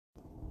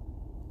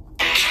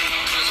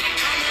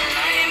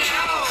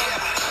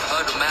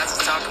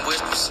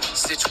whispers,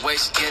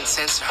 situation getting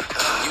tenser.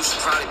 You should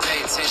probably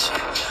pay attention.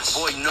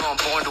 Boy, you know I'm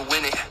born to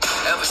win it.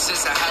 Ever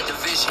since I had the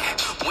vision,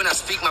 when I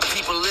speak, my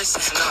people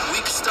listen.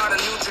 We can start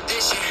a new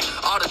tradition.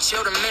 All the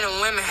children, men and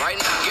women, right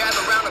now, gather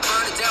around and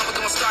burn it down.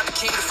 We're gonna start the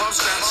kingdom from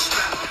scratch.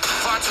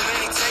 Far too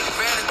many take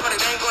advantage, but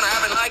it ain't gonna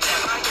happen like that.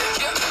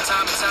 Yeah.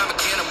 Time and time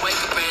again, I wake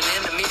up and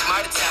enemies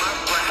might attack.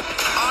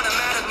 All that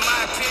matters, in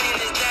my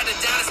opinion, is that the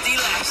dynasty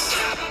lasts.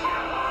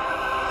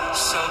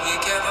 So be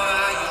careful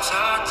how you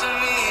talk to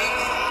me.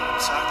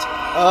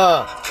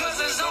 Cause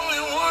there's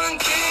only one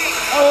king.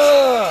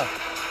 And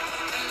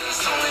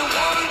there's only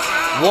one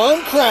crown.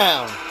 One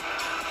crown.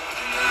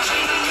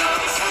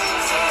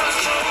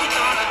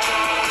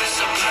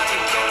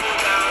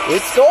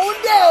 It's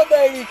going down,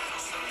 baby.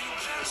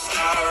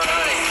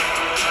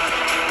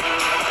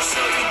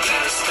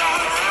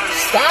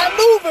 Stop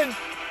moving.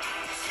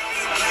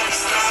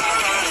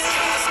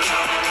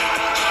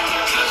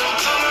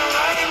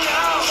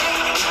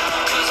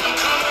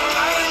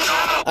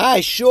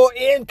 I sure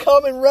am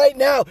coming right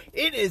now.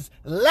 It is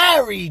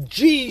Larry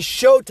G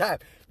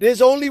showtime.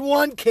 There's only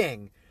one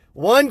king.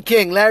 One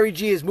king. Larry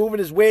G is moving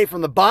his way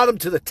from the bottom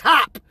to the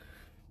top.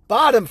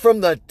 Bottom from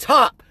the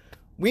top.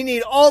 We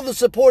need all the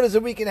supporters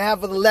that we can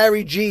have for the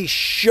Larry G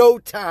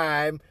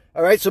showtime.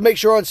 All right, so make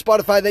sure on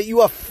Spotify that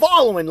you are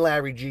following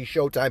Larry G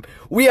showtime.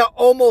 We are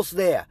almost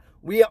there.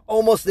 We are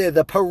almost there.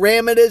 The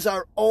parameters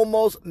are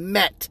almost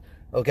met.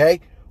 Okay?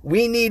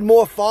 We need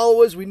more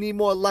followers. We need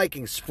more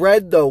liking.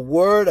 Spread the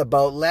word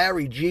about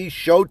Larry G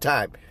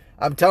showtime.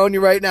 I'm telling you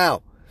right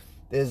now,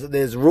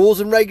 there's rules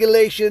and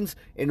regulations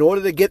in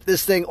order to get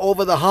this thing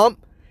over the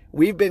hump.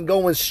 We've been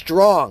going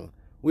strong.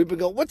 We've been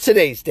going, what's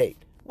today's date?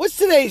 What's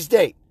today's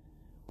date?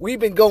 We've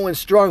been going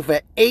strong for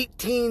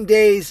 18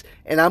 days,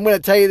 and I'm going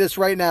to tell you this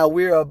right now.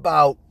 We're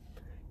about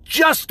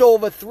just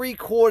over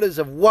 3/4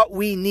 of what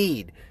we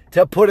need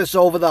to put us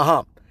over the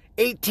hump.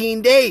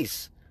 18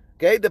 days.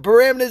 Okay, the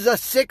parameters are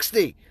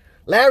 60.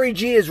 Larry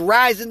G is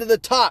rising to the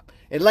top.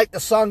 And like the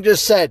song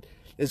just said,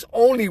 there's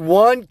only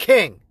one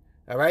king.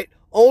 All right?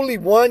 Only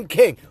one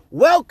king.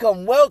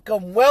 Welcome,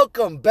 welcome,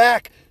 welcome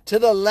back to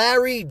the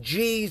Larry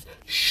G's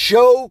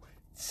show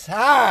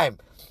time.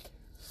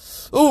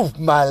 Ooh,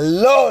 my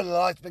Lord, a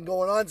lot's been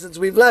going on since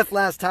we've left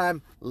last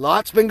time.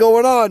 Lots been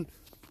going on.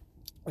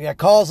 We got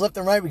calls left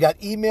and right. We got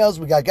emails.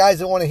 We got guys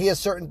that want to hear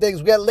certain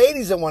things. We got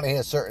ladies that want to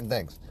hear certain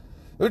things,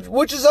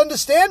 which is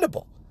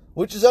understandable.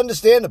 Which is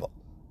understandable.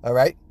 All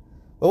right?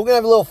 But we're going to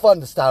have a little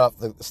fun to start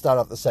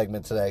off the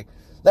segment today.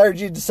 Larry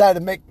G decided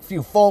to make a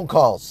few phone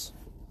calls.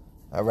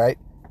 All right?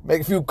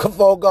 Make a few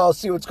phone calls,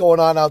 see what's going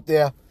on out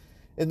there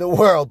in the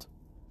world.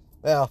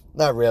 Well,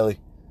 not really.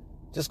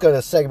 Just go to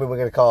a segment we're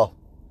going to call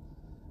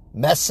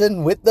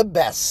Messing with the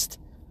Best.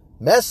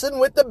 Messing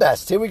with the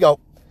Best. Here we go.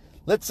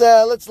 Let's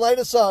light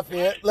us off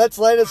here. Let's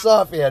light us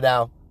off here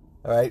now.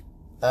 All right?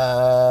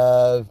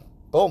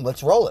 Boom,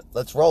 let's roll it.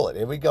 Let's roll it.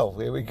 Here we go.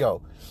 Here we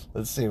go.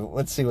 Let's see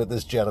what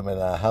this gentleman,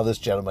 how this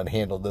gentleman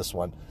handled this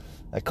one.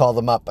 I called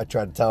him up. I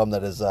tried to tell him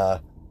that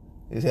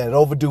he had an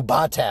overdue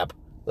bar tab.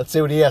 Let's see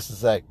what he has to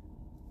say.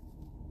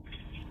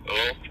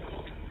 Hello?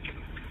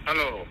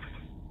 Hello.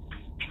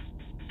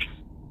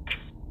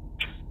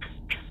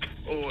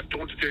 Oh,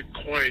 don't get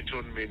quiet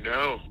on me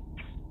now.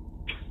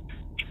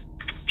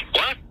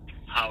 What?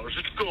 How's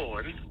it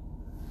going?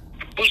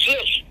 Who's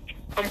this?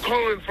 I'm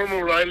calling from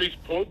O'Reilly's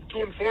Pub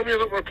to inform you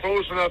that we're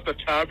closing out the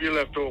tab you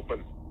left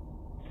open.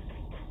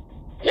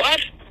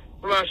 What?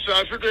 Last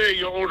Saturday,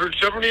 you ordered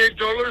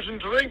 $78 in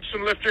drinks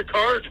and left your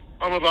card.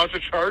 I'm about to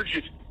charge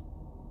it.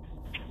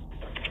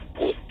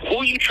 Who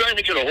are you trying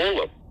to get a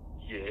hold of?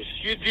 Yes,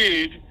 you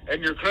did.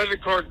 And your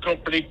credit card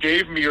company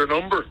gave me your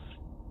number.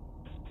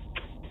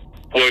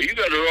 Well, you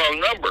got the wrong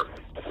number.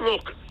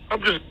 Look,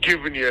 I'm just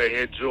giving you a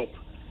heads up.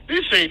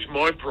 This ain't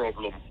my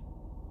problem.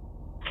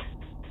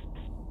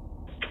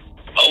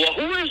 Oh, well,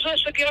 who is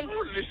this again?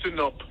 Oh, listen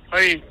up.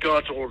 I ain't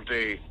got all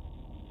day.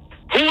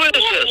 Who is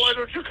this? Why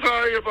don't you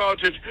cry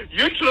about it?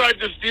 You tried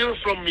to steal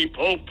from me,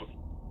 Pope.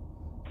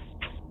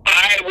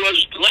 I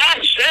was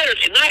last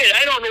Saturday night.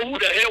 I don't know where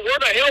the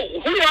hell,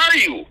 who are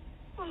you?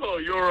 Oh,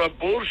 you're a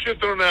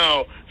bullshitter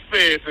now,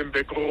 Faith and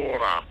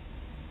Becora.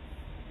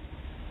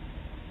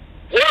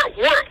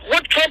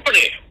 What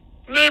company?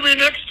 Maybe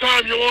next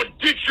time you won't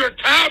ditch your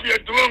tab, you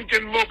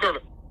drunken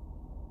mucker.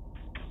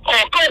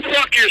 Oh, go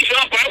fuck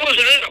yourself. I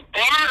wasn't in a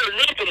bar or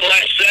nothing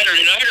last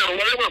Saturday night or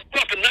whatever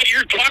fucking night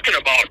you're talking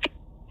about.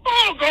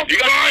 Oh, go you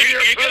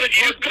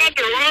got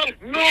the wrong.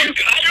 No, I don't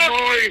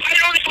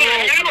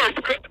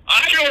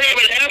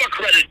even have a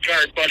credit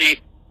card, buddy.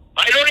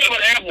 I don't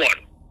even have one.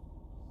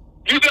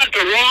 You got the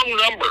wrong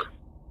number.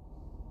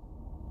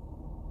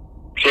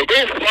 So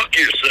go fuck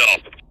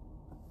yourself.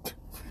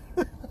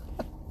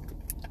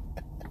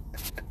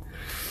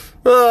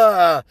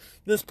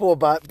 This poor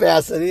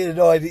bastard. He didn't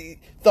know. He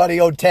thought he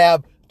owed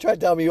tab. Tried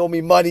to tell me he owed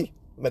me money.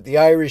 I'm at the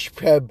Irish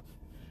pub.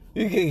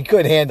 He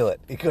couldn't handle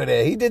it.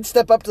 He did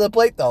step up to the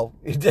plate, though.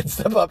 He did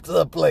step up to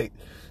the plate.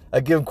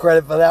 I give him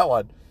credit for that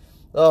one.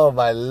 Oh,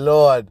 my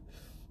Lord.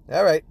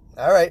 All right.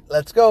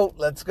 Let's go.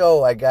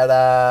 I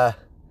got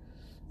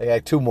I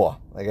got two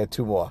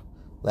more.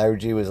 Larry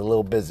G was a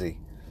little busy.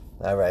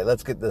 All right,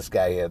 let's get this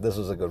guy here. This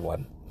was a good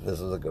one.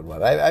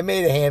 I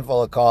made a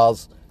handful of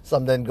calls.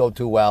 Some didn't go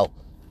too well.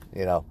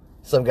 You know,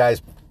 some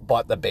guys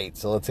bought the bait.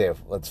 So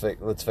let's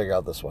figure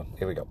out this one.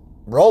 Here we go.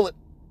 Roll it.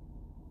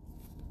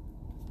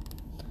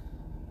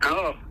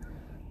 Oh.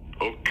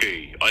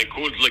 Okay, I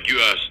called like you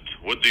asked.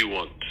 What do you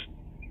want?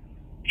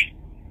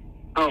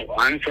 Oh,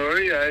 I'm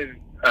sorry.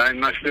 I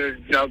must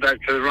have dialed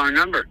back to the wrong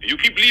number. You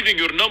keep leaving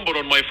your number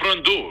on my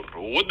front door.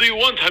 What do you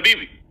want,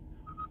 Habibi?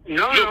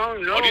 No. Are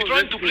you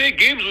trying to play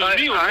games with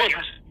me or what?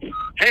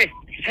 Hey,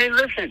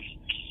 listen.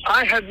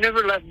 I have never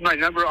left my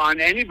number on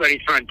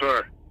anybody's front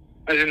door.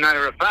 As a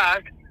matter of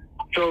fact.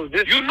 So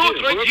this. You're not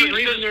right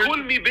here. Just call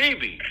me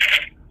baby.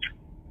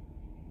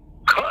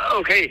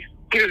 Okay,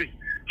 dude.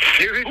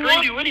 Seriously? Who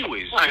are you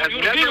anyways?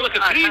 You're like a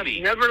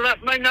freebie. I have never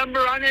left my number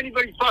on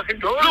anybody's fucking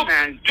door,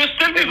 man. Just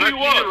tell me who you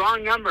are. The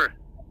wrong number.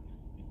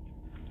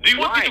 Do you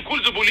want me to call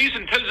the police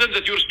and tell them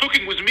that you're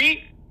stalking with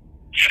me?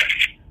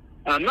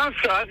 I'm not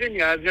stalking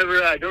you. I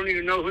don't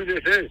even know who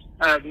this is.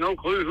 I have no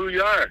clue who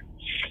you are.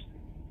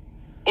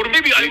 Or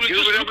maybe I will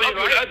just look up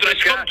your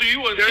address, come to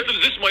you and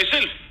settle this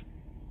myself.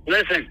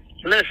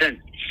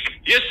 Listen.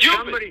 Yes,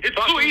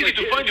 it's so easy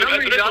to find your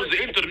address on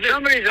the internet. I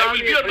will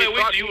be on my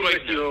way to you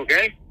right now.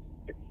 Okay?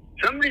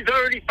 Somebody's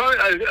already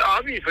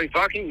obviously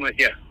fucking with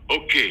you.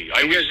 Okay,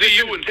 I will see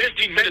you in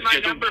 15 minutes. My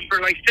number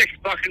for like 6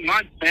 fucking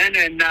months, man,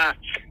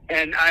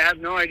 and I have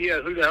no idea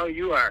who the hell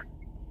you are.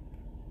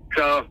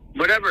 So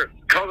whatever,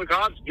 call the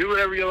cops, do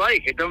whatever you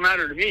like. It don't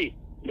matter to me.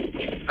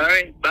 All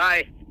right,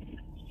 bye.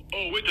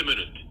 Oh, wait a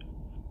minute.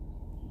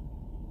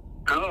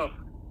 Oh.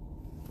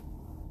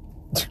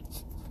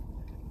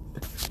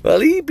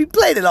 Well, he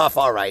played it off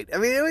all right. I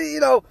mean,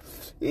 you know,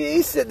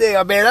 he's sitting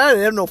there, man, I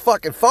didn't have no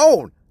fucking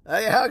phone.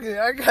 I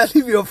gotta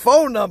leave you a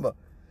phone number.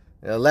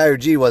 You know, Larry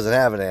G wasn't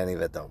having any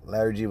of it, though.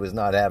 Larry G was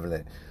not having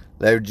it.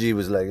 Larry G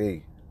was like,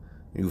 hey,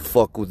 you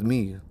fuck with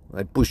me,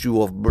 I push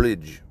you off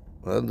bridge.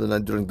 Well, then I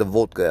drink the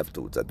vodka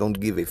afterwards. I don't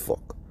give a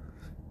fuck.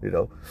 You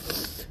know.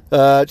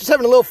 Just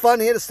having a little fun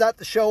here to start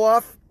the show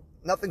off.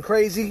 Nothing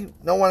crazy.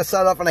 Don't want to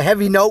start off on a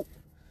heavy note.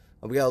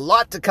 We got a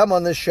lot to come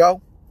on this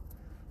show.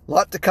 A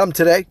lot to come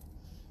today.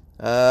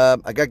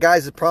 I got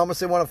guys that promise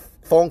they want a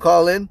phone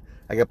call in.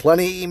 I got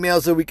plenty of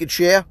emails that we could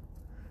share.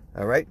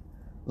 All right.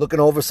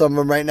 Looking over some of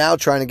them right now,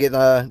 trying to get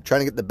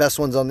the best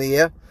ones on the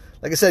air.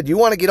 Like I said, you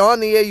want to get on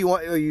the air,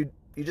 you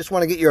just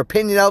want to get your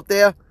opinion out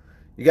there.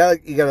 You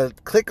gotta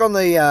click on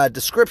the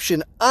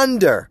description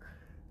under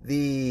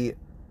the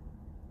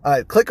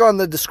click on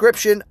the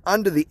description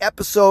under the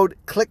episode.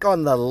 Click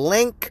on the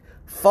link.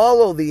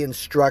 Follow the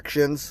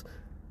instructions,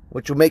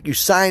 which will make you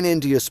sign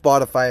into your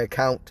Spotify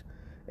account,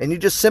 and you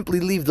just simply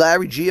leave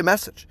Larry G a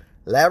message.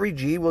 Larry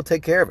G will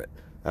take care of it.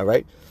 All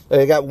right.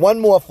 I got one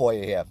more for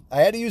you here.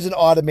 I had to use an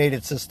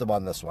automated system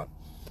on this one.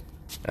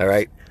 All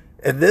right.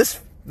 And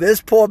this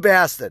poor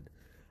bastard,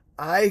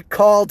 I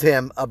called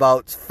him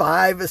about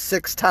 5 or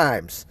 6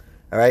 times.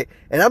 All right.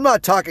 And I'm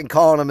not talking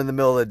calling him in the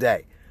middle of the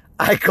day.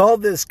 I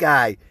called this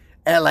guy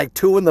at like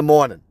 2 in the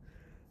morning.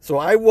 So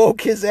I woke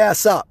his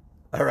ass up.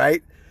 All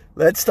right.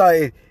 Let's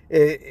start.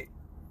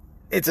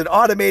 It's an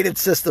automated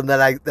system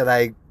that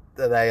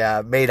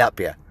I made up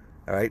here.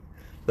 All right.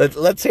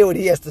 Let's hear what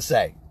he has to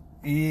say.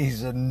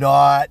 He's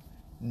not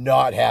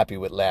happy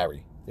with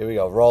Larry. Here we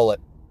go. Roll it.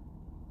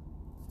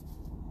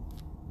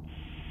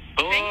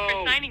 Thanks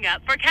for signing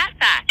up for Cat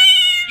Facts.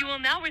 You will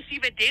now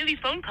receive a daily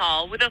phone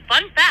call with a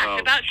fun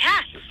fact about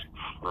cats.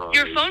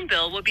 Your phone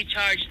bill will be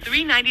charged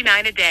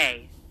 $3.99 a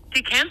day.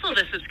 To cancel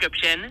the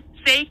subscription,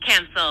 say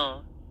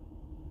cancel.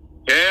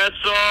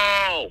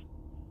 Cancel!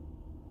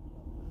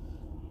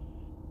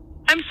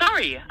 I'm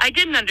sorry, I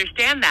didn't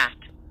understand that.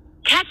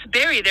 Cats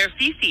bury their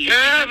feces to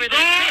cover their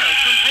trails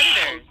from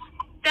predators.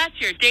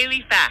 That's your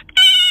daily fact.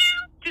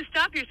 To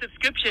stop your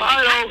subscription to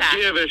Cat Facts,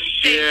 give a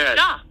shit. Say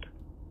stop.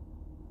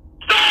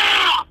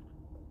 Stop!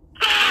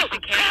 To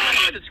cancel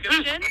your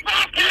subscription,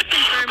 please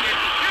confirm your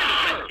security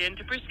question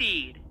to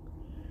proceed.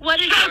 What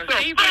is your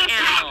favorite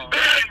animal?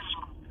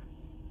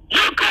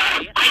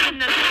 Sorry, I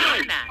didn't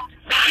understand that.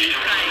 Please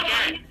try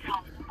again.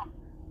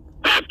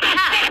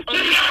 Cats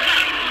only scratch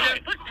through their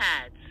foot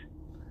pads.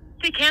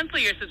 To cancel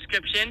your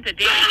subscription to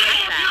Daily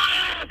Cat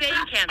Facts, say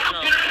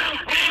cancel.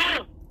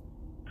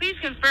 Please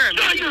confirm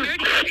your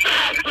security question.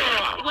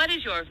 What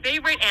is your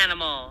favorite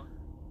animal?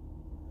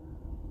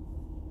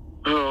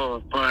 Oh,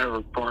 if I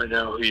ever find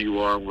out who you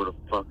are, I'm gonna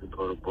fucking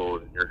put a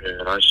bullet in your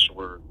head, I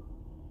swear.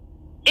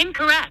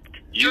 Incorrect.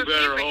 You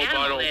better hope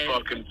I don't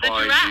fucking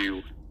find giraffe.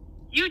 you.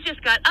 You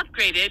just got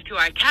upgraded to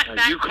our Cat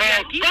Facts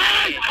VIP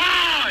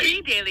package.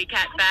 3 daily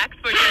Cat Facts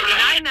for just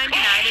 $9.99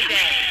 a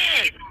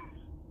day.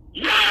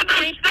 Thanks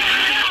for using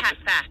Cat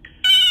Facts.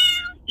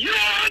 You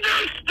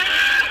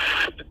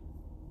understand?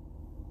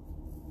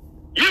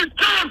 You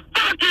dumb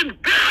fucking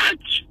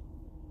bitch!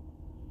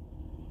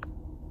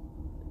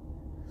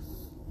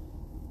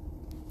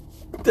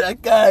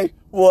 That guy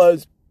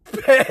was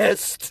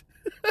pissed.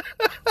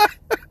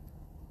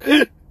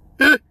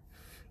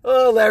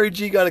 Oh, Larry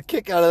G got a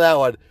kick out of that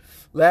one.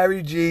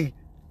 Larry G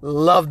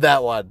Loved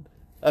that one.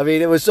 I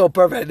mean, it was so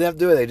perfect. I didn't have to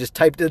do it. I just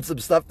typed in some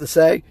stuff to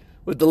say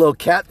with the little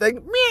cat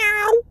thing.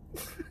 Meow.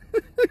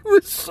 It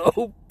was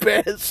so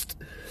best.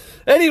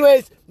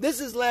 Anyways, this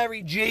is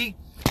Larry G.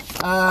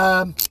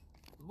 We're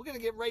going to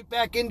get right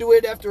back into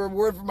it after a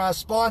word from our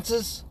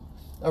sponsors.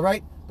 All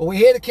right? But we're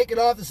here to kick it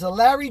off. This is a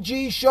Larry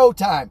G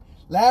Showtime.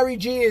 Larry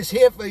G is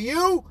here for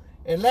you,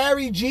 and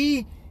Larry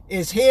G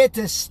is here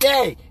to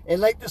stay. And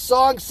like the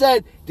song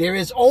said, there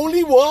is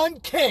only one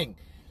king.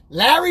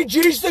 Larry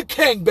G's the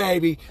king,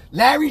 baby.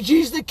 Larry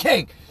G's the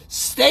king.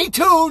 Stay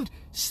tuned.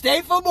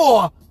 Stay for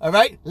more. All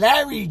right?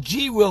 Larry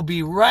G will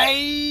be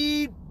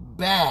right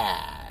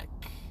back.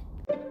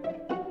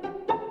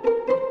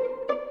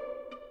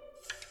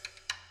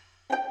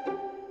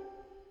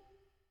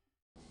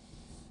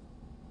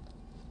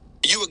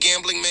 You a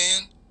gambling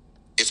man?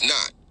 If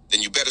not,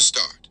 then you better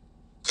start.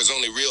 Because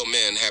only real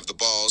men have the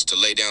balls to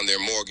lay down their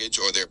mortgage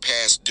or their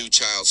past due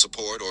child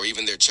support or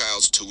even their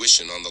child's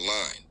tuition on the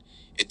line.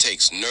 It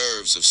takes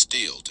nerves of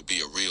steel to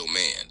be a real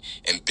man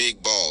and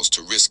big balls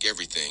to risk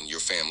everything your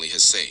family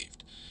has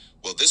saved.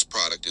 Well, this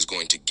product is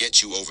going to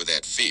get you over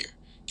that fear.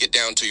 Get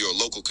down to your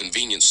local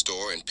convenience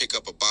store and pick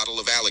up a bottle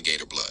of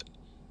alligator blood,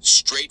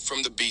 straight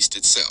from the beast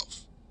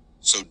itself.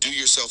 So do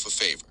yourself a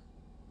favor.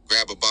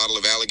 Grab a bottle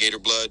of alligator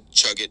blood,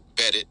 chug it,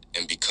 bet it,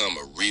 and become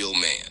a real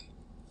man.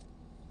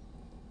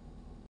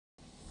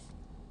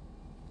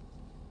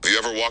 Have you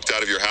ever walked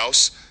out of your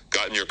house,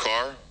 got in your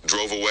car,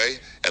 drove away,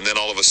 and then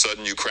all of a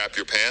sudden you crap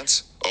your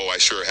pants? Oh, I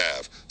sure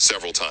have,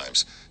 several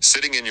times.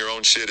 Sitting in your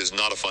own shit is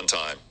not a fun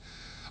time.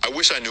 I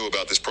wish I knew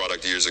about this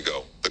product years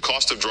ago. The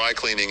cost of dry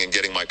cleaning and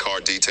getting my car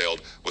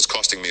detailed was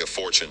costing me a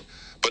fortune.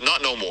 But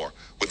not no more.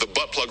 With the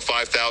Butt Plug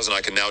 5000,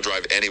 I can now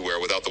drive anywhere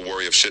without the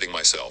worry of shitting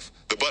myself.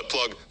 The Butt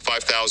Plug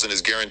 5000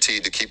 is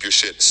guaranteed to keep your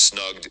shit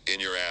snugged in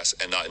your ass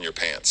and not in your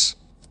pants.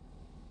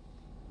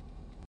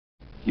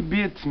 He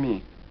beats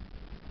me.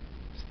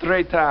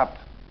 Straight up.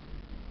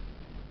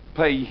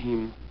 Pay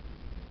him.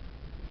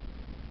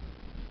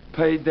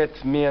 Pay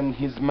that man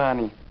his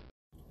money.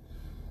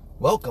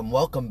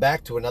 Welcome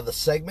back to another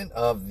segment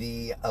of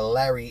the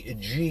Larry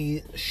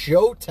G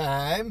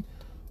Showtime.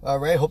 All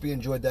right, hope you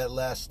enjoyed that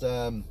last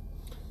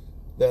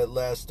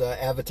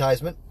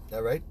advertisement.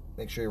 All right,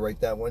 make sure you write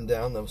that one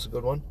down. That was a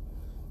good one.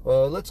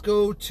 Let's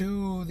go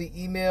to the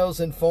emails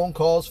and phone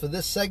calls for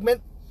this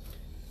segment.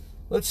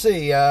 Let's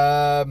see.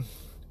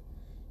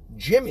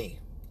 Jimmy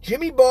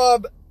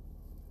Bob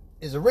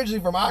is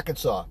originally from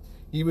Arkansas.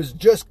 He was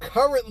just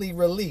currently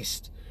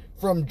released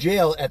from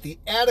jail at the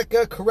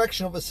Attica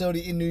Correctional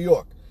Facility in New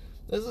York.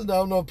 This is, I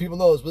don't know if people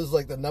know this, but this is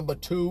like the number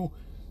 2,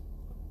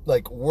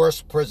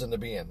 worst prison to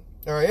be in.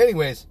 All right,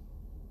 anyways,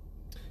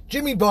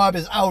 Jimmy Bob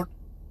is out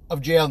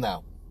of jail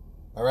now.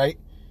 All right,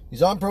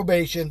 he's on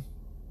probation.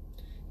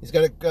 He's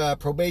got a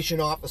probation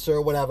officer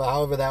or whatever,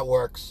 however that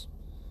works.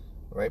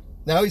 All right,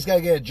 now he's got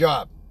to get a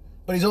job,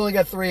 but he's only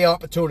got 3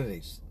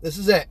 opportunities. This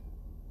is it.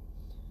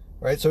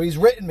 All right, so he's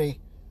written me,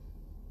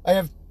 I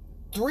have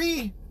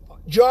 3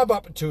 job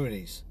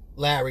opportunities,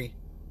 Larry.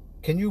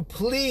 Can you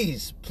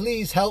please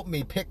help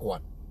me pick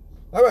one?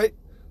 All right,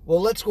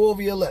 well, let's go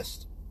over your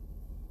list.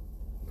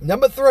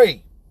 Number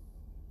 3,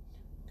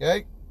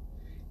 okay,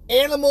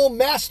 animal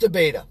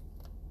masturbator.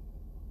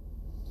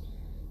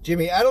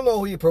 Jimmy, I don't know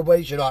who your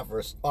probation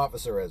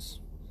officer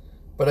is,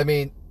 but I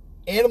mean,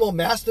 animal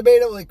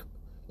masturbator, like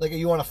are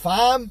you on a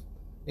farm?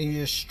 Are you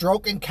just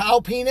stroking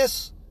cow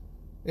penis?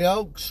 You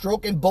know,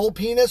 stroking bull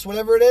penis,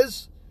 whatever it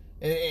is,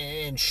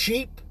 and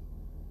sheep.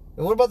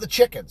 And what about the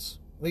chickens?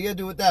 What are you gonna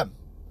do with them?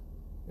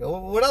 You know,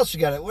 what else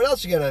you gotta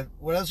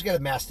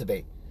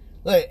masturbate?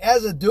 Like,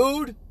 as a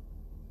dude,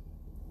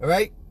 all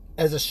right,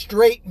 as a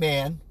straight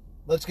man,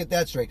 let's get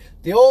that straight.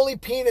 The only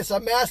penis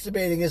I'm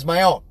masturbating is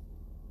my own.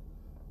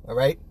 All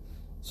right?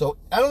 So,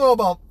 I don't know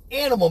about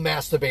animal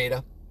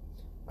masturbator.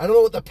 I don't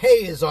know what the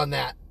pay is on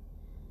that.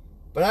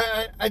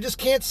 But I just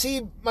can't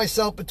see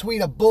myself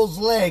between a bull's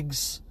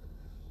legs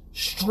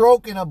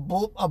stroking a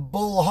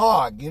bull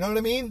hog. You know what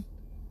I mean?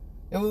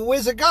 And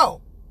where's it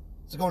go?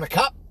 Is it going to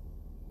cup?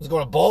 Is it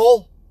going to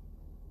bowl?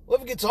 What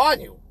if it gets on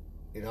you?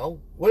 You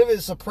know? What if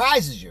it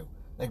surprises you?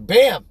 Like,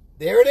 bam,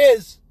 there it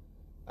is.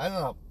 I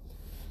don't know.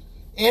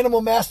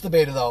 Animal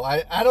masturbator, though.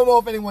 I don't know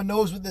if anyone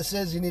knows what this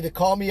is. You need to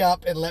call me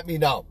up and let me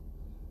know.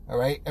 All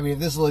right? I mean, if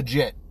this is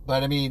legit.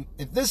 But, I mean,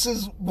 if this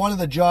is one of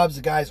the jobs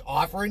the guy's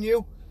offering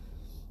you,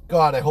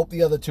 God, I hope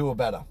the other 2 are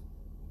better.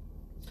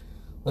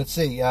 Let's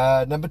see.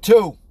 Number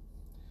 2.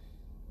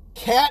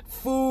 Cat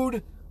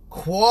food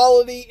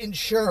quality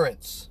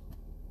insurance.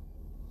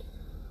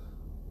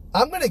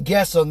 I'm going to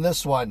guess on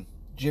this one,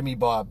 Jimmy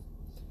Bob,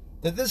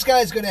 that this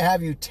guy's going to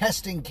have you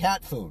testing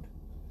cat food.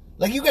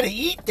 Like, you got to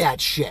eat that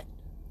shit.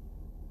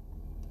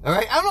 All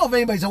right? I don't know if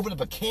anybody's opened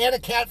up a can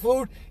of cat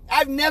food.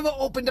 I've never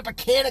opened up a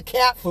can of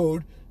cat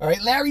food. All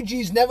right? Larry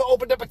G's never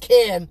opened up a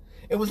can.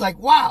 It was like,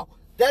 wow,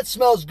 that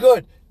smells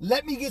good.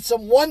 Let me get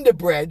some Wonder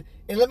Bread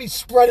and let me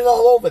spread it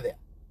all over there.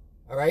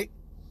 All right?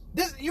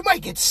 You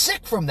might get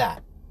sick from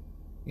that.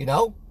 You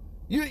know?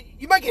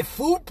 You might get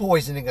food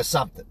poisoning or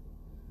something.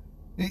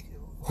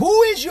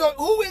 Who is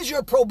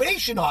your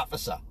probation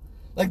officer?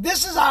 Like,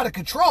 this is out of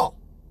control.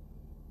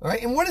 All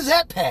right, and what does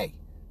that pay?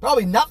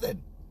 Probably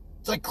nothing.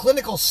 It's like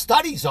clinical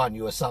studies on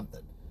you or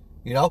something.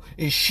 You know,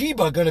 is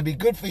Sheba going to be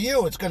good for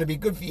you? It's going to be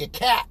good for your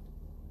cat.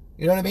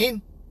 You know what I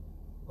mean?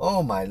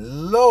 Oh, my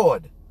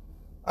Lord.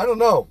 I don't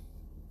know.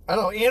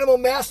 Animal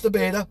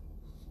masturbator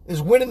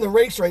is winning the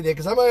race right there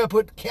because I'm going to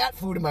put cat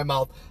food in my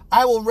mouth.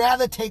 I will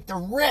rather take the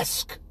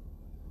risk,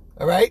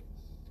 all right,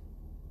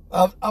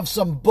 of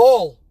some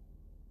bull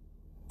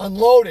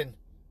unloading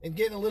and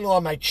getting a little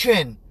on my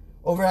chin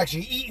over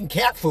actually eating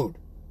cat food.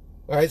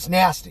 All right, it's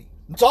nasty.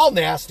 It's all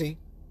nasty.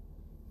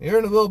 You're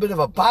in a little bit of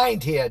a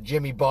bind here,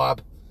 Jimmy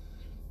Bob.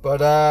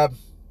 But,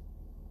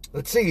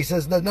 let's see. He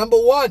says the number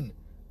one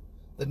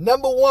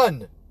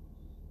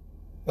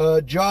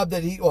job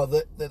that he, or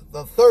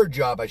the third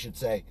job, I should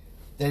say,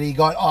 that he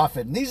got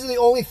offered. And these are the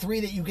only 3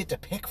 that you get to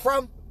pick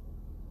from?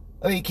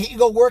 I mean, can't you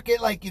go work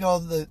at, like, you know,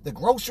 the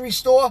grocery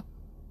store?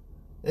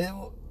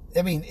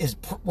 I mean,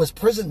 was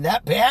prison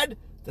that bad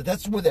that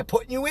that's where they're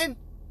putting you in?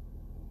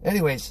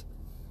 Anyways,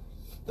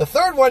 the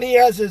third one he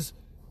has is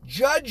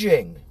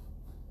judging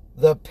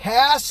the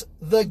Pass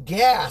the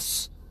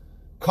Gas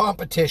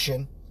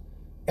competition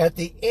at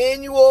the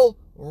annual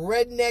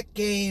Redneck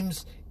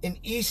Games in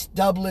East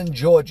Dublin,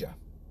 Georgia.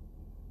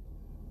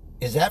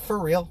 Is that for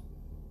real?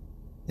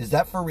 Is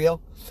that for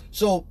real?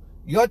 So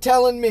you're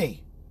telling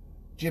me,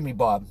 Jimmy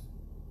Bob,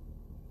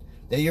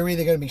 that you're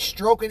either going to be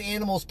stroking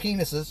animals'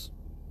 penises,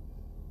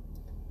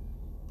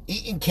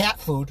 eating cat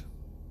food,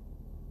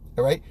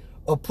 all right,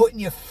 or putting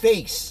your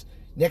face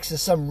next to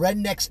some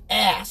redneck's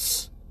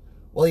ass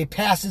while he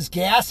passes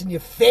gas in your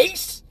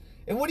face?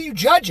 And what are you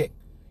judging?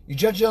 You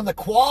judging on the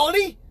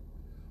quality?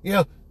 You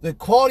know, the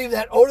quality of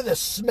that odor, the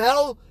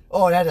smell.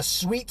 Oh, it had a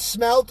sweet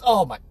smell.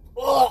 Oh, my.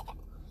 Oh,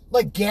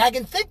 like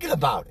gagging thinking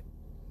about it.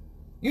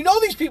 You know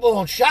these people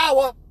don't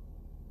shower.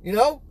 You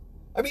know?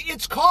 I mean,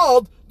 it's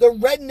called the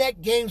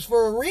Redneck Games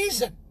for a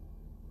reason.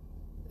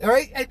 All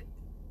right?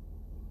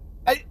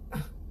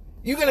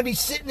 You're going to be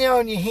sitting there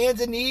on your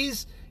hands and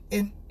knees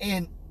and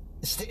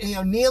you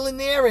know, kneeling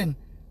there, and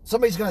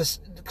somebody's going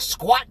to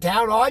squat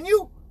down on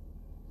you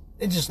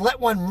and just let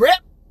one rip?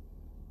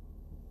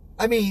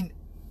 I mean,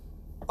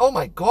 oh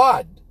my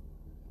God.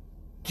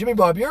 Jimmy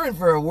Bob, you're in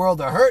for a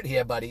world of hurt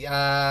here, buddy. If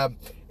I'm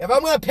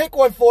going to pick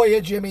one for you,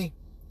 Jimmy,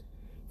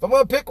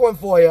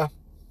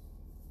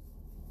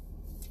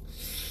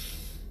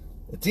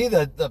 it's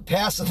either the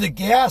Pass of the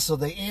Gas or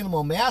the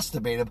animal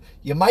masturbator.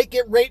 You might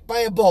get raped by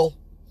a bull.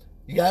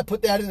 You got to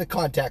put that into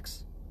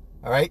context.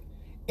 All right?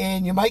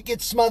 And you might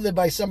get smothered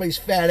by somebody's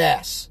fat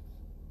ass.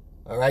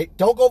 All right?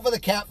 Don't go for the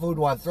cat food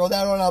one. Throw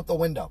that one out the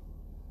window.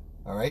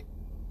 All right?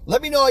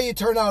 Let me know how you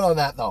turn out on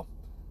that, though.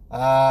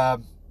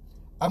 I'm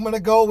going to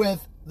go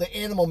with the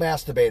animal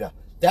masturbator.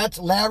 That's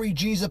Larry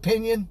G's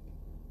opinion,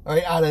 all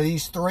right, out of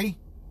these 3.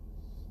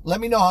 Let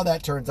me know how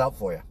that turns out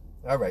for you.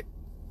 All right.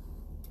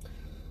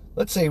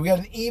 Let's see. We got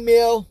an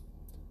email.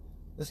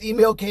 This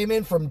email came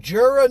in from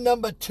juror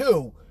number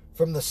 2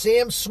 from the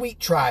Sam Sweet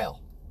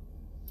trial.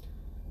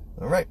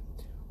 All right.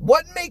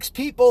 What makes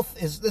people,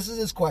 this is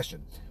his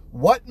question.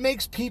 What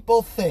makes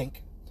people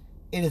think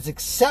it is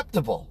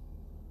acceptable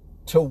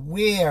to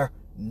wear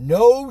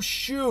no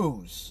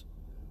shoes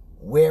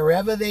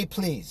wherever they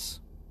please?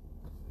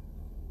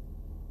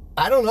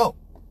 I don't know.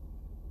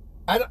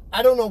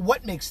 I don't know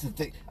what makes the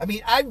thing. I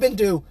mean,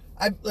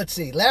 let's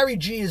see, Larry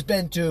G has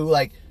been to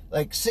like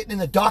sitting in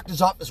the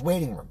doctor's office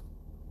waiting room,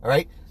 all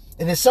right?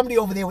 And there's somebody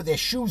over there with their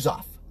shoes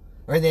off,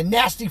 or their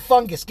nasty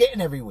fungus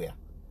getting everywhere.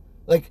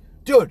 Like,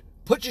 dude,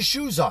 put your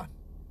shoes on.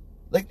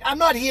 Like, I'm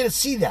not here to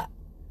see that,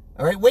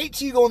 all right? Wait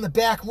till you go in the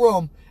back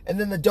room, and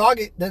then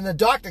the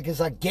doctor can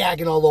start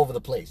gagging all over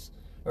the place,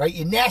 all right?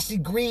 Your nasty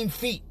green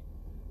feet,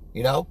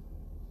 you know?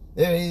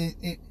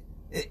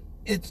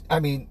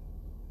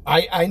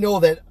 I know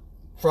that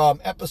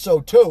from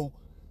episode 2,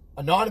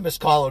 anonymous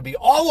caller would be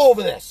all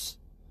over this,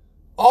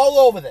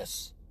 all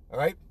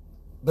right?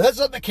 But that's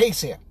not the case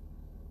here.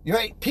 You're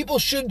right. People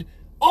should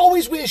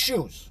always wear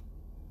shoes.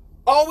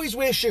 Always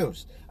wear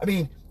shoes. I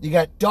mean, you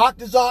got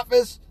doctor's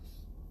office.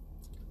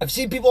 I've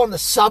seen people on the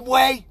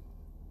subway.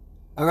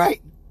 All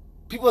right?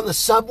 People on the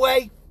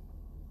subway.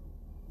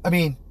 I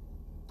mean,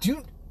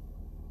 do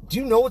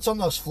you know what's on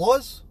those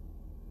floors?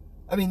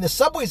 I mean, the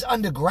subway's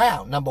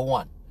underground, number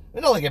one.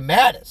 It's not like it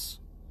matters.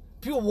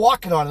 People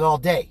walking on it all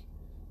day.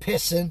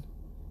 Pissing,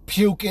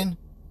 puking.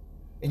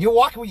 And you're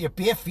walking with your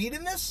bare feet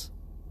in this?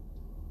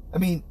 I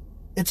mean,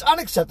 it's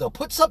unacceptable.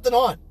 Put something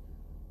on.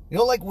 You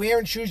don't like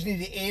wearing shoes, you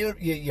need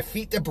your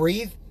feet to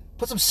breathe?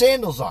 Put some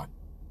sandals on.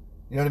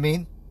 You know what I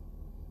mean?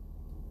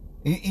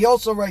 He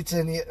also writes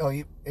in,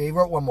 he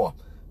wrote one more.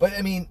 But,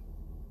 I mean,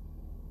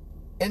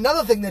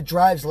 another thing that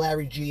drives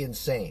Larry G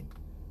insane,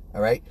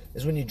 all right,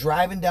 is when you're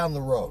driving down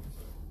the road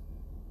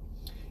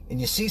and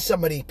you see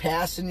somebody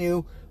passing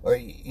you or,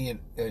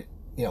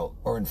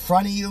 or in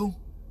front of you,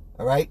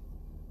 all right,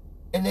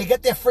 and they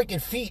get their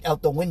freaking feet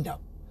out the window.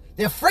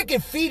 Their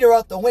freaking feet are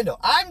out the window.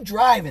 I'm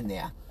driving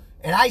there,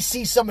 and I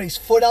see somebody's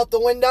foot out the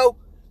window,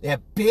 their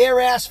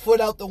bare-ass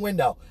foot out the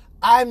window.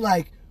 I'm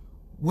like,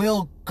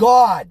 will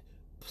God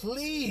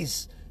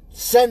please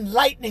send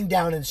lightning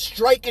down and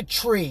strike a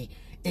tree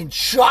and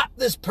chop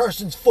this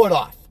person's foot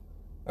off?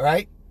 All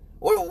right?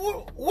 What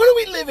are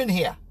we living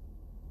here?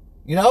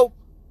 You know?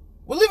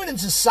 We're living in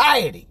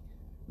society.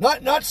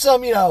 Not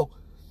some, not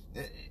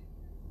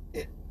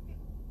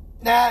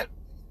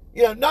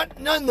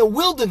in the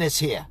wilderness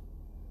here.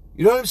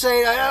 You know what I'm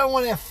saying? I don't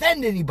want to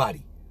offend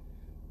anybody.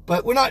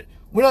 But we're not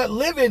going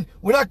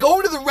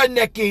to the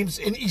redneck games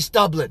in East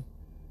Dublin.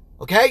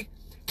 Okay?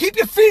 Keep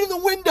your feet in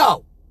the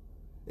window.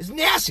 It's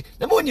nasty.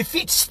 Number one, your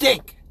feet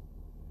stink.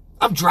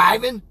 I'm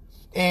driving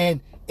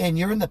and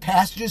you're in the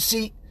passenger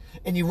seat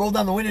and you roll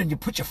down the window and you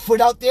put your foot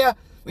out there.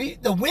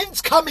 The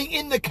wind's coming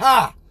in the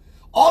car.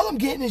 All I'm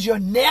getting is your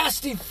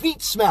nasty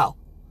feet smell.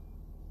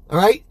 All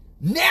right?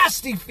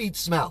 Nasty feet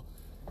smell.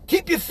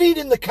 Keep your feet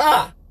in the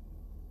car.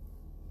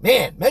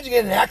 Man, imagine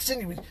getting an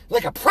accident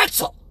like a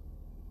pretzel.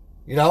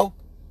 You know?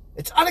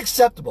 It's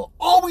unacceptable.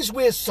 Always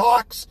wear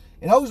socks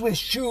and always wear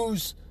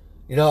shoes,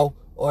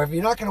 or if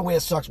you're not going to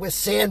wear socks, wear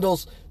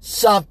sandals,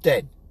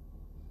 something.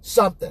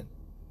 Something.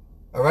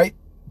 All right?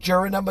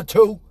 Juror number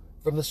 2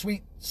 from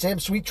the Sam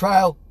Sweet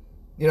trial,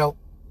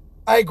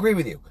 I agree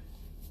with you.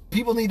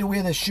 People need to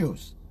wear their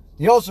shoes.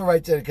 He also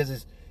writes in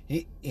because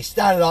he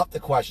started off the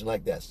question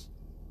like this.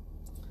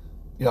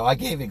 I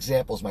gave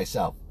examples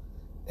myself.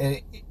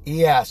 And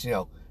he asked,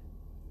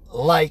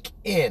 like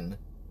in,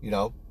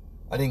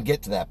 I didn't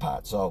get to that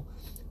part. So,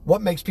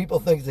 what makes people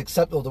think it's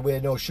acceptable to wear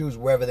no shoes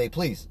wherever they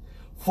please?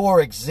 For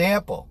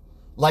example,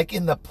 like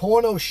in the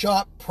porno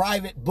shop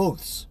private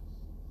booths.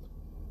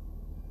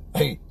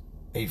 Hey,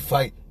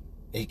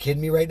 you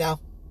kidding me right now?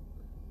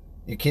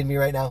 You kidding me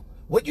right now?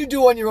 What you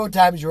do on your own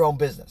time is your own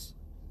business.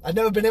 I've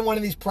never been in one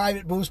of these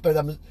private booths, but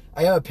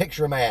I have a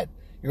picture in my head.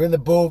 You're in the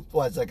booth,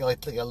 it's like a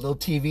little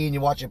TV, and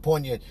you're watching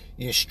porn,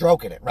 you're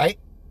stroking it, right?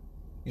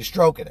 You're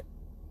stroking it.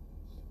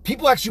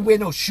 People actually wear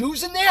no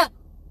shoes in there?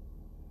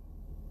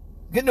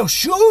 Get no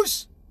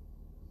shoes?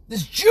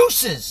 There's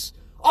juices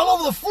all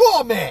over the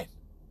floor, man.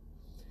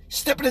 You're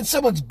stepping in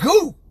someone's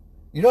goo.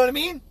 You know what I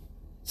mean?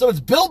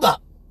 Someone's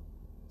buildup.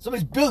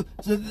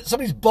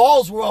 Somebody's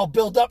balls were all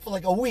built up for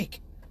like a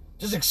week.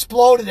 Just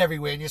exploded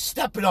everywhere, and you're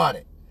stepping on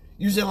it.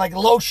 Using it like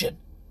lotion.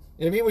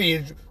 You know what I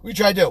mean? What you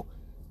try to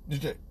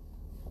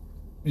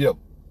do?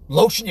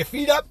 Lotion your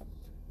feet up?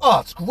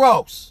 Oh, it's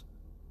gross.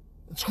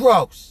 It's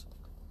gross.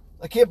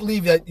 I can't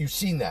believe that you've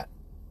seen that.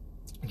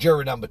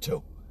 Juror number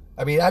 2.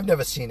 I mean, I've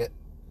never seen it.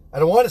 I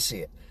don't want to see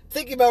it.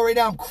 Thinking about it right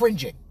now, I'm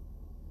cringing.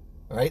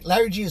 All right?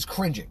 Larry G is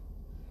cringing.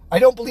 I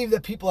don't believe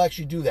that people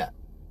actually do that.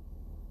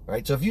 All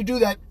right? So if you do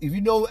that,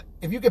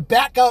 if you could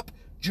back up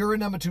juror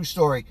number 2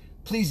 story,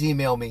 please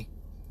email me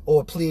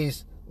or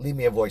please leave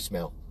me a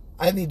voicemail.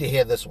 I need to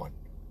hear this one.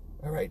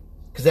 All right?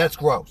 Because that's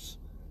gross.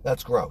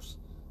 That's gross.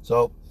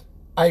 So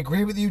I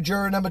agree with you,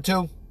 juror number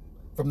 2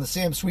 from the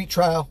Sam Sweet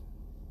trial.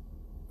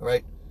 All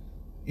right?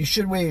 You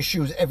should wear your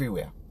shoes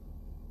everywhere.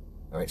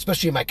 All right?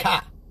 Especially in my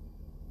car.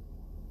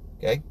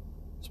 Okay?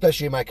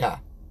 Especially in my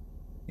car.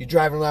 You're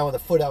driving around with a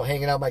foot out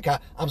hanging out of my car.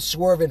 I'm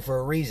swerving for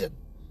a reason.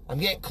 I'm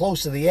getting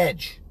close to the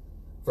edge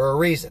for a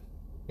reason.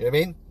 You know what I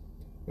mean?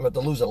 I'm about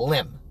to lose a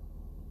limb.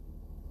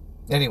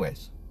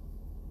 Anyways.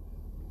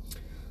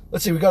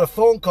 Let's see. We got a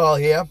phone call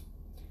here.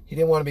 He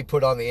didn't want to be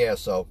put on the air,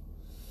 so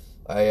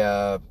I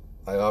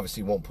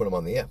obviously won't put him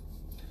on the air.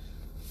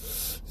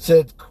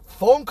 Said, this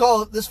phone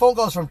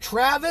call is from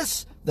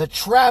Travis the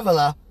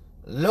Traveler,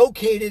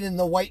 located in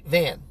the white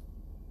van.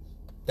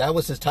 That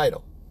was his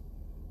title.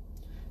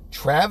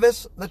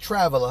 Travis the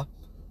Traveler,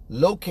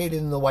 located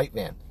in the white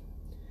van.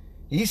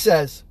 He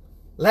says,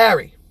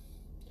 Larry,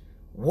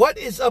 what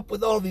is up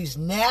with all these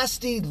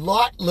nasty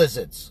lot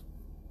lizards?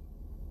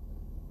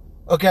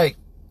 Okay.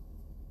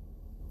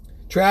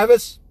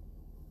 Travis,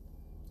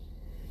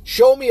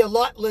 show me a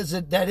lot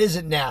lizard that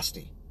isn't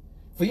nasty.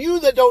 For you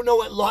that don't know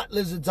what lot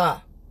lizards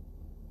are.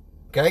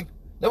 Okay?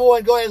 Number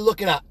one, go ahead and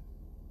look it up.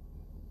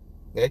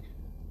 Okay?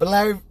 But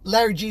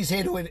Larry G's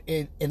here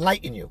to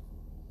enlighten you.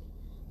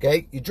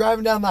 Okay? You're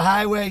driving down the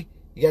highway,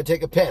 you got to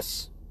take a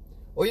piss.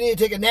 Or you need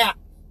to take a nap.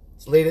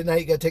 It's late at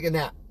night, you got to take a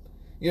nap.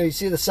 You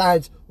see the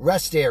signs,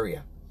 rest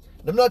area.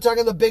 And I'm not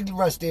talking the big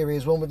rest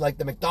areas, one with like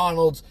the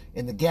McDonald's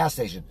and the gas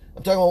station.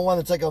 I'm talking about one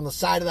that's like on the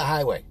side of the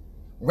highway.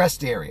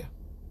 Rest area.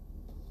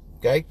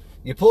 Okay?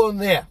 You pull in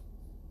there.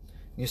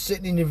 You're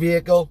sitting in your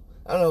vehicle.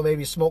 I don't know,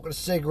 maybe you're smoking a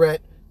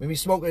cigarette. Maybe you're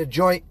smoking a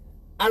joint.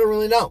 I don't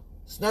really know.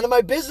 It's none of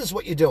my business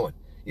what you're doing.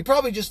 You're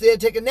probably just there to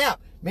take a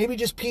nap. Maybe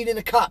just peed in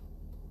a cup.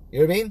 You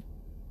know what I mean?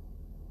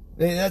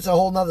 That's a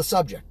whole nother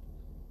subject.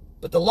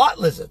 But the lot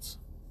lizards.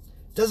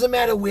 Doesn't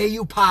matter where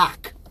you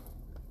park.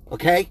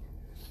 Okay?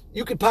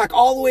 You could park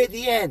all the way at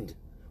the end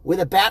where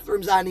the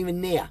bathrooms aren't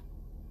even near.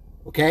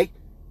 Okay?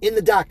 In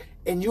the dock.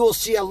 And you will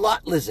see a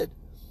lot lizard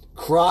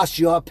cross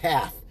your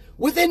path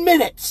within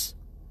minutes.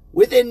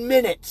 Within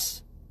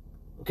minutes.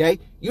 Okay?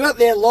 You're not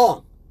there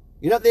long.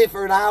 You're not there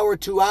for an hour,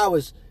 2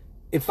 hours,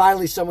 and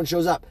finally someone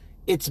shows up.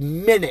 It's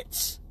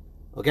minutes.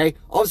 Okay?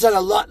 All of a sudden,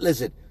 a lot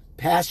lizard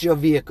past your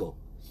vehicle,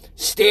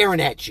 staring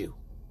at you.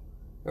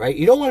 All right?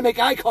 You don't want to make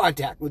eye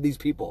contact with these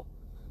people.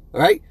 All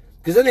right?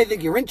 Because then they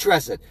think you're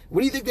interested.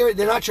 What do you think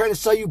they're not trying to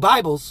sell you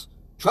Bibles?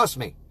 Trust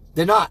me,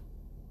 they're not.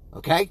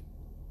 Okay?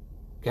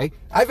 Okay?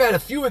 I've had a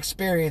few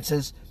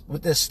experiences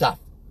with this stuff.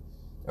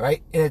 All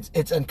right? And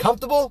it's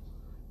uncomfortable,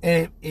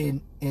 and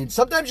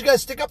sometimes you got to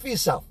stick up for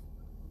yourself.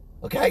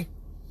 Okay?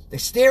 They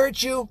stare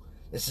at you.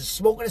 This is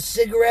smoking a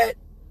cigarette.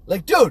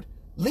 Like, dude,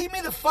 leave me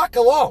the fuck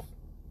alone.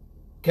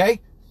 Okay?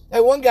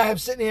 And one guy I'm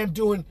sitting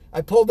here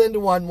I pulled into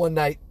one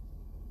night,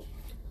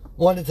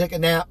 wanted to take a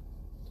nap,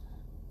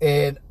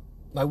 and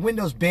my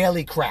window's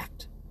barely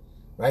cracked,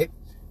 right?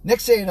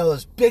 Next thing you know,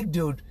 this big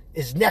dude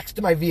is next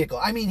to my vehicle.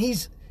 I mean,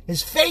 his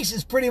face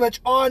is pretty much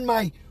on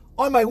my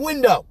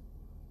window.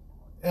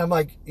 And I'm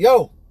like,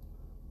 yo.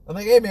 I'm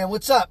like, hey, man,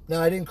 what's up?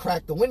 Now, I didn't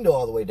crack the window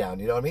all the way down,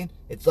 you know what I mean?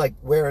 It's like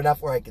where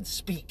enough where I can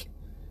speak.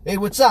 Hey,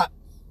 what's up?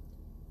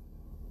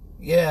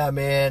 Yeah,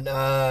 man,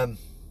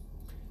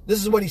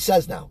 this is what he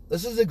says now.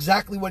 This is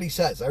exactly what he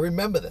says. I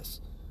remember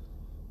this.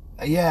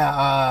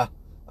 I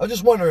was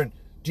just wondering,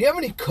 do you have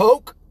any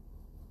Coke?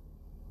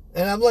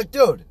 And I'm like,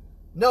 dude,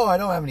 no, I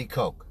don't have any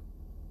Coke.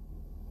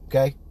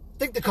 Okay? I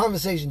think the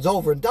conversation's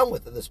over and done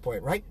with at this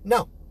point, right?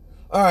 No.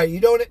 All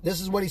right,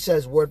 this is what he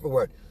says word for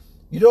word.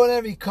 You don't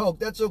have any Coke,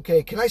 that's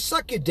okay. Can I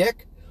suck your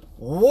dick?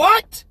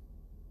 What?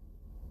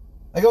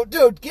 I go,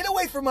 dude, get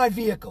away from my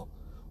vehicle.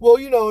 Well,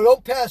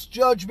 don't pass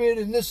judgment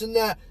and this and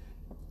that.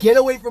 Get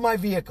away from my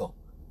vehicle.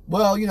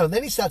 Well,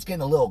 then he starts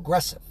getting a little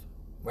aggressive,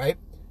 right?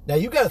 Now,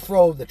 you got to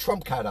throw the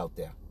trump card out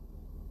there,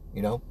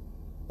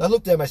 I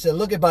looked at him, I said,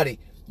 look, buddy,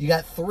 you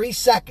got 3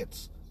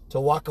 seconds to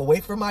walk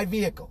away from my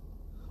vehicle,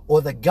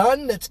 or the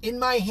gun that's in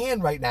my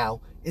hand right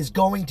now is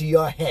going to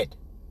your head.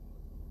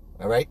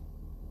 All right?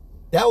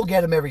 That will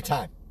get him every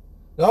time.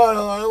 No,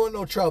 I don't want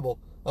no trouble.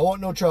 I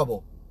want no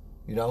trouble.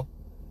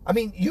 I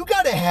mean, you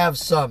got to have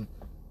some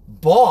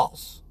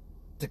balls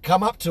to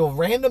come up to a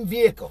random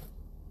vehicle,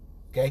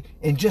 okay,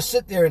 and just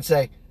sit there and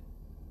say,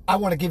 I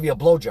want to give you a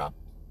blowjob.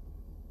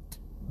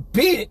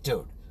 Beat it,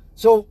 dude.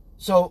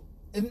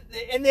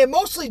 And they're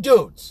mostly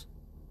dudes,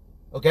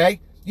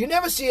 okay? You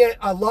never see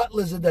a lot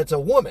lizard that's a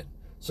woman.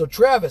 So,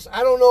 Travis,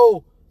 I don't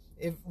know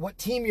what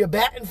team you're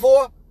batting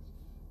for.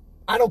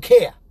 I don't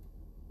care,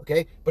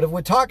 okay? But if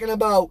we're talking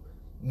about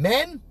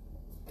men,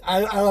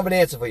 I don't have an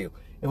answer for you.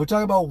 If we're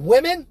talking about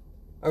women,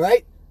 all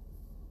right,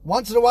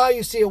 once in a while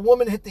you see a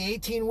woman hit the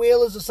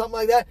 18-wheelers or something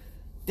like that.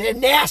 They're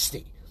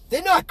nasty.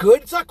 They're not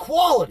good. It's not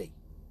quality,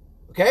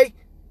 okay?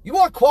 You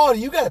want quality,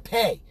 you got to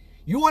pay.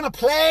 You want to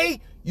play,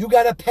 you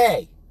got to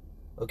pay,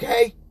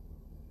 okay?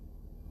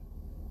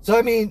 So,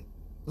 I mean,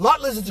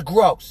 lot lizards are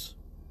gross.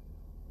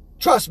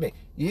 Trust me.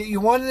 You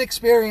want an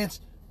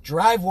experience,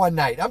 drive one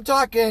night. I'm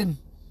talking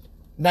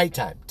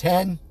nighttime,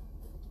 10,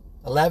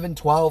 11,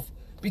 12.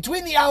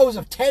 Between the hours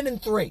of 10 and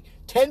 3,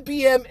 10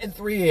 p.m. and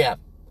 3 a.m.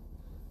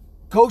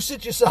 Go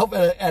sit yourself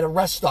at a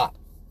rest stop,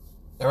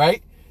 all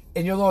right?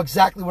 And you'll know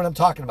exactly what I'm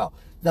talking about.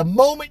 The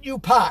moment you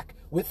park,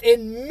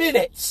 within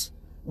minutes,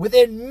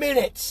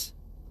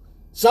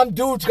 some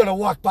dude's going to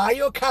walk by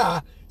your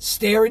car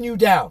staring you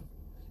down.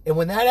 And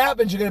when that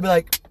happens, you're going to be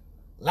like,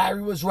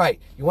 Larry was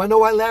right. You want to know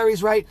why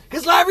Larry's right?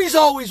 Because Larry's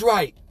always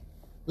right.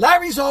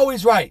 Larry's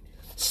always right.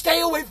 Stay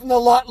away from the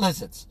lot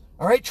lizards.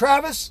 All right,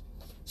 Travis?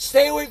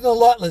 Stay away from the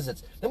lot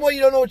lizards. Number one,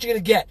 you don't know what you're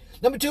going to get.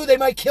 Number 2, they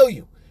might kill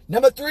you.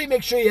 Number 3,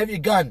 make sure you have your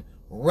gun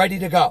ready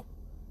to go.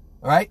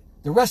 All right?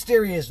 The rest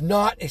area is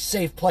not a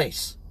safe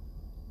place.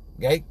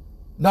 Okay?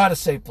 Not a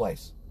safe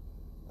place.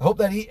 I hope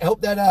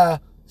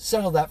that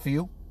settled that for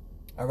you.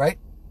 All right?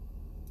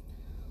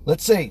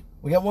 Let's see.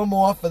 We got one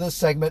more for this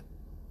segment.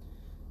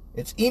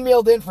 It's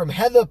emailed in from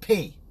Heather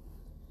P.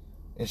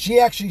 And she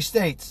actually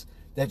states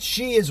that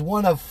she is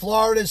one of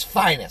Florida's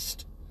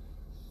finest.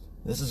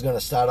 This is going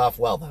to start off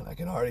well then. I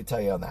can already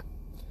tell you on that.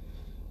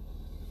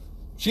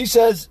 She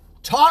says,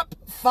 top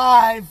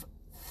 5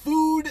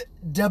 food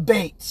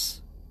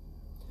debates.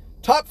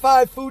 Top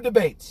 5 food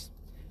debates.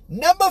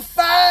 Number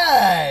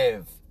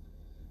 5.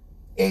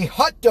 A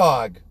hot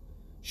dog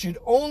should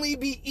only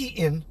be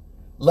eaten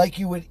like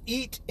you would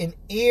eat an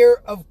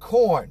ear of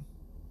corn.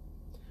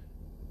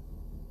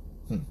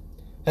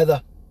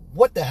 Heather,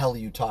 what the hell are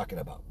you talking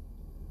about?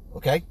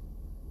 Okay?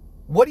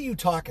 What are you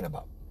talking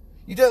about?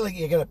 You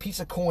got a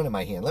piece of corn in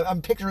my hand.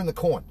 I'm picturing the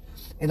corn.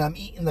 And I'm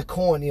eating the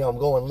corn, I'm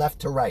going left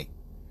to right.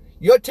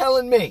 You're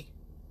telling me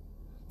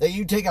that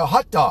you take a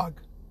hot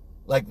dog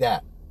like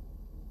that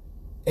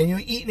and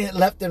you're eating it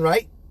left and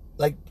right?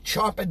 Like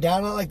chomping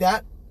down on it like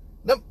that?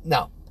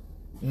 No.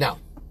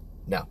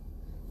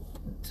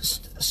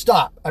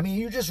 Stop. I mean,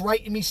 you're just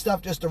writing me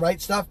stuff just to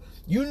write stuff.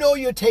 You know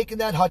you're taking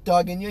that hot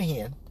dog in your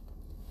hand.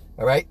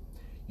 All right?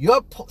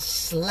 You're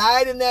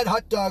sliding that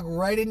hot dog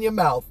right in your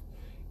mouth.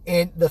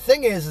 And the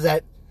thing is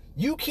that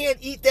you can't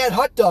eat that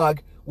hot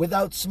dog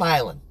without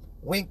smiling.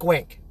 Wink,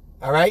 wink.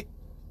 All right?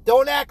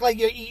 Don't act like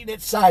you're eating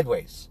it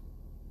sideways.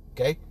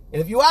 Okay?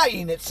 And if you are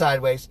eating it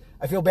sideways,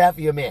 I feel bad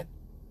for your man.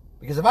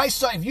 Because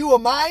if you were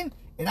mine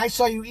and I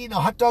saw you eating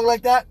a hot dog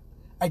like that,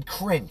 I'd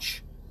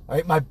cringe. All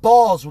right? My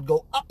balls would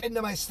go up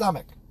into my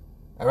stomach.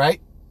 All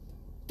right?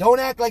 Don't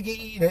act like you're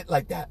eating it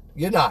like that.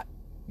 You're not.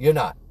 You're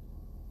not.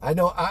 I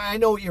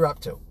know what you're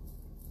up to.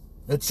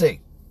 Let's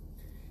see.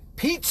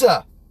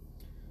 Pizza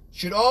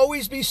should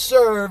always be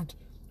served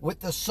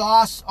with the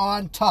sauce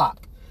on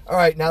top. All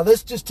right, now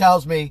this just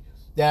tells me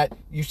that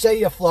you say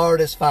you're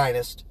Florida's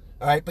finest,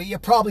 all right, but you're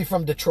probably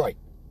from Detroit,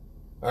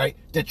 all right?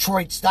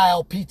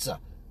 Detroit-style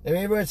pizza.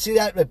 Everyone see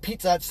that? The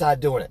Pizza Hut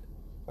started doing it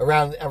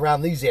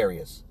around these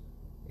areas.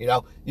 You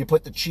know, you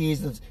put the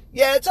cheese.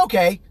 Yeah, it's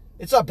okay.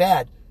 It's not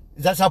bad.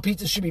 That's how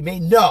pizza should be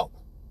made? No.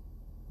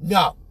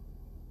 All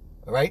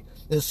right?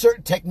 There's a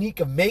certain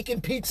technique of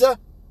making pizza.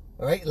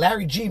 All right?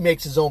 Larry G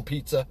makes his own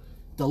pizza.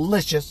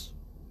 Delicious.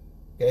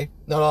 Okay?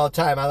 Not all the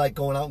time. I like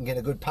going out and getting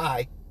a good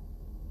pie.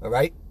 All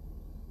right?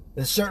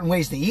 There's certain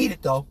ways to eat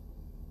it, though.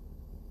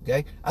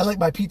 Okay? I like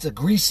my pizza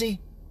greasy.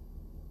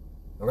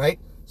 All right?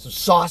 Some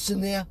sauce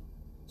in there.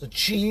 Some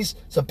cheese.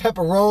 Some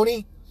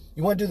pepperoni.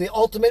 You want to do the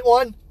ultimate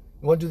one?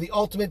 You want to do the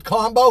ultimate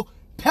combo?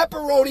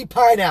 Pepperoni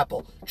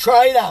pineapple.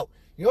 Try it out.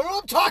 You know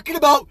what I'm talking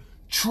about?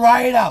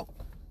 Try it out.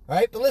 All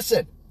right? But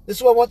listen. This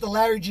is what I want the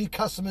Larry G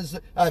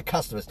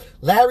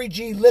Larry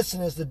G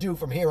listeners to do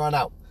from here on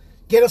out.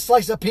 Get a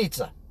slice of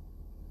pizza.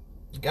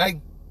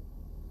 Okay?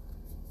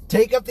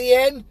 Take up the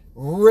end,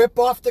 rip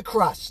off the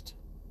crust.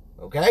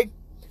 Okay?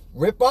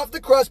 Rip off the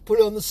crust, put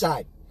it on the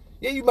side.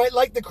 Yeah, you might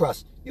like the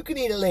crust. You can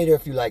eat it later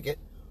if you like it.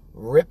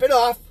 Rip it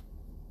off.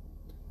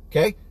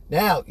 Okay?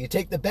 Now, you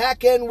take the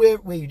back end where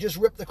you just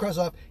rip the crust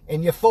off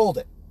and you fold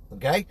it.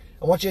 Okay?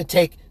 I want you to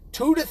take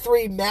 2 to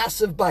 3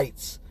 massive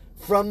bites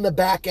from the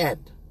back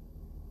end.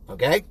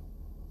 Okay?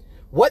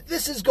 What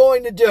this is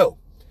going to do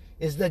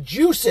is the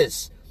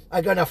juices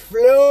are going to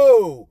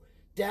flow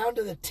down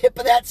to the tip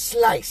of that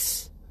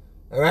slice.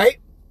 All right?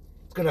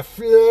 It's going to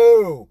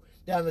flow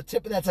down the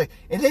tip of that slice.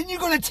 And then you're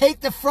going to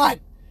take the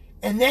front.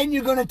 And then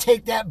you're going to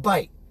take that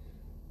bite.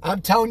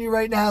 I'm telling you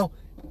right now,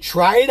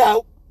 try it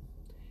out.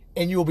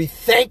 And you'll be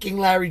thanking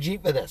Larry G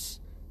for this.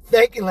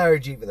 Thanking Larry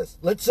G for this.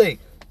 Let's see.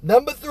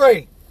 Number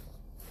 3.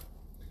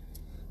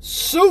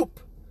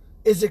 Soup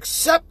is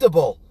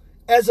acceptable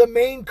as a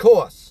main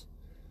course.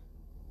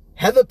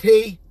 Heather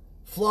P.,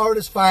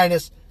 Florida's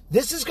finest.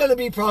 This is going to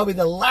be probably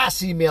the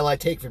last email I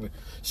take from you.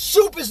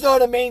 Soup is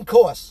not a main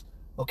course,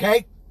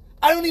 okay?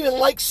 I don't even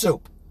like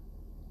soup,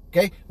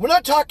 okay? We're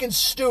not talking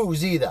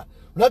stews either.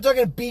 We're not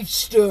talking beef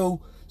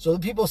stew, so the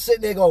people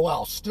sitting there go,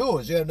 wow, stew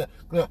is...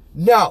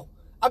 No.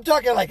 I'm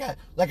talking like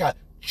a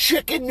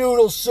chicken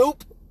noodle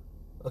soup,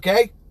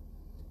 okay?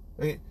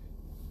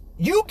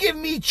 You give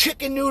me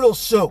chicken noodle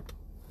soup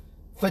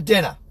for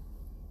dinner,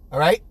 all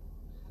right?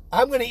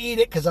 I'm going to eat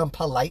it because I'm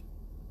polite.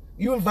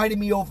 You invited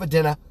me over for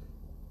dinner.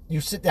 You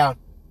sit down.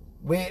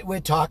 We're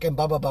talking,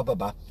 blah, blah, blah, blah,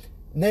 blah.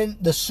 And then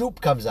the soup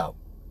comes out.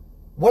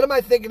 What am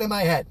I thinking in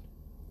my head?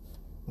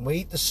 When we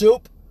eat the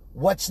soup,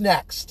 what's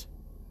next?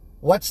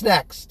 What's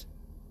next?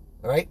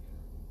 All right?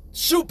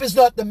 Soup is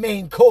not the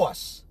main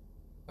course.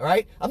 All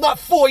right? I'm not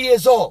 4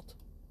 years old.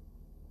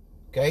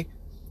 Okay?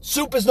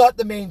 Soup is not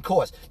the main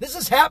course. This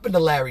has happened to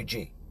Larry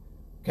G.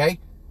 Okay?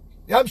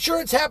 I'm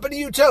sure it's happened to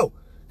you too.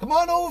 Come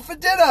on over for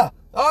dinner.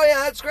 Oh,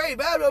 yeah, that's great.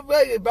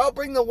 I'll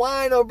bring the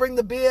wine, I'll bring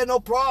the beer, no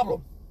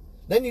problem.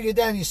 Then you get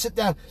down, you sit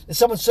down, and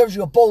someone serves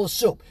you a bowl of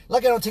soup.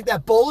 Like I don't take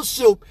that bowl of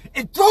soup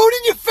and throw it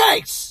in your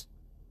face.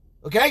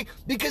 Okay?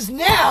 Because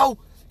now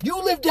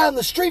you live down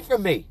the street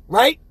from me,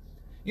 right?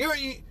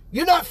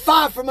 You're not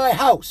far from my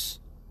house.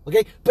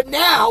 Okay? But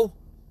now,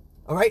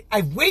 all right,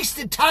 I've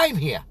wasted time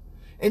here.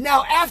 And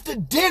now after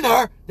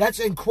dinner, that's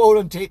in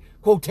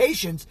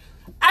quotations,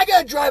 I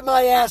got to drive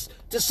my ass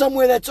to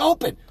somewhere that's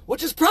open,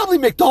 which is probably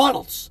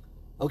McDonald's.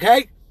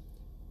 Okay?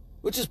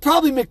 Which is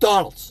probably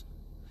McDonald's.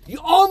 You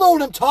all know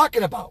what I'm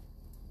talking about.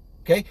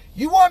 Okay?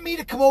 You want me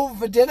to come over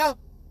for dinner?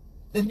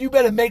 Then you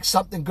better make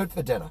something good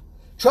for dinner.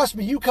 Trust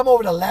me, you come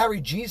over to Larry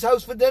G's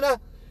house for dinner,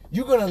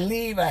 you're going to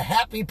leave a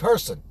happy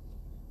person.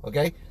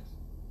 Okay?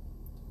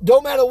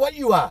 Don't matter what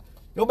you are.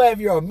 No matter if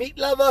you're a meat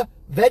lover,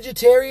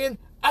 vegetarian,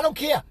 I don't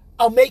care.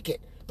 I'll make it.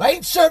 But I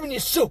ain't serving you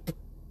soup.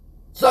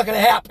 It's not going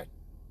to happen.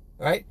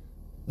 All right?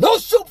 No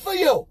soup for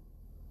you.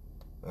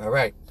 All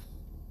right.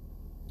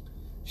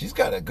 She's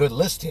got a good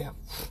list here.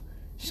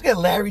 She's got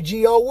Larry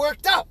G all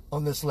worked up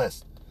on this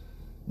list.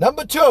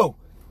 Number 2,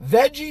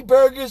 veggie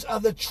burgers are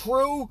the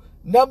true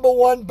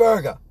 #1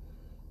 burger.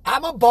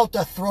 I'm about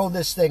to throw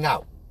this thing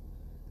out.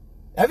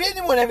 Have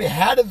anyone ever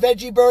had a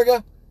veggie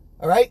burger?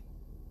 All right?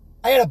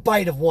 I had a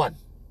bite of one.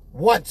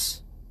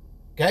 Once.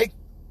 Okay?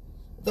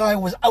 Though I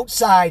was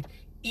outside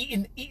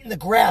eating the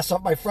grass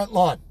off my front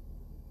lawn.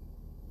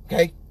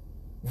 Okay?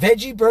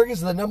 Veggie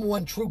burgers are the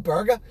 #1 true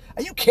burger?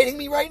 Are you kidding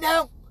me right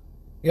now?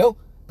 You know?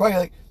 Probably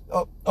like,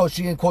 oh,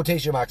 she in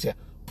quotation marks here.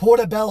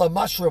 Portobello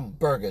mushroom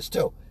burgers,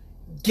 too.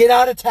 Get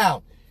out of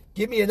town.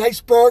 Give me a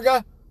nice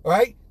burger, all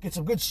right? Get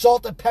some good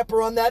salt and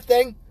pepper on that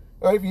thing.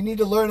 All right, if you need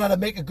to learn how to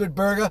make a good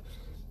burger,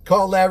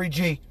 call Larry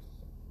G.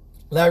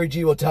 Larry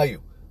G will tell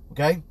you,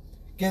 okay?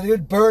 Get a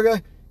good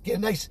burger. Get a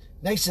nice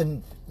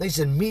and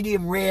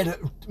medium rare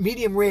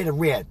and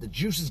rare. The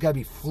juice has got to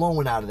be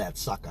flowing out of that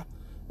sucker,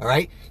 all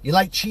right? You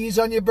like cheese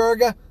on your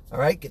burger? All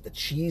right, get the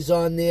cheese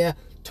on there.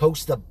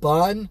 toast a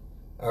bun,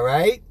 all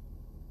right?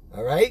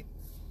 All right?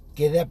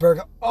 Get that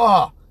burger.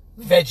 Oh,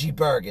 veggie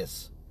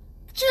burgers.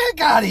 Get your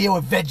heck out of here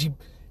with veggie.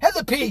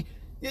 Heather P.,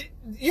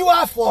 you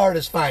are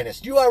Florida's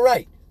finest. You are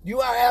right. You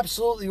are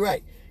absolutely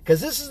right.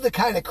 Because this is the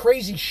kind of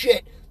crazy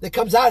shit that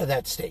comes out of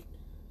that state.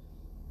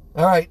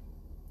 All right.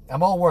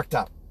 I'm all worked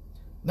up.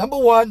 Number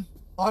one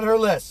on her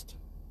list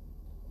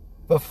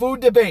for food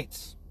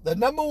debates, the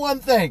number one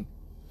thing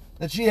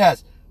that she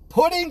has,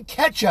 putting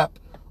ketchup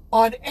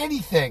on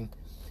anything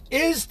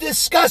is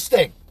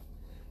disgusting.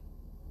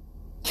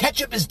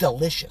 Ketchup is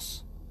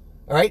delicious.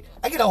 All right?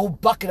 I get a whole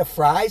bucket of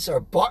fries or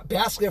a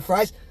basket of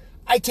fries.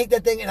 I take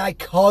that thing and I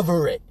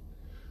cover it.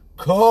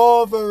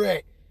 Cover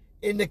it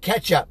in the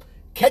ketchup.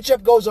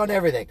 Ketchup goes on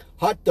everything.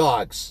 Hot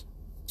dogs,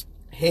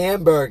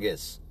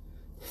 hamburgers,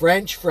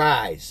 French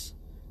fries.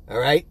 All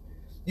right?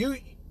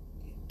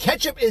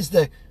 Ketchup is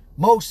the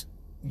most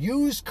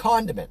used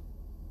condiment.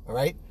 All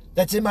right?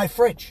 That's in my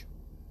fridge.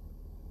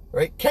 All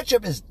right?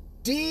 Ketchup is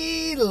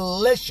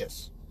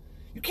delicious.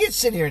 You can't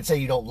sit here and say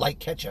you don't like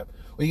ketchup,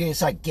 or you're going to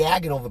start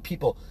gagging over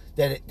people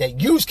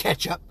that use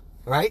ketchup.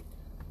 All right?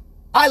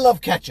 I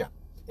love ketchup.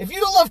 If you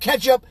don't love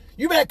ketchup,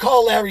 you better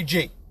call Larry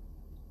G.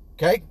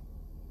 Okay?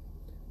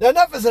 Now,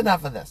 enough is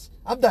enough of this.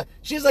 I'm done.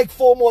 She has like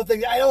 4 more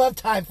things. I don't have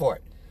time for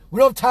it. We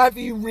don't have time for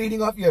you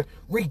reading off your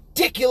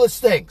ridiculous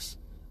things.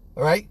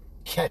 All right?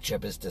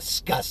 Ketchup is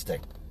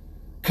disgusting.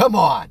 Come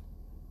on.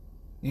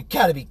 You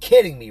gotta be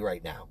kidding me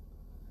right now.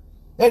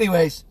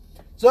 Anyways,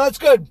 so that's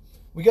good.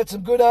 We got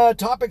some good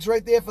topics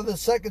right there for the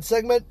second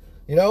segment.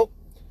 You know,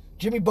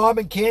 Jimmy Bob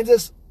in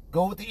Kansas,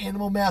 go with the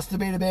animal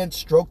masturbator, man.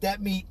 Stroke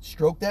that meat.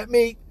 Stroke that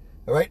meat.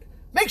 All right?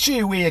 Make sure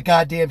you wear your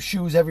goddamn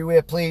shoes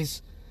everywhere,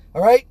 please.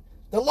 All right?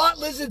 The lot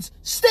lizards,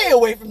 stay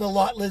away from the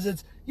lot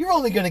lizards. You're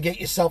only going to get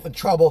yourself in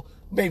trouble.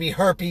 Maybe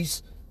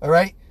herpes. All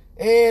right?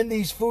 And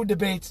these food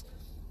debates,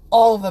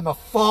 all of them are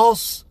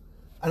false.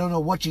 I don't know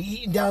what you're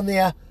eating down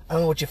there. I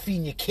don't know what you're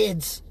feeding your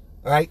kids.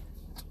 All right?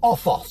 All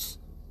false.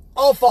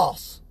 All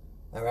false.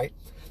 All right?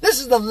 This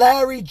is the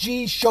Larry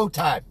G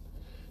Showtime.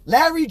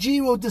 Larry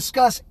G will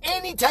discuss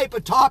any type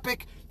of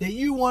topic that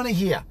you want to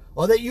hear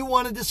or that you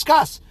want to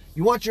discuss.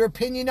 You want your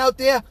opinion out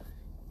there?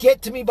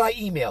 Get to me by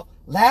email.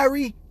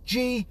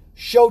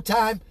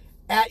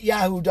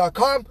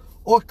 LarryGShowtime@yahoo.com,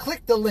 or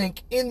click the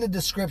link in the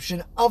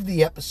description of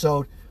the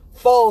episode.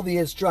 Follow the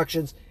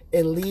instructions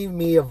and leave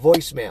me a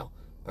voicemail.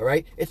 All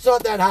right? It's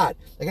not that hard.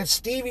 I got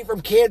Stevie from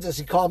Kansas.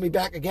 He called me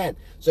back again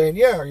saying,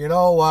 yeah,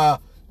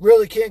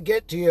 really can't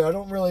get to you. I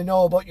don't really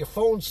know about your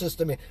phone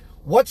system.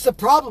 What's the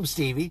problem,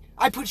 Stevie?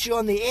 I put you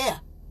on the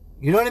air.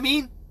 You know what I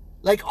mean?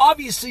 Like,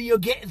 obviously you're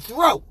getting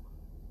through.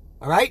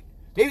 All right?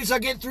 Maybe it's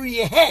not getting through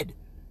your head.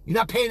 You're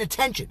not paying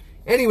attention.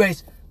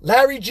 Anyways,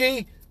 Larry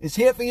G is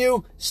here for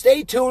you.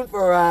 Stay tuned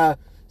for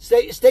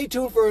stay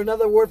tuned for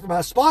another word from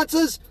our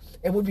sponsors,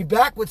 and we'll be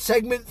back with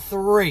segment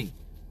 3.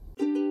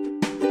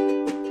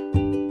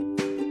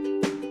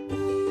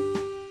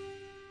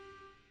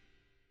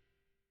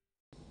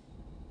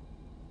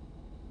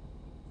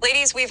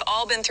 Ladies, we've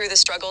all been through the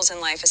struggles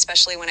in life,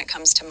 especially when it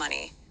comes to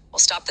money. Well,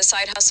 stop the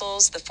side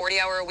hustles, the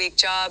 40-hour-a-week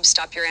job,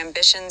 stop your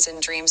ambitions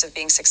and dreams of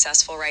being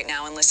successful right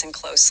now, and listen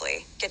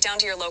closely. Get down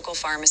to your local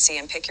pharmacy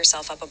and pick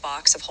yourself up a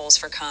box of Holes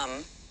for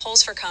Cum.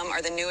 Holes for Cum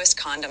are the newest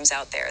condoms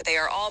out there. They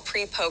are all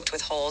pre-poked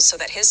with holes so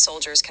that his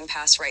soldiers can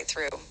pass right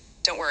through.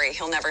 Don't worry,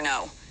 he'll never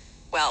know.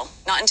 Well,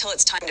 not until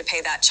it's time to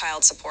pay that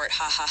child support,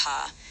 ha ha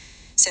ha.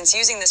 Since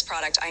using this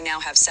product, I now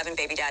have 7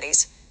 baby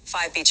daddies,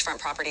 5 beachfront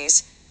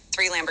properties,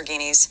 3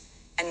 Lamborghinis,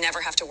 and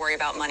never have to worry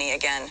about money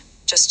again.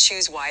 Just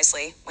choose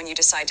wisely when you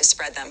decide to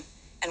spread them.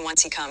 And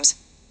once he comes,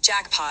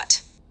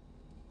 jackpot.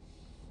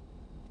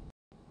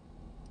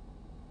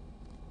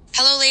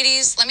 Hello,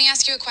 ladies. Let me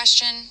ask you a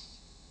question.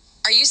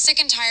 Are you sick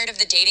and tired of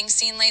the dating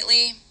scene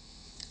lately?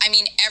 I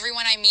mean,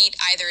 everyone I meet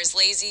either is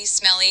lazy,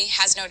 smelly,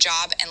 has no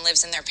job, and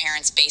lives in their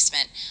parents'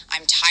 basement.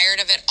 I'm tired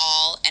of it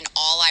all, and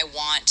all I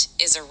want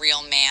is a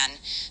real man.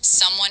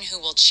 Someone who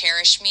will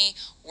cherish me,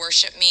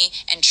 worship me,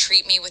 and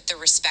treat me with the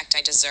respect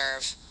I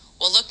deserve.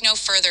 Well, look no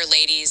further,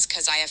 ladies,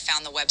 because I have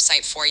found the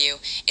website for you.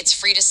 It's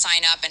free to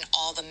sign up, and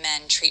all the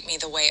men treat me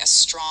the way a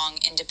strong,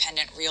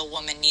 independent, real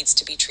woman needs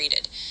to be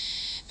treated.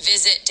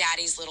 Visit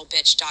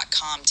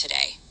daddieslittlebitch.com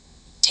today.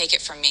 Take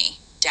it from me.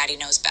 Daddy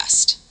knows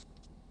best.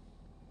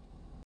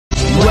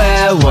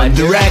 We're One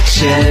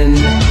Direction,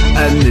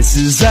 and this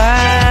is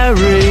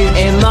Larry,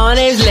 and my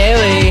name's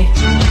Larry,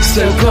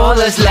 so call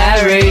us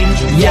Larry.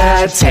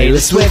 Yeah, Taylor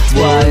Swift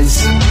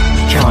was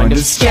kind of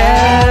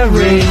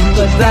scary,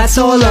 but that's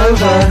all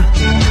over,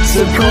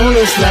 so call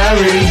us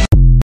Larry.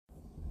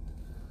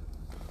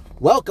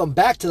 Welcome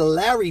back to the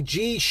Larry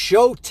G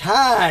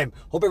Showtime.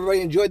 Hope everybody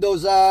enjoyed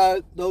those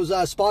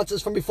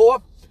sponsors from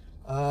before.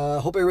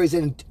 Hope everybody's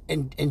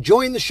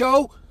enjoying the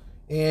show.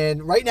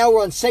 And right now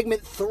we're on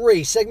segment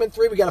 3. Segment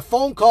 3, we got a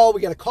phone call.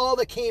 We got a call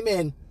that came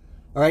in,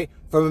 all right,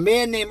 from a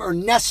man named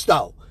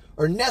Ernesto.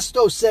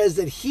 Ernesto says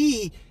that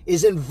he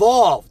is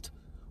involved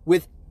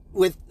with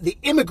the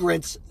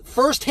immigrants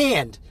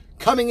firsthand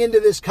coming into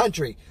this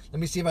country. Let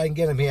me see if I can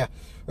get him here.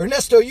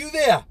 Ernesto, you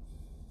there?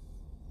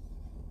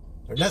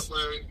 Ernesto,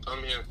 Larry,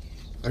 I'm here.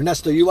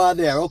 Ernesto, you are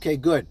there. Okay,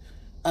 good.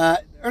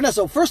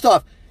 Ernesto, first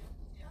off,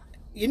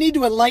 you need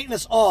to enlighten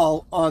us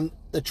all on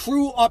the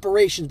true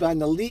operations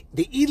behind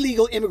the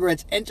illegal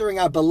immigrants entering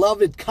our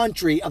beloved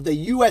country of the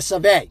U.S.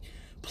 of A.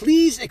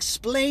 Please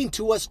explain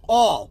to us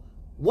all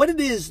what it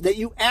is that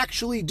you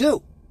actually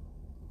do.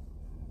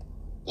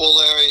 Well,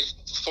 Larry,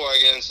 before I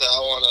get into that, I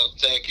want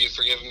to thank you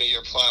for giving me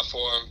your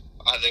platform.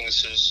 I think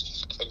this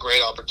is a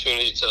great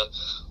opportunity to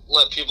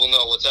let people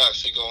know what's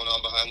actually going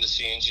on behind the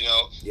scenes. You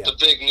know, the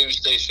big news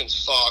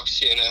stations, Fox,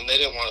 CNN, they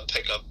didn't want to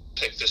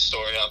pick this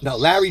story up. No,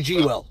 Larry G.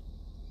 will.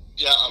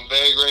 Yeah, I'm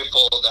very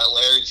grateful that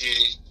Larry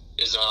G.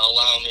 is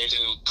allowing me to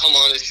come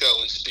on his show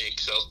and speak,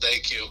 so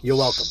thank you. You're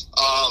welcome.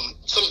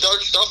 Some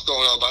dark stuff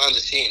going on behind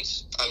the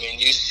scenes. I mean,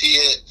 you see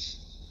it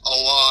a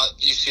lot.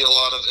 You see a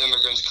lot of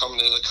immigrants coming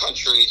into the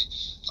country,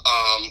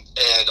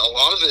 and a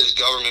lot of it is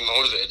government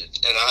motivated.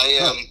 And I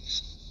am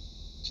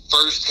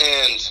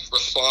firsthand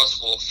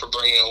responsible for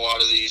bringing a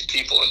lot of these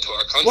people into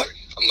our country. What?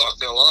 I'm not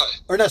going to lie.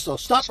 Ernesto,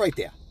 stop right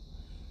there.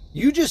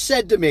 You just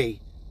said to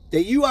me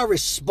that you are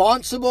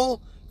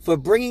responsible for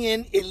bringing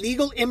in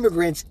illegal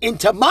immigrants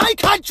into my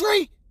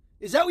country?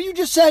 Is that what you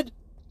just said?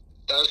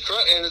 That's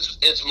correct, and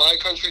it's my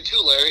country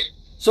too, Larry.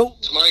 So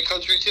it's my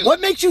country too.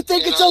 What makes you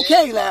think it's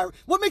okay, Larry?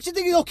 What makes you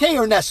think it's okay,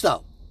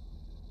 Ernesto?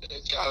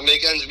 Gotta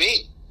make ends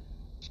meet.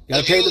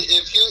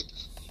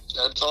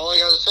 That's all I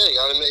gotta say.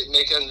 Gotta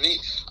make ends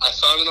meet. I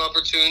found an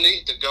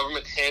opportunity. The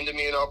government handed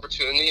me an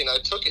opportunity, and I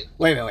took it.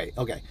 Wait.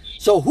 Okay.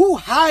 So who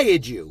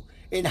hired you,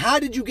 and how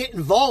did you get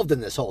involved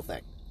in this whole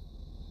thing?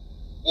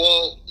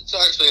 Well, it's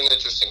actually an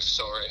interesting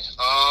story.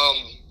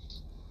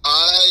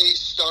 I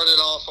started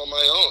off on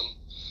my own.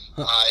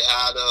 I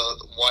had a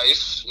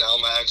wife, now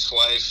my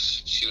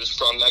ex-wife. She was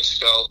from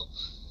Mexico.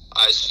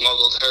 I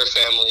smuggled her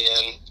family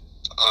in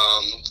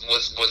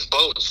with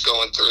boats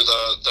going through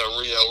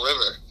the Rio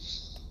River.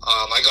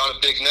 I got a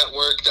big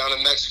network down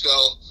in Mexico.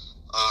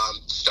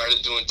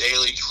 Started doing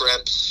daily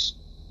trips.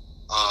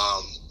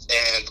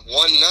 And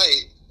one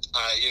night,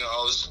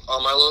 I was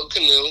on my little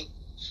canoe.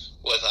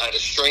 I had a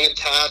string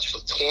attached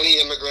with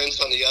 20 immigrants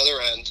on the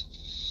other end.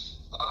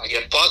 I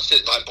get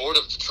busted by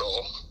Border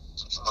Patrol.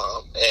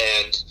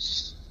 And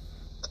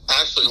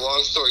actually,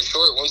 long story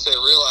short, once they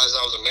realized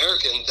I was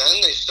American,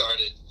 then they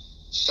started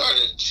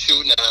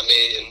shooting at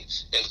me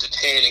and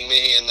detaining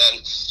me. And then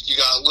you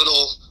got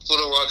little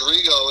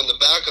Rodrigo in the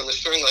back on the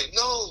string like,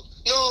 no.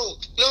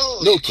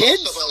 No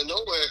kids? Out of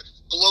nowhere,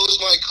 blows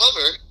my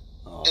cover,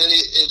 and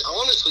it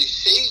honestly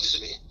saves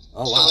me.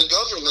 Oh, wow. So the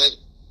government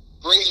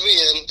brings me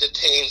in,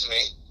 detains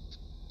me.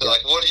 They're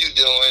like, what are you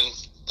doing?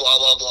 Blah,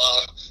 blah,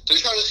 blah. They're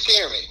trying to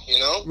scare me, you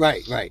know?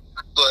 Right.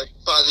 But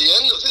by the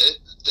end of it,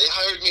 they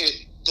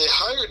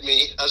hired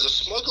me as a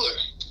smuggler.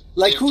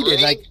 Like who did?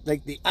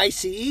 Like the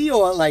ICE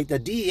or like the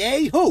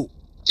DA? Who?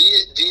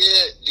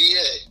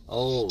 DA.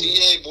 Oh.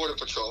 DA Border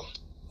Patrol.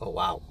 Oh,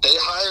 wow. They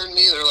hired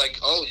me. They're like,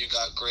 oh, you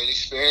got great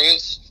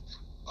experience.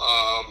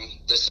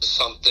 This is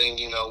something,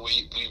 we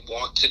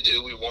want to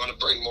do. We want to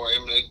bring more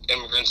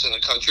immigrants in the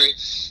country.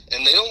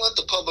 And they don't let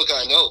the public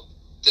eye know.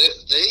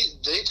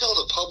 They tell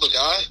the public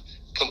eye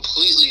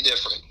completely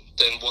different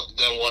than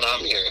what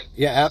I'm hearing.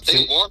 Yeah,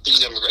 absolutely. They want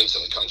these immigrants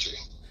in the country,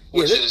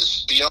 which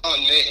is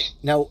beyond me.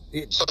 Now,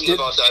 something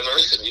about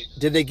diversity.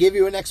 Did they give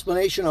you an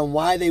explanation on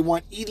why they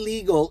want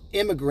illegal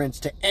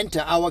immigrants to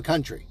enter our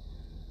country?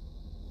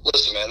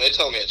 Listen, man, they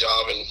tell me a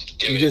job and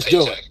give you me just a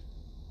paycheck. do it.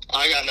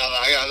 I got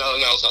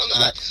nothing else on that.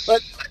 Right.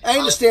 But I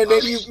understand.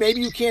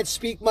 Maybe you can't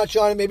speak much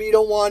on it. Maybe you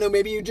don't want to.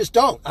 Maybe you just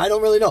don't. I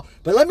don't really know.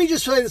 But let me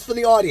just say this for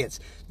the audience.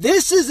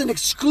 This is an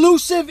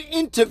exclusive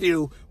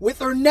interview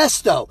with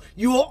Ernesto.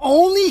 You will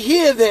only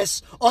hear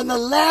this on the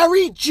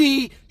Larry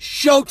G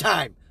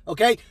Showtime.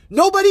 Okay?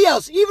 Nobody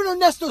else. Even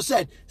Ernesto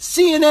said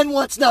CNN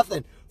wants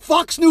nothing.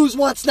 Fox News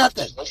wants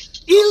nothing.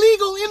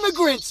 Illegal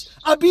immigrants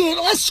are being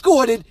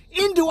escorted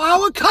into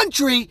our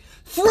country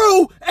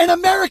through an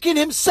American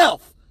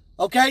himself.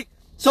 Okay?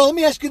 So let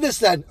me ask you this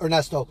then,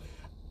 Ernesto.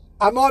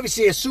 I'm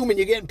obviously assuming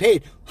you're getting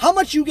paid. How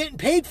much are you getting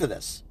paid for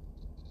this?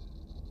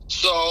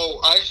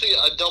 So, actually,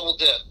 I double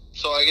dip.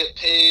 So I get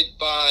paid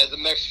by the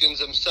Mexicans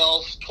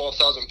themselves,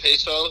 12,000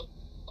 peso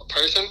a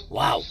person.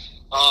 Wow.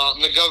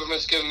 The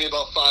government's giving me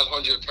about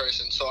 500 a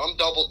person. So I'm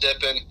double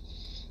dipping.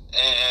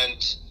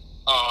 And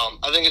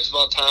I think it's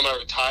about time I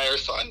retire,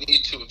 so I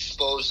need to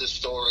expose this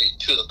story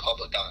to the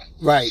public eye.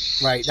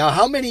 Right. Now,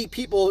 how many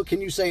people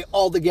can you say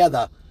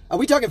altogether? Are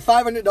we talking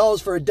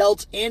 $500 for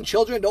adults and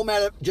children? Don't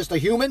matter, just a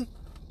human?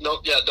 No,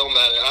 yeah, don't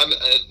matter.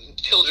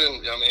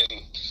 Children,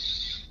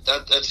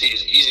 that's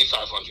easy. Easy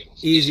 500.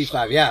 Easy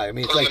 5, yeah. I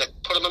mean, put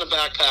them in a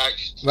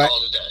backpack, right.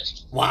 Call it a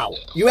day. Wow. Yeah.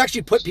 You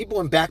actually put people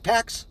in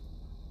backpacks?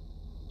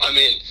 I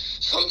mean,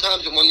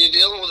 sometimes when you're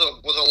dealing with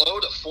a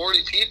load of 40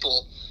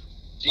 people,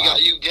 you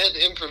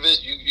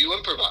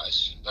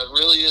improvise. That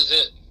really is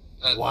it.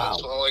 Wow.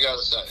 That's all I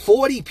gotta say.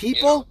 40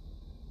 people?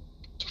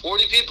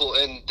 40 people,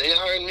 and they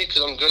hired me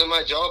because I'm good at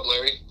my job,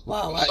 Larry.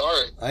 Wow. I'm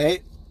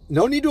sorry.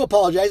 No need to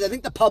apologize. I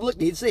think the public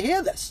needs to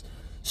hear this.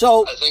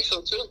 So I think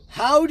so too.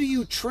 How do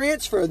you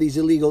transfer these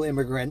illegal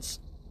immigrants,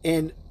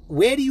 and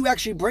where do you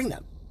actually bring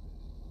them?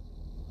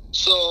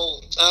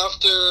 So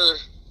after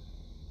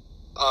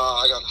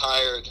I got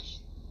hired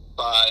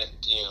by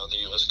the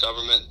U.S.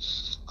 government,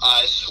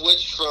 I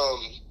switched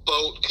from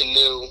boat,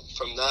 canoe,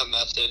 from that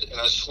method, and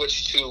I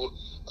switched to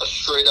a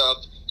straight up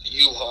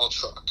U-Haul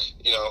truck.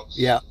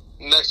 Yeah.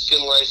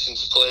 Mexican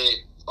license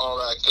plate, all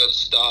that good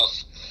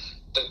stuff.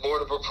 The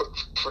Border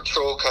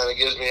Patrol kind of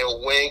gives me a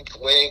wink,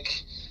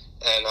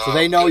 and so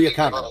they know you're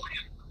coming.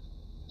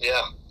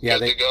 Yeah, good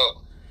to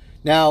go.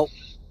 Now,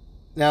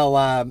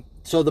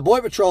 so the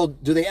Border Patrol,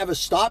 do they ever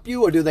stop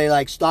you, or do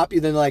they stop you?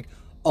 Then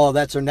oh,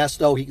 that's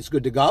Ernesto, he's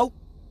good to go.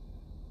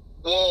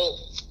 Well,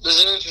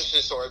 there's an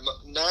interesting story.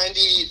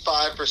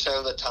 95%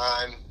 of the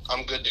time,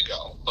 I'm good to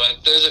go. But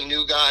if there's a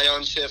new guy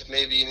on shift,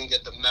 maybe you didn't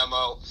get the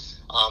memo.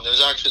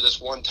 There's actually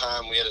this one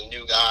time we had a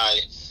new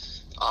guy.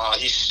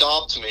 He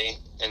stopped me,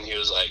 and he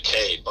was like,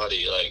 "Hey,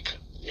 buddy,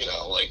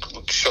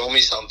 show me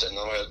something."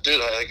 I'm like,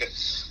 "Dude,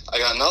 I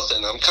got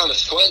nothing. I'm kind of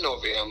sweating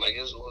over here." I'm like,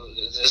 "Is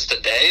this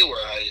the day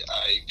where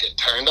I get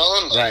turned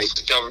on?" Right.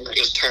 The government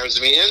just turns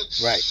me in.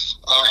 Right.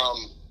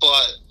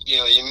 But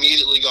he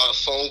immediately got a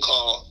phone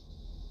call,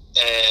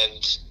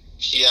 and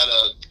he had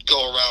to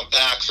go around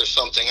back for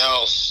something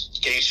else.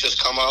 Gates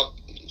just come up,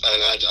 and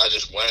I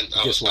just went.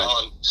 I was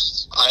gone.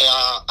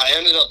 I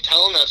ended up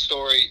telling that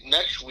story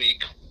next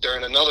week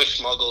during another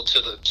smuggle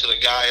to the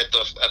guy at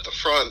the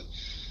front,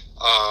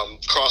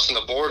 crossing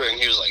the border, and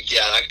he was like,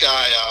 "Yeah, that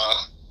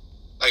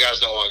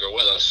guy's no longer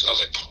with us." I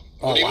was like,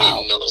 "What do you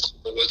mean? No,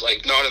 was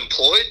not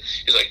employed?"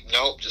 He's like,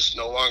 "Nope, just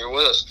no longer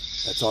with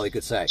us." That's all he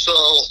could say. So,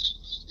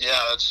 yeah,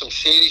 that's some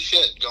shady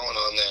shit going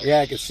on there. Yeah,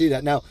 I can see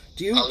that. Now,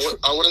 do you?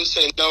 I wouldn't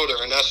say no to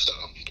Ernesto.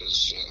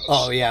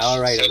 Oh yeah, all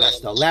right,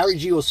 Ernesto. Larry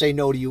G will say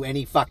no to you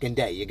any fucking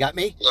day. You got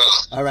me?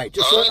 All right,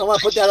 just I want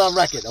to put that on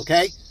record,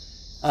 okay?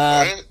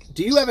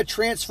 Do you ever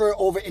transfer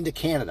over into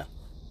Canada?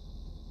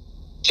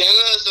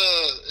 Canada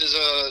is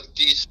a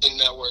decent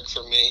network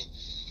for me.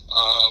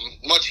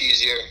 Much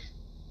easier.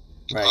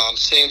 Right.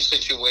 Same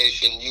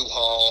situation,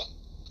 U-Haul,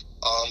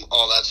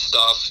 all that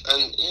stuff,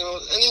 and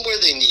anywhere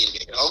they need me,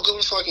 I'll go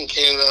to fucking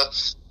Canada.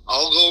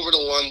 I'll go over to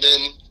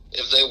London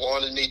if they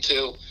wanted me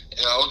to,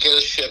 and I'll get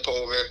a ship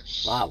over.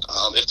 Wow.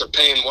 If they're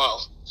paying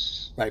well.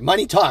 Right.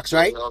 Money talks,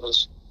 right?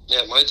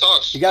 Yeah, money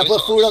talks. You got to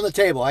put food on the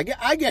table. I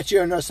get you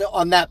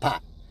on that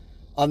part.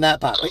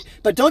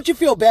 But don't you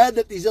feel bad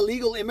that these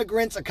illegal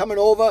immigrants are coming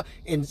over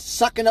and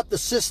sucking up the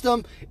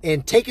system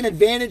and taking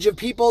advantage of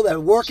people that are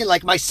working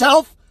like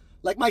myself?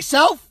 Well,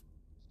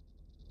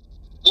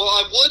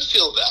 I would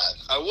feel bad,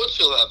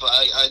 but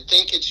I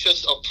think it's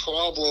just a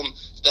problem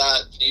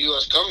that the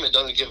U.S. government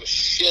doesn't give a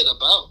shit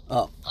about.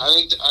 Oh. I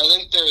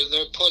think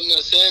they're putting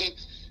us in,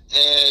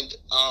 and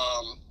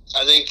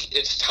I think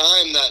it's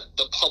time that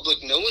the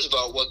public knows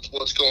about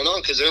what's going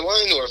on, because they're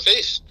lying to our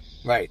face.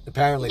 Right,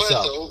 apparently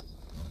so.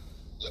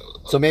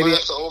 So maybe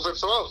have to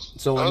overthrow.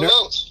 So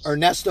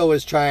Ernesto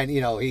is trying.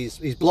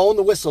 He's blowing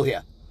the whistle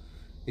here.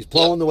 He's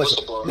blowing the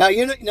whistle. Now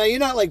you're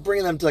not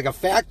bringing them to a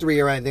factory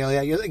or anything like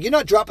that. You're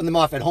not dropping them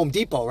off at Home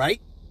Depot, right?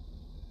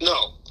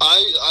 No,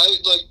 I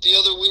the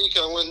other week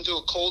I went into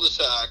a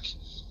cul-de-sac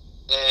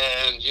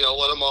and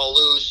let them all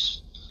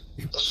loose.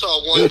 I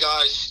saw one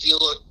guy steal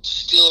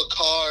a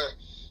car,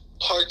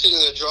 parked it in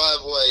the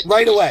driveway,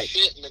 right away.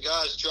 Shit in the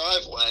guy's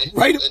driveway,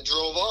 and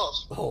drove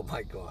off. Oh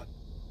my god.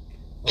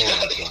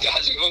 These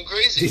guys are going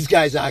crazy. These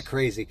guys are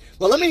crazy.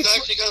 Well, it's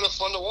actually kind of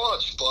fun to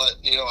watch, but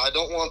I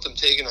don't want them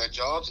taking our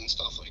jobs and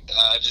stuff like that.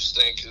 I just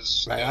think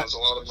there's a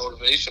lot of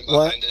motivation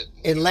behind it.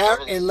 In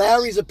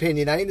Larry's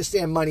opinion, I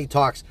understand money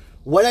talks.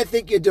 What I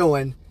think you're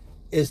doing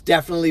is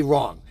definitely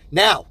wrong.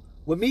 Now,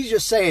 with me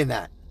just saying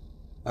that,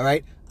 all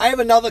right, I have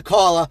another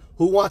caller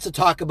who wants to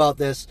talk about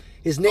this.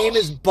 His name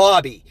is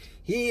Bobby.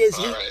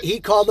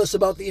 He called us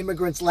about the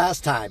immigrants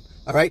last time.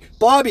 All right,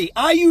 Bobby,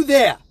 are you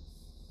there?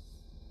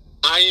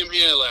 I am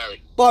here,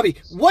 Larry. Bobby,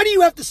 what do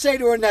you have to say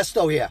to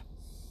Ernesto here?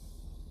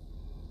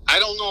 I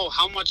don't know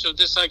how much of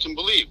this I can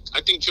believe.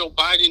 I think Joe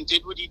Biden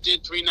did what he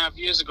did 3.5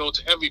 years ago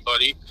to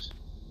everybody,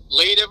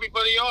 laid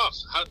everybody off.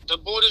 The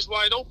border's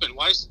wide open.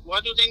 Why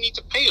do they need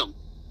to pay them?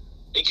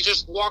 They could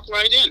just walk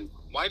right in.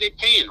 Why are they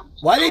paying them?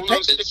 Why they pay?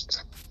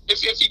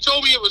 If he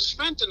told me it was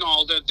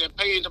fentanyl that they're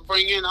paying to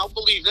bring in, I'll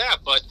believe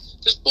that. But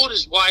this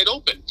border's wide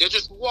open. They're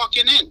just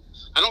walking in.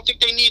 I don't think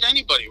they need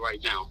anybody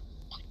right now.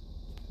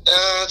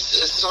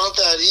 It's not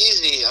that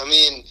easy. I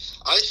mean,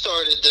 I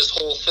started this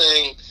whole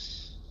thing,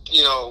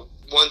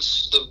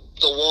 once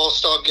the wall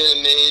stopped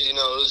getting made, it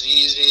was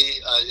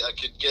easy. I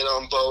could get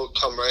on boat,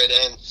 come right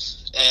in.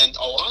 And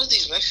a lot of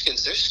these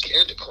Mexicans, they're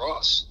scared to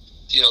cross.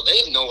 They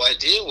have no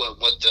idea what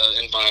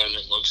the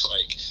environment looks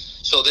like.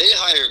 So they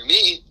hired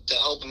me to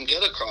help them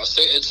get across.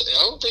 I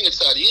don't think it's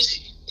that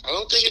easy.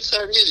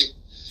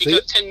 We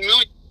got 10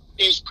 million.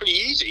 It's pretty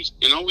easy.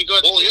 We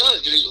got... Well, yeah,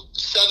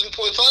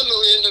 7.5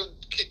 million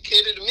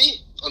cater to me,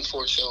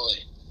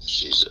 unfortunately.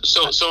 Jesus.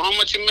 So how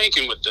much you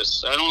making with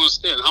this? I don't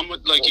understand. How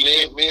much?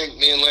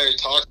 Me and Larry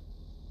talked.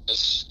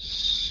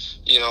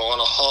 On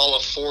a haul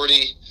of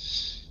 40,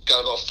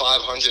 got about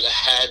 500 a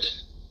head.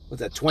 Was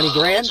that 20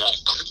 grand?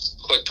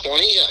 quit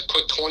 20. I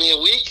quit 20 a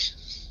week.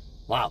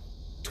 Wow,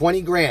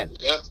 20 grand.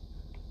 Yeah.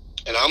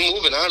 And I'm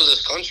moving out of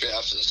this country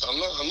after this. I'm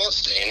not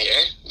staying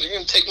here. They're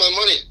going to take my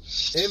money.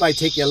 They might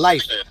take your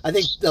life. I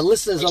think the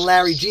listeners of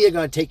Larry G are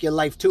going to take your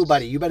life too,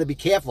 buddy. You better be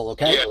careful,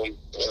 okay? Yeah.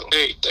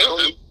 Hey,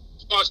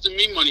 it's costing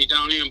me money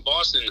down here in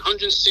Boston.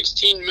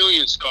 116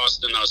 million is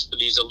costing us for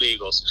these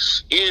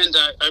illegals. And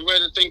I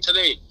read a thing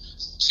today.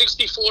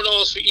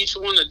 $64 for each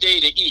one a day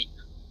to eat.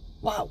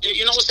 Wow.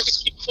 You know what?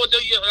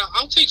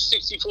 I'll take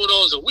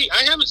 $64 a week.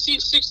 I haven't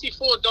seen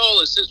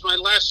 $64 since my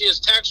last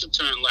year's tax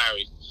return,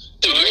 Larry.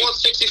 Dude, you want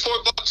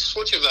 $64?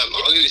 What's your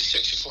Venmo? I'll give you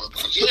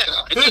 $64. Yeah,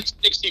 I need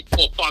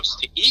 $64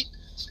 to eat.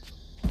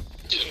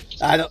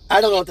 I don't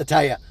know what to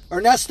tell you.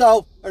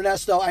 Ernesto,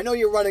 I know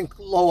you're running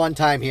low on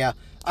time here.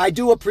 I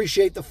do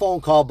appreciate the phone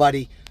call,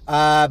 buddy.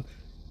 You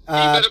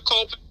better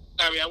call back,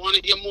 Larry. I want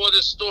to hear more of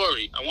the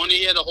story. I want to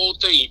hear the whole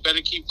thing. You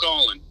better keep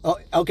calling. Oh,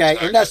 okay.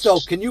 Ernesto,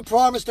 can you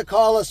promise to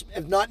call us,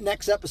 if not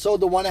next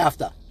episode, the one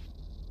after?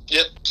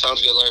 Yep,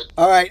 sounds good, Larry.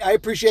 All right, I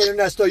appreciate it,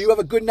 Ernesto. You have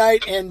a good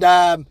night,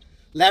 and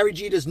Larry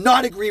G does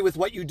not agree with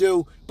what you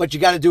do, but you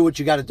got to do what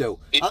you got to do.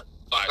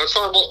 That's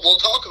fine. We'll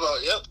talk about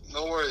it. Yep,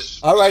 no worries.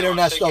 All right,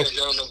 Ernesto.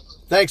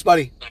 Thanks,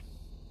 buddy.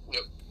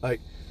 Yep. All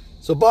right.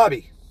 So,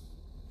 Bobby.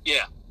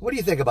 Yeah. What do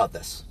you think about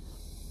this?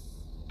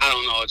 I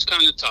don't know. It's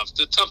kind of tough.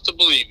 It's tough to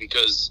believe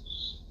because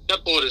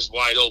that border's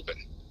wide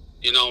open.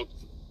 You know.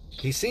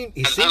 He seemed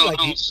like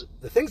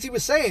the things he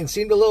was saying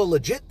seemed a little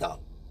legit, though.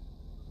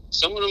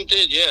 Some of them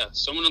did, yeah.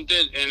 Some of them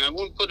did, and I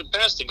wouldn't put it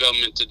past the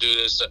government to do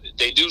this.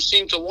 They do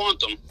seem to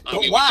want them.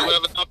 But why? We do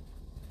have enough.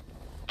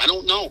 I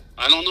don't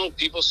know.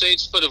 People say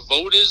it's for the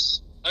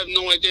voters. I have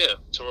no idea.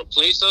 To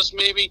replace us,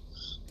 maybe.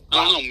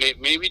 I don't know.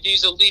 Maybe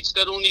these elites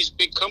that own these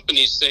big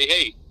companies say,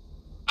 hey,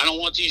 I don't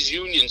want these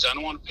unions. I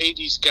don't want to pay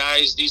these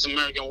guys, these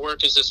American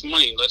workers, this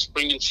money. Let's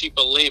bring in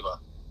cheaper labor.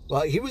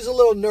 Well, he was a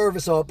little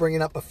nervous about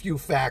bringing up a few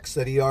facts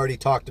that he already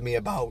talked to me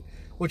about,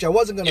 which I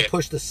wasn't going to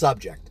push the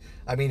subject.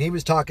 I mean, he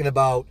was talking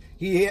about,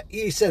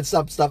 he said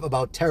some stuff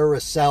about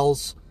terrorist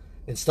cells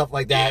and stuff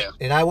like that,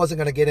 and I wasn't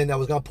going to get in. I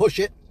was going to push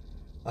it.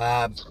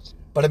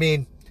 But, I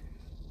mean,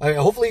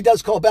 hopefully he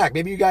does call back.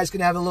 Maybe you guys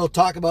can have a little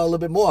talk about it a little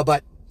bit more.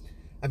 But,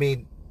 I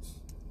mean,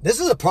 this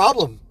is a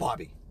problem,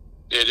 Bobby.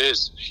 It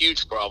is a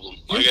huge problem.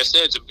 Like I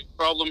said, it's a big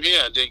problem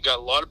here. They got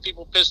a lot of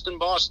people pissed in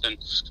Boston.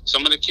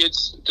 Some of the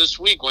kids this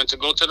week went to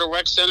go to the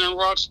rec center in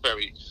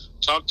Roxbury.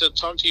 Talk to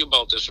you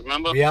about this,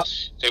 remember? Yeah.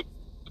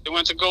 They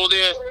went to go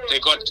there. They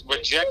got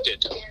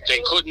rejected.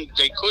 They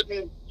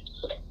couldn't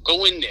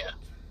go in there.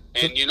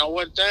 And you know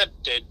what? That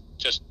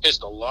just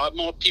pissed a lot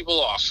more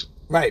people off.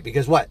 Right,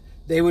 because what?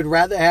 They would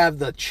rather have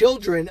the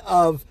children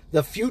of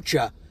the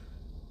future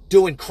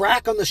doing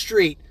crack on the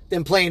street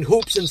than playing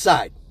hoops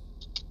inside.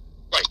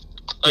 Right.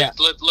 Like,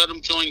 let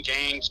them join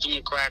gangs,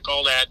 doing crack,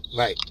 all that.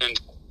 Right. And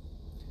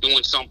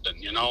doing something,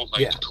 you know,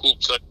 like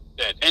hoops, like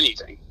that,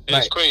 anything.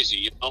 It's crazy,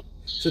 you know.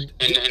 So,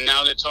 and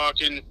now they're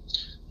talking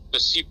the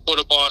seaport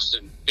of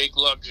Boston, big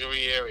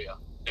luxury area.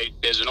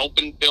 There's an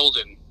open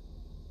building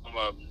of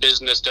a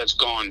business that's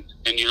gone,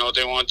 and you know what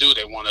they want to do?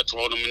 They want to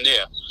throw them in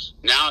there.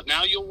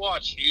 Now you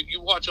watch. You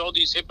watch all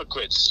these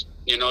hypocrites.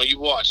 You know, you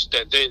watch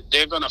that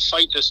they're going to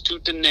fight this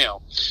tooth and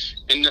nail.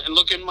 And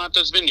look at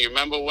Martha's Vineyard.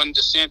 Remember when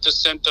DeSantis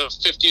sent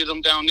 50 of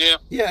them down there?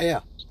 Yeah.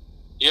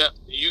 Yeah,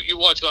 you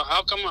watch.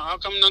 How come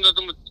none of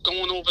them are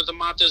going over to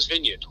Martha's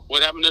Vineyard?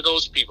 What happened to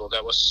those people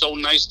that were so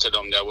nice to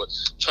them, that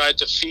tried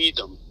to feed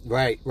them?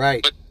 Right.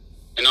 But,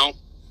 you know,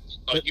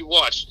 you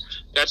watch.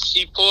 That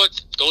seaport,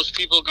 those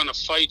people are going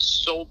to fight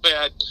so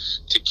bad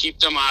to keep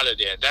them out of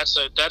there. That's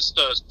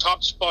the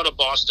top spot of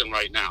Boston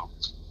right now.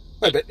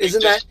 Right, but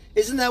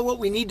isn't that what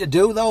we need to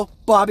do, though,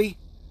 Bobby?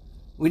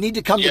 We need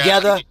to come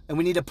together, and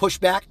we need to push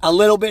back a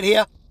little bit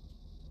here.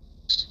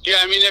 Yeah,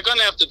 I mean, they're going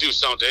to have to do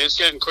something. It's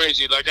getting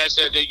crazy. Like I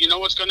said, you know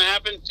what's going to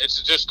happen?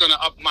 It's just going to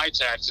up my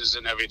taxes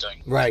and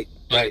everything. Right.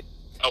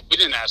 Oh, we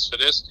didn't ask for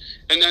this.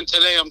 And then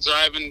today I'm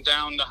driving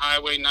down the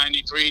Highway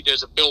 93.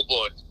 There's a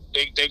billboard.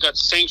 They got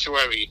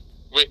sanctuary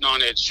written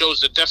on it. It shows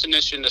the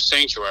definition of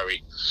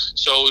sanctuary.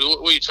 So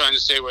what are you trying to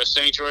say? We're a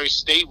sanctuary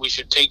state? We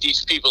should take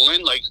these people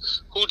in? Like,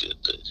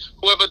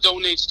 whoever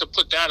donates to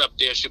put that up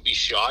there should be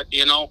shot,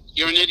 you know?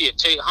 You're an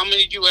idiot. How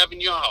many do you have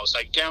in your house?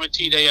 I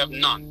guarantee they have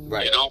none,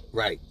 right, you know?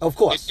 Right, of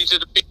course. These are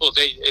the people,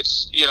 they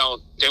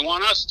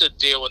want us to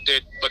deal with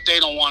it, but they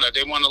don't want it.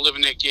 They want to live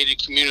in their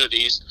gated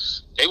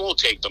communities. They won't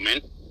take them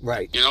in.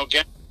 Right. You know,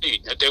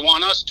 guaranteed. They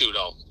want us to,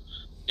 though.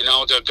 You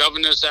know, the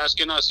governor's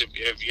asking us,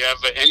 if you have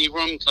any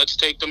room, let's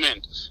take them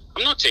in.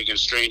 I'm not taking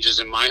strangers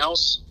in my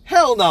house.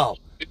 Hell no.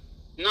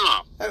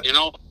 No. You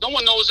know, no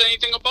one knows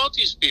anything about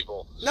these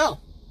people. No.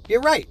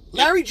 You're right.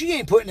 Larry G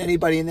ain't putting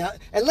anybody in there.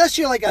 Unless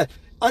you're like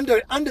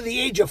under the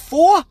age of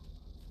 4,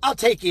 I'll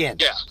take you in.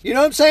 Yeah. You know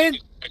what I'm saying?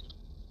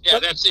 Yeah,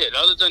 that's it.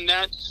 Other than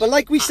that... But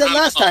like we said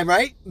last time,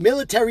 right?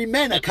 Military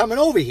men are coming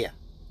over here.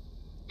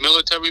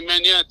 Military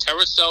men, yeah.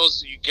 Terror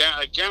cells,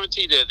 I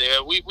guarantee they're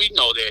there. We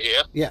know they're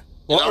here. Yeah.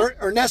 Well,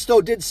 Ernesto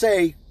did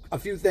say a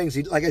few things.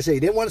 Like I say, he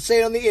didn't want to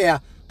say it on the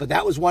air, but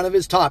that was one of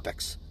his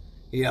topics.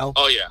 You know?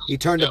 Oh, yeah. He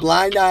turned a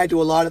blind eye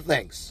to a lot of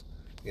things.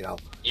 you know.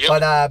 Yep.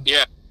 But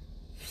yeah,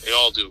 they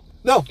all do.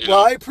 No,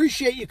 well, I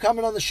appreciate you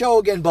coming on the show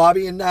again,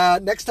 Bobby. And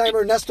next time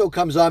Ernesto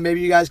comes on, maybe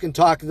you guys can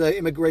talk the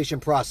immigration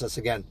process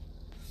again.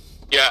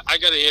 Yeah, I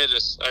got to hear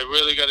this. I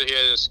really got to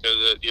hear this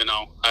because,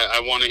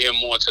 I want to hear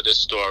more to this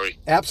story.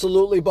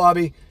 Absolutely,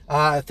 Bobby.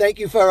 Thank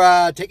you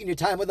for taking your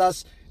time with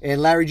us.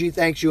 And Larry G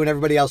thanks you and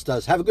everybody else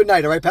does. Have a good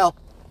night, all right, pal?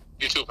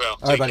 You too, pal.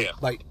 All right, buddy.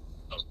 Bye.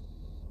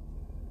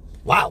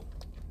 Wow.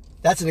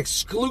 That's an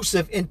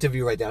exclusive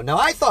interview right now. Now,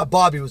 I thought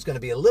Bobby was going to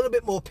be a little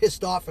bit more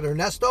pissed off at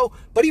Ernesto,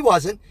 but he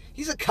wasn't.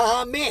 He's a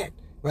calm man,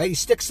 right? He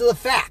sticks to the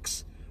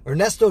facts.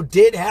 Ernesto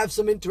did have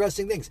some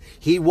interesting things.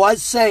 He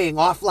was saying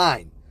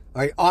offline,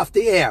 all right, off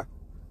the air,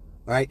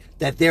 all right,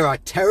 that there are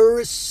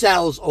terrorist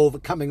cells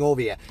coming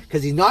over here.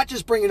 Because he's not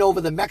just bringing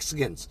over the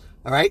Mexicans,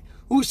 all right,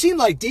 who seem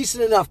like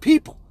decent enough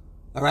people,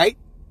 all right?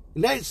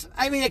 And I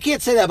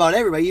can't say that about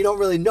everybody. You don't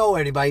really know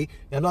anybody.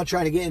 I'm not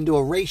trying to get into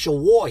a racial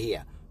war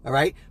here. All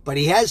right. But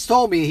he has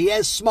told me he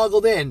has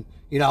smuggled in,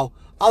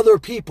 other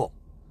people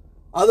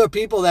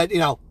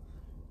that,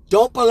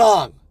 don't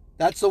belong.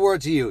 That's the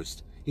words he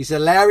used. He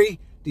said, Larry,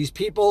 these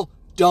people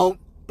don't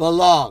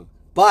belong.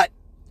 But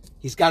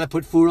he's got to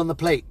put food on the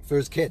plate for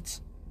his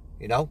kids,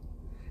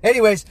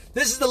 Anyways,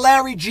 this is the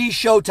Larry G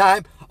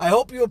Showtime. I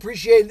hope you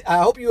appreciate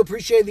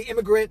the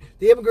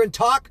immigrant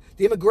talk,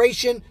 the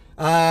immigration.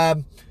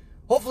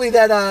 Hopefully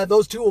that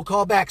those two will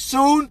call back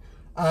soon.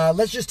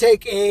 Let's just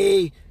take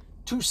a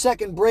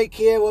 2-second break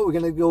here. We're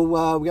going to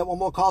go, we got one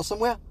more call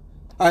somewhere?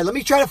 All right, let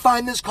me try to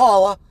find this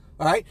caller.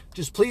 All right,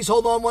 just please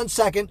hold on 1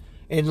 second,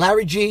 and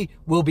Larry G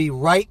will be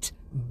right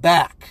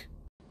back.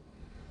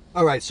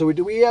 All right, so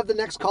do we have the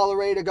next caller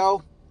ready to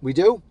go? We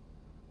do?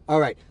 All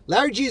right,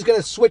 Larry G is going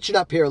to switch it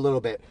up here a little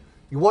bit.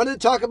 You wanted to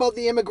talk about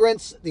the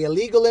immigrants, the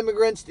illegal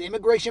immigrants, the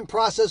immigration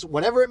process,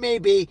 whatever it may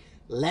be.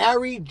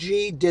 Larry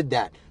G did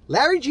that.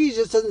 Larry G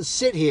just doesn't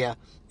sit here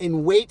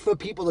and wait for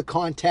people to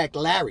contact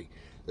Larry.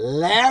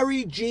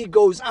 Larry G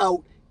goes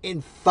out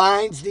and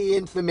finds the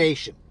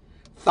information,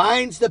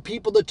 finds the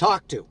people to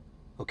talk to,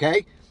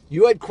 okay?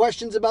 You had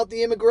questions about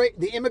the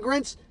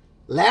immigrants?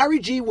 Larry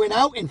G went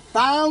out and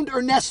found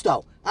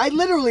Ernesto. I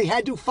literally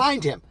had to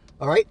find him,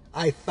 all right?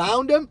 I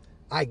found him,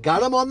 I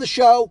got him on the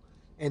show,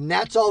 and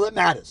that's all that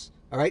matters,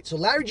 all right? So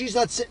Larry G's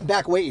not sitting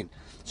back waiting.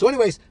 So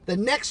anyways, the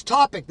next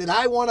topic that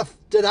I want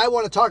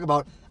to talk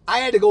about, I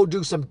had to go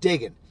do some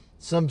digging,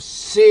 some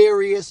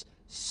serious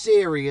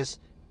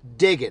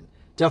digging,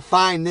 to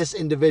find this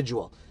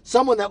individual,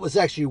 someone that was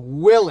actually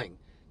willing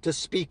to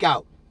speak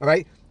out. All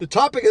right, the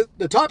topic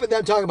that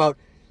I'm talking about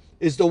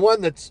is the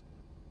one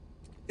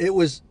it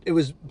was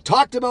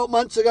talked about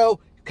months ago,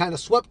 kind of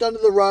swept under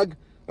the rug.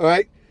 All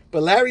right,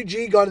 but Larry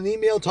G got an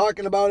email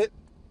talking about it,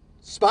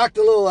 sparked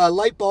a little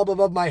light bulb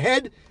above my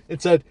head,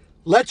 and said,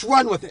 "Let's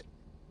run with it."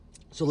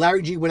 So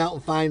Larry G went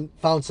out and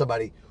found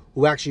somebody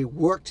who actually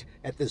worked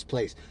at this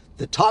place.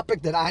 The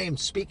topic that I am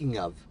speaking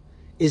of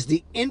is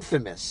the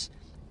infamous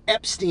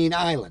Epstein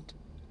Island,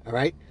 all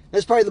right?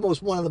 That's probably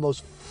one of the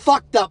most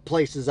fucked up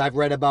places I've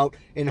read about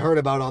and heard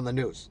about on the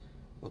news,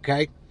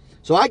 okay?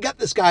 So I got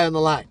this guy on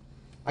the line.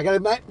 I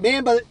got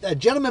a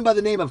gentleman by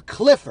the name of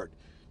Clifford.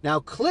 Now,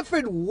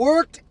 Clifford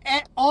worked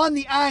on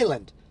the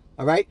island,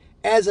 all right,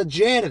 as a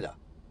janitor,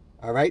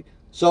 all right?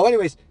 So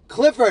anyways,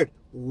 Clifford,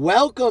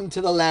 welcome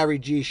to the Larry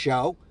G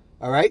Show,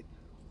 all right?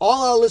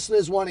 All our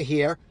listeners want to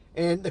hear,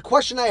 and the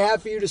question I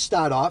have for you to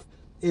start off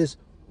is,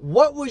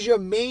 what was your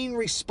main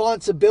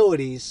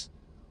responsibilities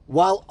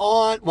while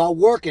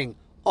working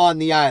on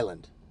the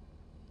island?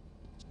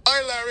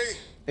 Hi, Larry.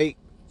 Hey.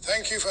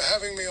 Thank you for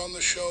having me on the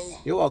show.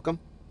 You're welcome.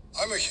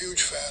 I'm a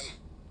huge fan.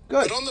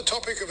 Good. But on the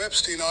topic of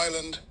Epstein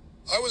Island,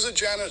 I was a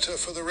janitor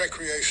for the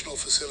recreational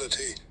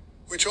facility,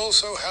 which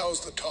also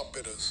housed the top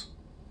bidders.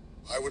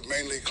 I would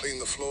mainly clean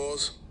the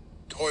floors,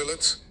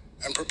 toilets,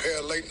 and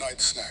prepare late-night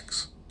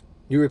snacks.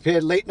 You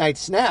repaired late-night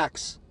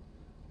snacks?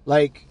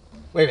 Like,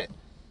 wait a minute.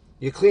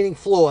 You're cleaning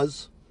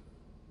floors,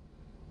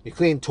 you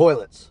clean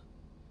toilets,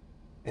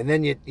 and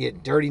then you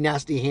dirty,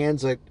 nasty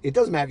hands. Like, it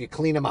doesn't matter if you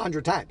clean them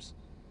 100 times.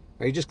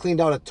 Or you just cleaned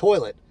out a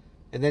toilet,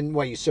 and then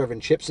what, you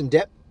serving chips and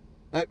dip?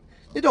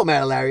 It don't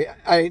matter, Larry.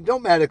 It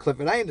don't matter,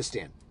 Clifford. I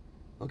understand.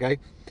 Okay?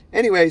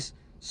 Anyways,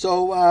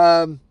 so,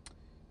 all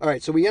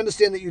right, so we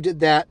understand that you did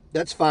that.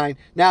 That's fine.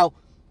 Now,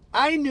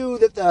 I knew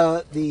that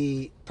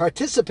the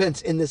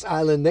participants in this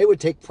island, they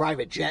would take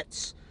private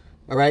jets,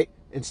 all right,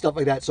 and stuff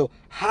like that. So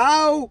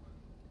how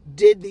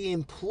did the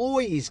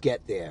employees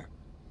get there?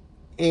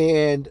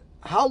 And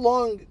how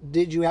long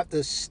did you have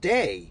to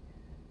stay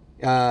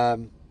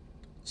there?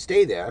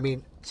 I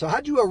mean, so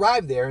how'd you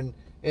arrive there,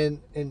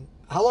 and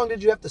how long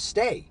did you have to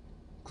stay,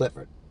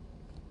 Clifford?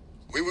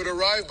 We would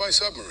arrive by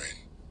submarine.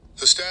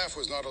 The staff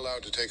was not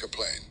allowed to take a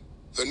plane.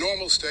 The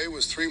normal stay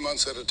was 3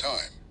 months at a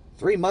time.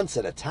 3 months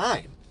at a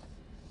time?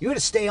 You had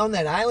to stay on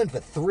that island for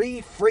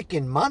 3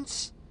 freaking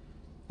months?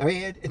 I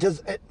mean,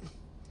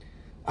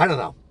 I don't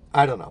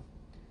know.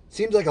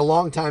 Seems like a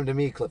long time to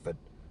me, Clifford.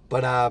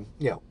 But,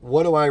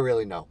 what do I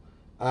really know?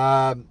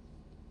 Now,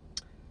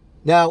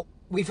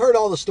 we've heard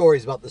all the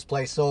stories about this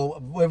place, so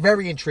we're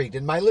very intrigued,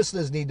 and my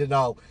listeners need to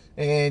know,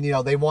 and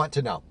they want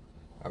to know.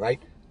 All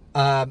right,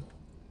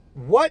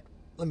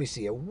 let me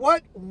see here.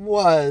 What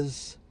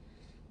was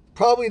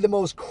probably the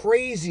most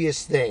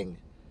craziest thing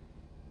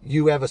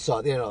you ever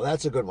saw?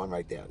 That's a good one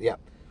right there. Yeah.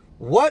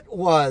 What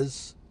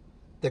was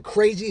the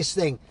craziest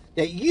thing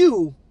that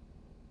you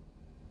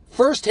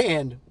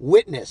firsthand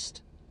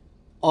witnessed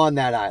on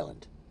that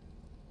island?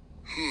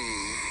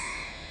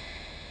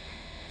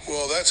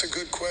 Well, that's a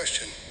good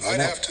question. I'd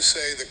have to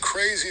say the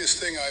craziest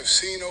thing I've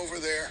seen over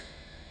there,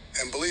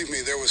 and believe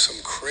me, there was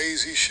some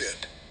crazy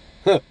shit.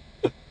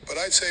 But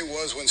I'd say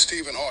was when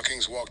Stephen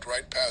Hawking walked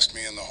right past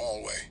me in the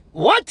hallway.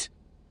 What?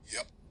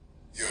 Yep.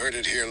 You heard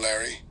it here,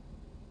 Larry.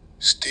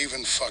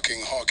 Stephen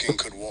fucking Hawking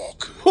could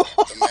walk.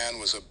 The man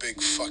was a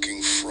big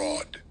fucking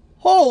fraud.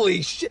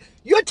 Holy shit.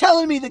 You're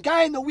telling me the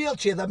guy in the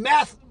wheelchair, the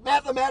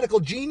mathematical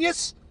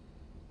genius,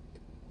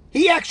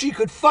 he actually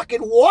could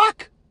fucking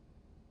walk?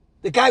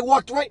 The guy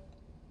walked right...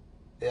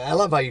 Yeah, I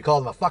love how you call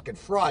him a fucking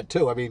fraud,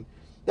 too. I mean,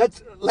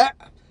 that's...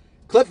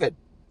 Clifford.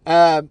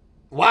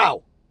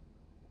 Wow.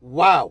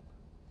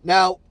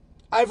 Now,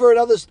 I've heard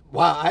others...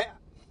 Wow,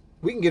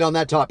 we can get on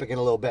that topic in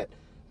a little bit.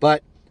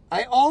 But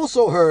I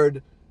also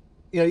heard...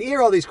 you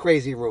hear all these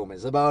crazy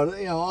rumors about,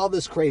 all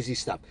this crazy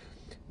stuff.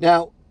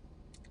 Now,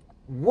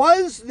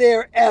 was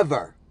there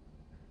ever...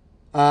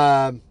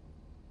 let's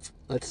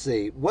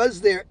see.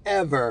 Was there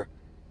ever,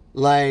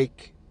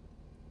 like...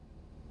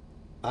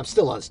 I'm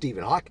still on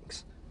Stephen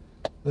Hawking's.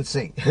 Let's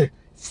see.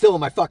 Still in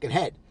my fucking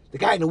head. The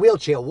guy in the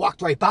wheelchair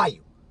walked right by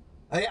you.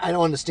 I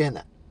don't understand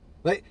that.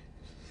 But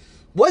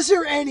was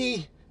there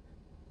any...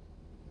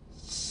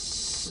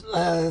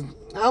 how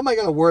am I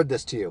going to word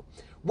this to you?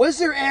 Was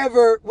there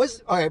ever...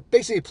 all right,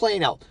 basically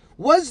plain out.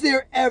 Was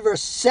there ever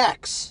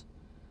sex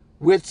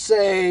with,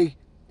 say,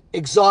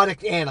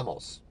 exotic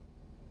animals?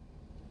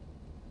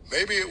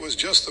 Maybe it was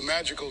just the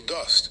magical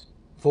dust.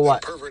 For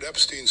what? That pervert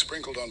Epstein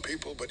sprinkled on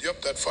people, but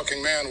yep, that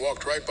fucking man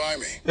walked right by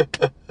me.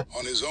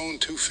 On his own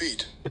 2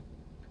 feet.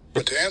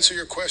 But to answer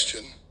your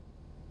question,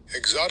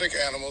 exotic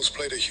animals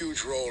played a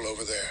huge role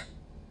over there.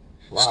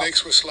 Wow.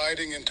 Snakes were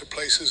sliding into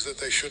places that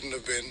they shouldn't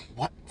have been.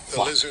 What?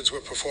 The lizards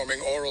were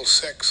performing oral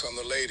sex on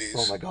the ladies.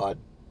 Oh my God.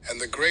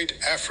 And the great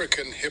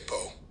African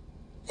hippo.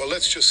 Well,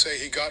 let's just say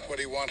he got what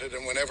he wanted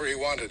and whenever he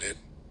wanted it.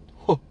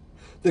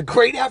 The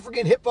great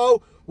African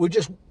hippo would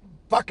just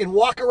fucking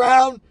walk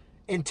around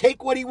and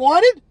take what he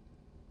wanted?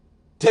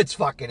 That's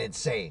fucking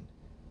insane.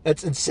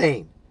 That's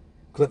insane,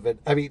 Clifford.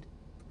 I mean,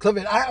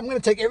 Clifford, I'm going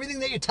to take everything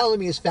that you're telling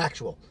me as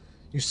factual.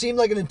 You seem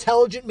like an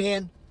intelligent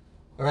man,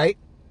 all right?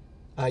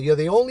 You're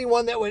the only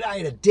one that I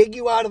had to dig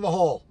you out of the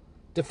hole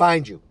to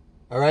find you,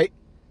 all right?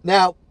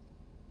 Now,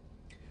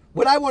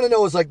 what I want to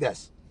know is like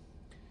this.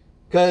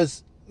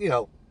 Because,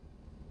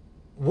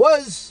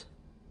 was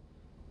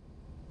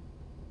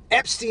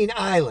Epstein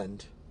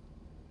Island,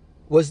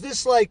 was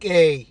this like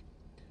a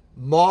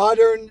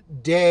modern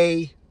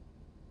day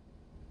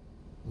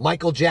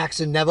Michael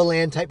Jackson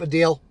Neverland type of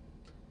deal?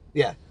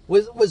 Yeah.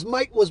 Was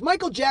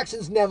Michael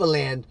Jackson's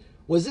Neverland,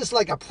 was this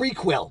like a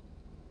prequel,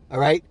 all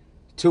right,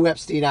 to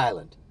Epstein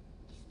Island?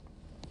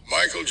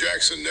 Michael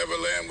Jackson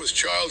Neverland was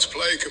child's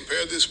play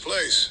compared to this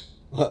place.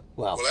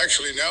 Well,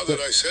 actually, now that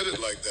I said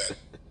it like that,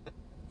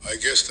 I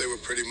guess they were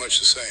pretty much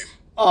the same.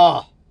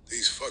 Oh.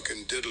 These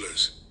fucking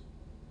diddlers.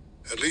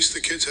 At least the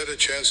kids had a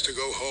chance to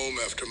go home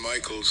after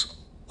Michael's.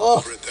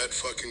 Over at that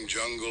fucking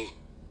jungle.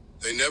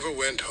 They never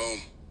went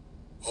home.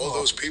 All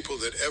those people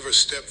that ever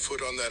stepped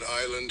foot on that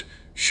island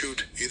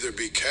should either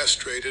be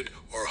castrated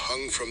or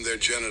hung from their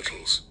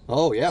genitals.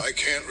 Oh, yeah. I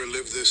can't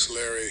relive this,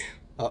 Larry.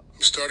 I'm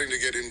starting to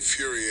get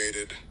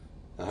infuriated.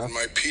 And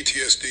my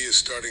PTSD is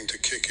starting to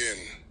kick in.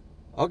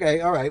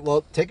 Okay, all right.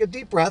 Well, take a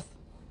deep breath.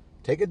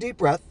 Take a deep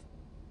breath.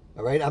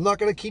 All right? I'm not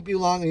going to keep you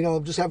long. I'll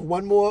just have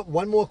one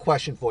more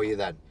question for you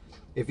then,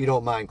 if you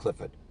don't mind,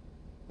 Clifford.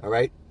 All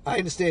right? I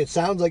understand. It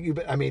sounds like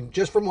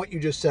just from what you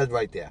just said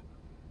right there.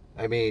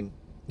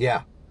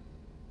 Yeah,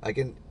 I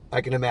can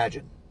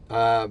imagine.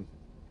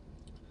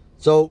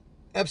 So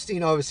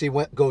Epstein obviously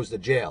goes to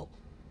jail.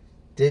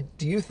 Do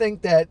you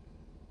think that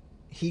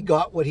he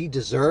got what he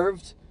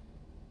deserved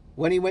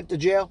when he went to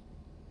jail?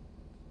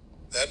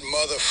 That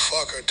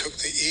motherfucker took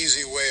the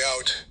easy way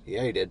out.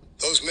 Yeah, he did.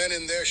 Those men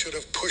in there should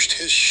have pushed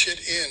his shit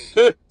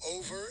in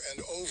over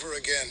and over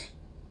again.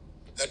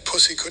 That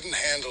pussy couldn't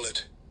handle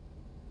it.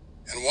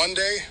 And one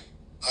day,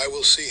 I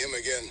will see him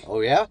again.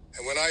 Oh, yeah?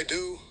 And when I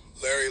do,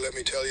 Larry, let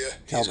me tell you,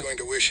 he's going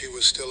to wish he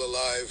was still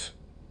alive.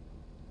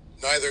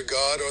 Neither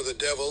God or the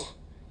devil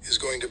is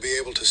going to be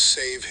able to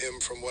save him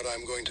from what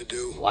I'm going to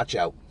do. Watch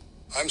out.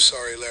 I'm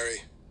sorry,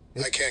 Larry.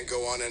 I can't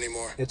go on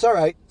anymore. It's all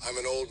right. I'm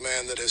an old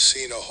man that has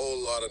seen a whole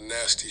lot of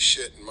nasty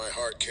shit, and my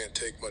heart can't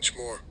take much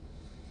more.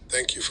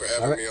 Thank you for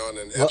having me on,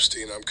 and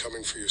Epstein, I'm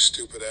coming for your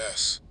stupid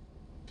ass.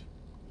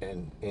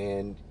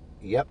 And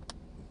yep,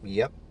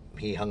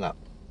 he hung up.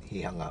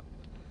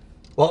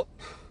 Well,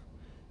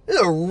 this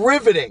is a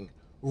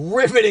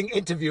riveting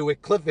interview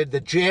with Clifford,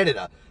 the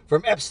janitor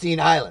from Epstein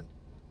Island.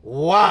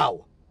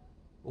 Wow.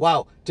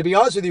 To be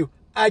honest with you,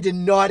 I did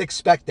not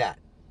expect that.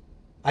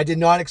 I did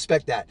not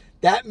expect that.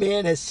 That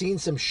man has seen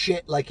some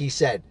shit, like he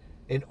said.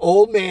 An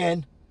old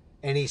man,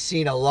 and he's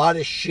seen a lot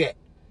of shit.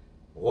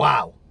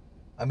 Wow.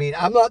 I mean,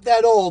 I'm not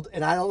that old,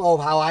 and I don't know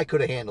how I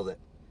could have handled it.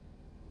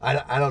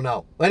 I don't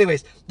know. But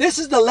anyways, this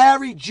is the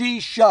Larry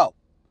G Show.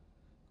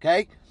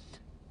 Okay?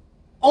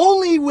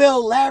 Only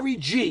will Larry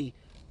G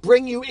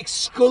bring you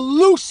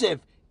exclusive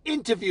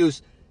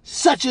interviews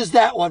such as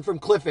that one from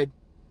Clifford.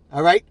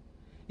 All right?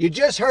 You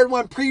just heard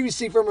one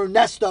previously from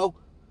Ernesto,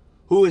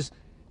 who is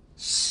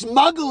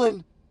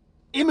smuggling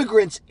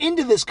immigrants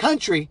into this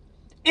country,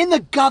 and the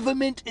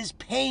government is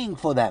paying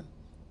for them.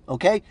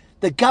 Okay?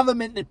 The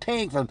government is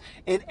paying for them.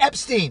 And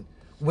Epstein,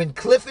 when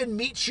Clifford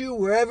meets you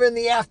wherever in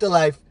the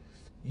afterlife,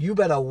 you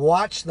better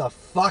watch the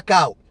fuck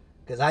out,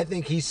 because I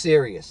think he's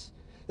serious.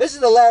 This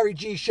is the Larry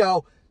G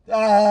Show.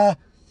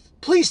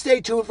 Please stay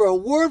tuned for a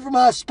word from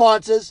our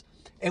sponsors,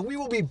 and we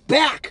will be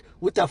back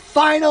with the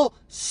final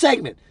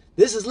segment.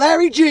 This is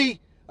Larry G,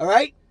 all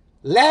right?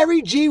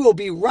 Larry G will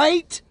be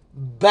right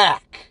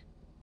back.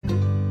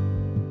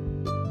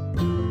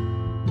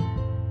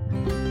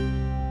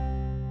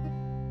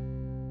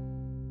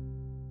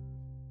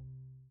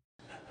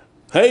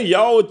 Hey,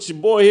 y'all, it's your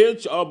boy here,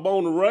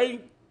 Bona Ray.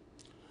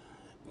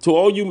 To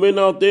all you men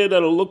out there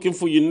that are looking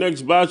for your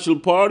next bachelor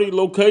party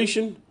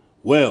location,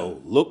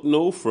 well, look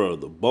no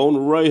further. Bona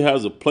Ray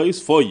has a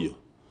place for you.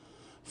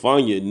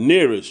 Find your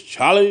nearest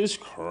Charlie's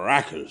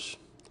Crackers.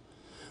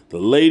 The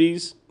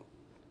ladies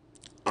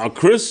are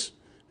crisp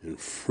and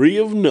free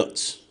of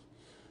nuts.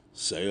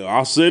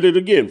 I'll say it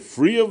again,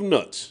 free of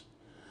nuts.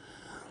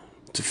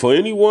 For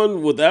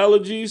anyone with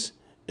allergies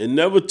and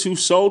never too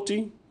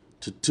salty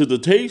to the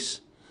taste,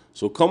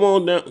 so come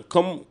on down,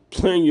 come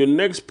plan your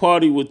next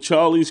party with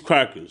Charlie's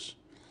Crackers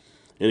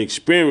and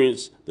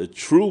experience the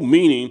true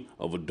meaning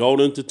of adult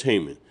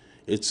entertainment.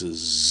 It's a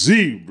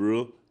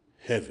zebra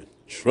heaven.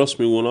 Trust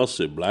me when I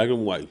say black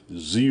and white,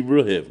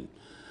 zebra heaven.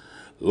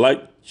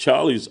 Like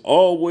Charlie's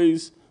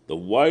always, the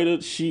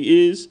whiter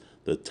she is,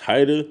 the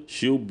tighter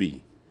she'll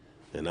be.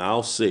 And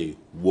I'll say,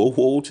 whoa,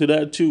 whoa to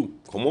that too.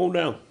 Come on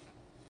down.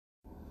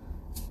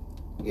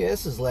 Yeah,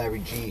 this is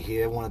Larry G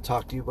here. I want to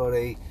talk to you about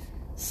a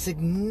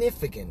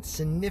significant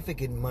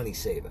money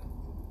saver.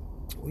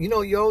 You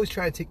know, you always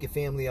try to take your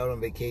family out on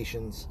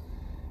vacations,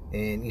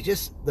 and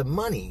the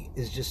money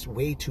is just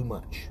way too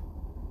much.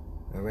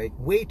 All right?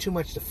 Way too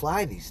much to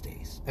fly these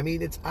days. I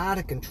mean, it's out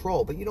of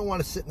control, but you don't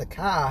want to sit in the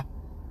car,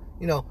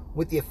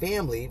 with your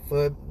family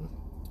for,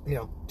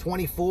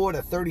 24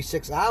 to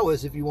 36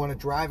 hours if you want to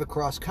drive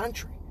across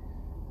country.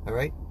 All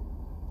right?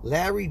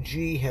 Larry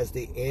G has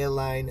the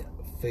airline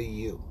for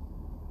you.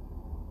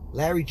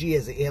 Larry G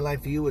has the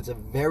airline for you. It's a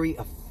very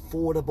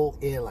affordable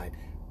airline.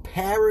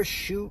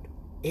 Parachute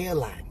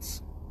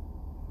Airlines.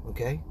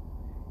 Okay?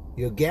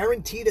 You're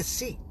guaranteed a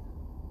seat,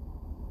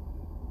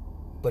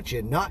 but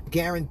you're not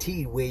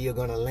guaranteed where you're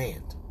going to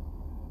land.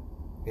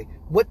 Okay?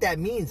 What that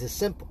means is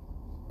simple.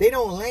 They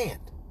don't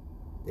land.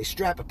 They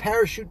strap a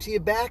parachute to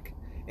your back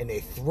and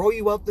they throw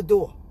you out the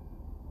door.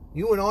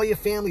 You and all your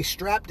family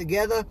strapped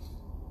together.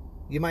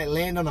 You might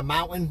land on a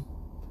mountain.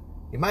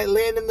 You might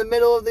land in the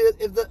middle of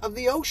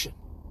the ocean.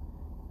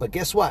 But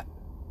guess what?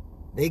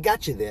 They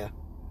got you there.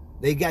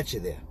 They got you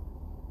there.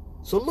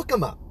 So look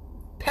them up.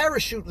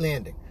 Parachute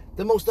Landing.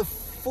 The most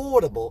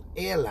affordable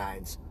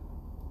airlines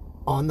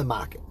on the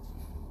market.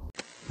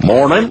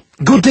 Morning.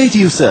 Good day to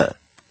you, sir.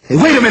 Hey,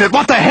 wait a minute.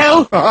 What the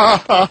hell?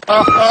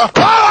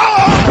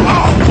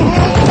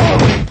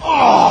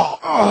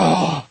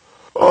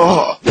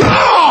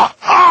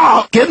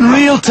 Getting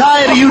real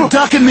tired of you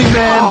ducking me,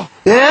 man.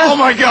 Yeah? Oh,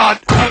 my God.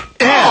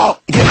 Yeah.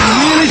 Getting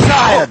really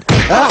tired.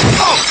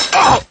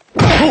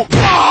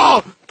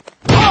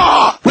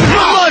 Where's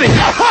my money?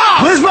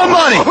 Where's my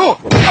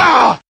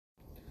money?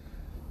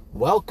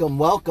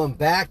 Welcome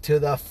back to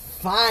the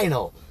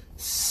final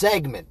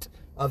segment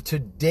of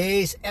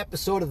today's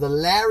episode of the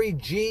Larry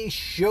G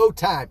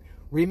Showtime.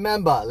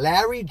 Remember,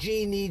 Larry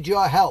G needs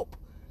your help.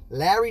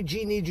 Larry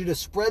G needs you to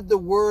spread the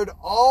word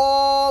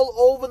all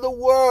over the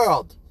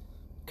world,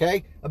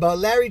 okay, about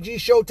Larry G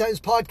Showtime's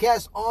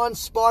podcast on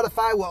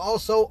Spotify. We're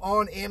also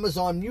on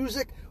Amazon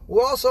Music.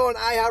 We're also on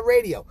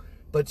iHeartRadio.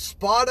 But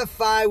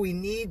Spotify, we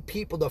need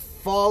people to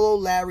follow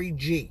Larry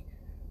G,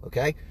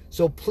 okay?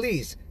 So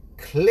please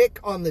click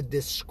on the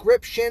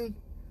description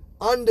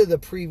under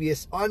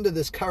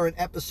this current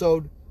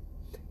episode.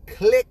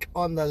 Click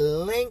on the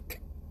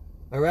link,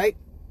 all right?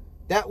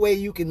 That way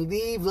you can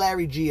leave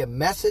Larry G a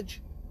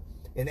message.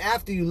 And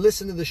after you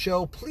listen to the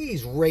show,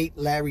 please rate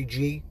Larry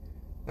G,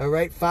 all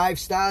right? 5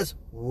 stars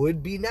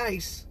would be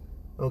nice,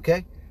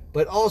 okay?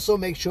 But also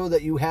make sure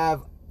that you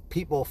have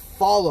people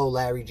follow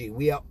Larry G.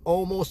 We are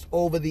almost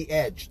over the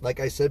edge, like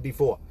I said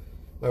before,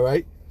 all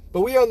right?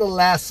 But we are on the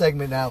last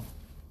segment now.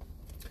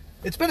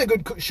 It's been a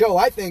good show,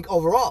 I think,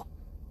 overall.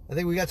 I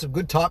think we got some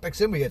good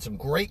topics in. We got some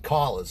great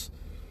callers,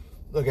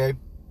 okay?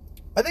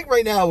 I think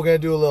right now we're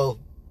going to do a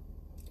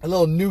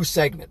little new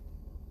segment,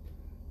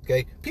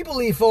 okay? People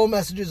leave phone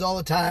messages all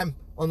the time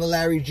on the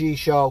Larry G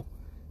Show,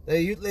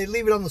 They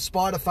leave it on the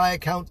Spotify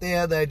account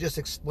there. They just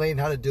explain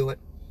how to do it.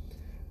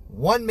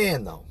 One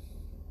man, though.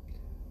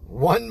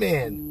 One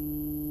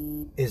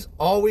man is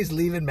always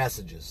leaving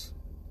messages.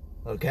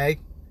 Okay?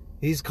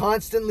 He's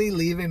constantly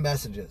leaving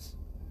messages.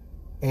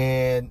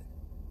 And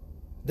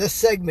this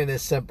segment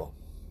is simple.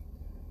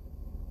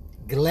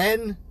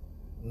 Glenn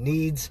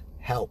needs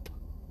help.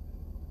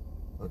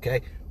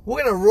 Okay?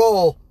 We're going to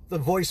roll the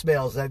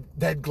voicemails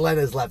that Glenn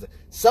has left.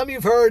 Some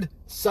you've heard,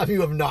 some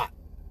you have not.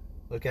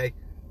 Okay?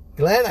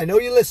 Glenn, I know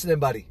you're listening,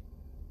 buddy.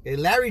 Okay,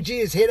 Larry G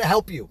is here to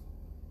help you.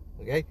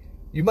 Okay?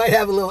 You might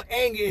have a little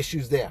anger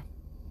issues there.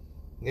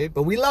 Okay?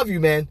 But we love you,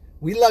 man.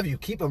 We love you.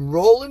 Keep them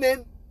rolling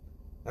in.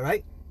 All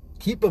right?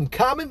 Keep them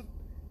coming.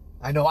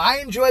 I know I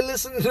enjoy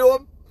listening to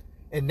them.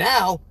 And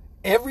now,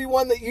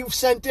 everyone that you've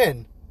sent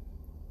in,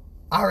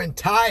 our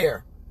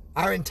entire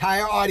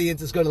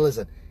audience is going to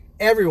listen.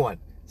 Everyone,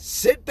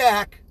 sit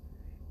back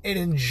and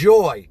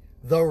enjoy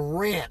the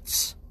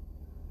rants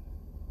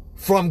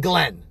from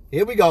Glenn.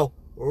 Here we go.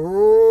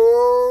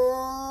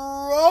 Roll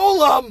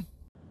them.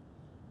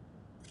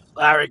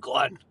 Larry,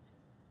 Glenn,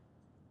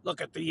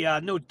 look at the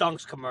new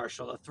Dunks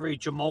commercial. The 3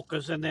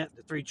 Jamokas in there,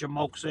 the 3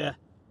 Jamokes there.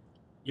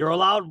 You're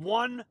allowed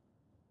 1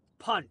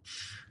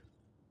 punch.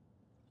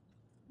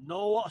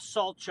 No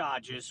assault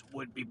charges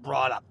would be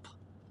brought up.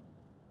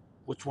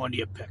 Which one do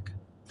you pick?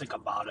 Think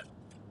about it.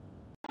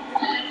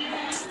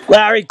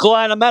 Larry,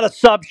 Glenn, I'm at a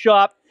sub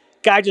shop.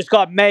 Guy just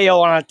got mayo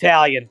on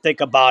Italian.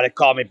 Think about it.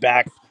 Call me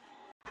back.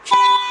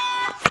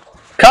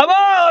 Come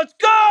on, let's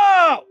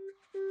go!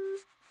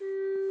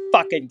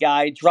 Fucking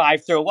guy,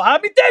 drive through. Well, how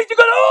many days you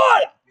gonna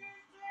order?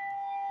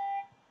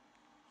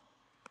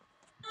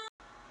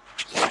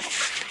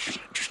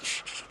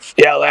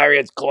 Yeah, Larry,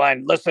 it's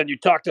Glenn. Listen, you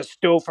talked to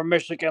Stu from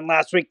Michigan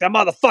last week. That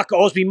motherfucker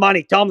owes me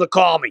money. Tell him to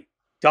call me.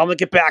 Tell him to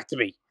get back to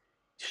me.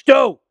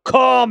 Stu,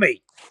 call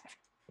me.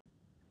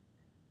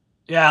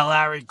 Yeah,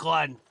 Larry,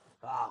 Glenn.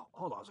 Oh,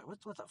 hold on.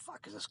 What the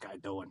fuck is this guy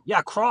doing?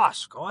 Yeah,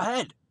 Cross. Go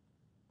ahead.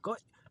 Go.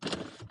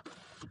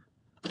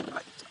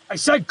 I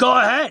said go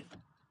ahead.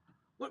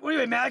 What are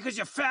you mad because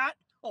you're fat?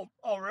 Oh,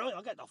 really?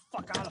 I'll get the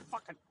fuck out of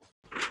fucking...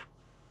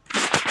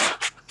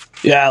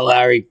 Yeah,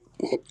 Larry,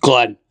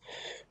 Glenn.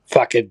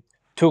 Fucking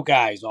 2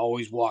 guys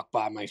always walk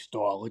by my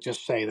store. Let's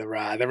just say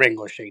their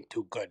English ain't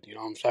too good. You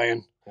know what I'm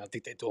saying? I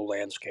think they do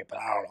landscaping.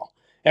 I don't know.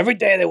 Every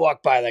day they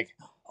walk by like,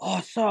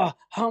 oh, sir,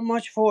 how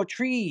much for a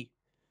tree?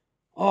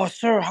 Oh,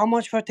 sir, how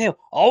much for a table?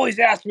 Always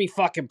ask me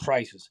fucking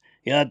prices.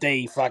 The other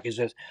day he fucking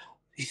says,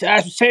 he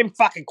asked the same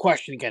fucking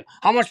question again.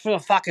 How much for the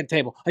fucking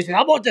table? I said,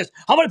 how about this?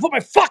 How about I put my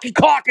fucking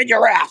cock in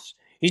your ass?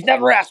 He's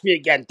never asked me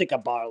again. Think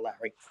about it,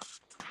 Larry.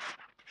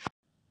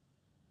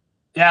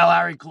 Yeah,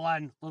 Larry,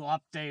 Glenn, little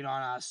update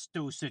on a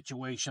Stu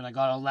situation. I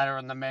got a letter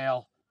in the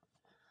mail.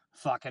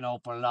 Fucking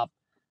open it up.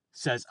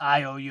 Says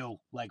IOU,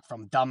 like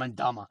from Dumb and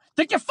Dumber.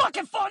 Think you're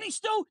fucking funny,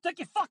 Stu? Think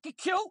you're fucking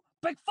cute?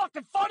 Big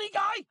fucking funny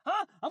guy?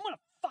 Huh? I'm gonna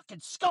fucking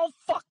skull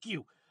fuck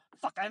you.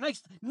 Fucking a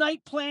nice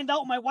night planned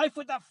out with my wife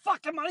with that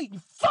fucking money. You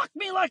fuck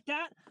me like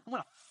that? I'm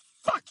gonna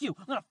fuck you.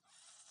 I'm gonna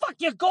fuck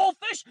your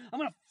goldfish. I'm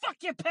gonna fuck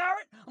your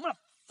parrot. I'm gonna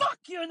fuck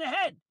you in the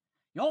head.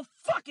 You're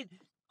fucking...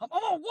 I'm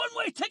on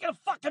one-way ticket to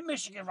fucking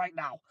Michigan right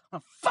now. I'm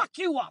gonna fuck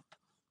you up.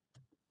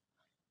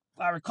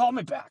 Larry, call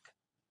me back.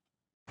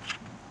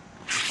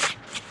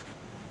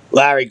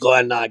 Larry,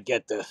 Glenn,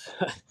 get this.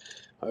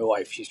 My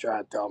wife, she's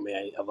trying to tell me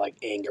I have like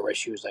anger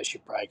issues. I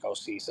should probably go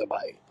see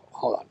somebody.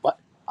 Hold on, what?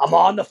 I'm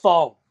on the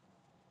phone.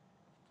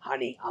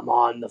 Honey, I'm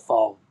on the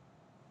phone.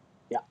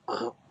 Yeah,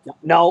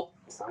 No,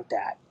 it's not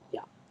that.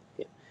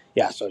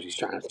 Yeah, so she's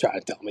trying to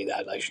tell me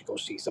that I should go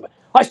see somebody.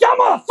 I said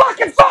I'm on the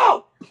fucking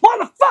phone! I'm on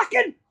the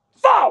fucking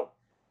phone!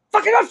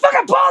 Fucking I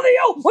fucking bother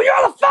you when you're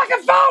on the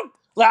fucking phone!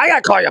 I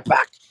gotta call you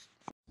back.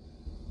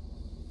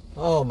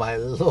 Oh my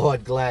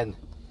Lord, Glenn.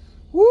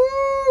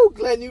 Woo!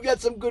 Glenn, you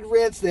got some good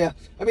rants there.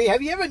 I mean,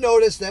 have you ever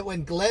noticed that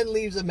when Glenn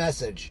leaves a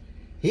message,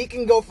 he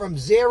can go from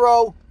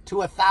 0 to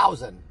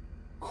 1,000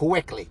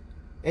 quickly?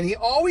 And he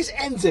always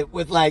ends it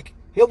with like,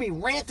 he'll be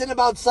ranting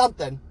about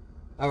something,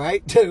 all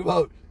right,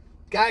 about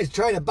guys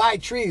trying to buy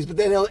trees, but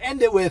then he'll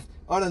end it with,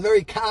 on a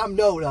very calm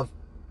note of,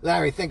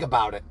 Larry, think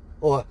about it.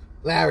 Or,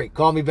 Larry,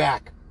 call me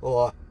back.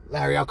 Or,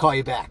 Larry, I'll call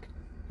you back.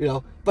 You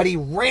know, but he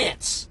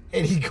rants,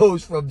 and he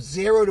goes from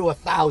 0 to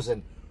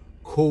 1,000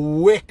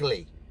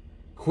 quickly.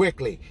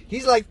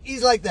 He's like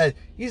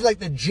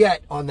the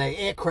jet on the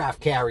aircraft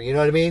carrier, you know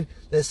what I mean?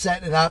 They're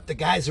setting it up. The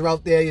guys are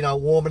out there, you know,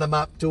 warming them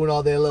up, doing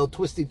all their little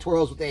twisty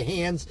twirls with their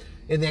hands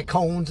and their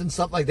cones and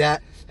stuff like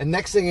that. And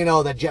next thing you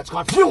know, that jet's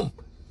gone, boom,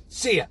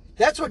 see ya.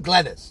 That's what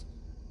Glenn is.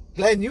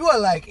 Glenn, you are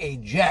like a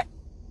jet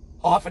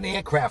off an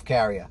aircraft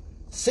carrier.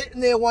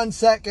 Sitting there 1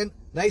 second,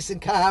 nice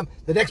and calm.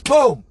 The next,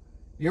 boom,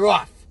 you're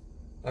off.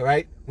 All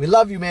right? We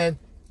love you, man.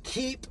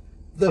 Keep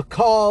the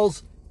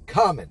calls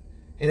coming.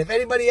 And if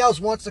anybody else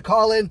wants to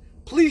call in,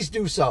 please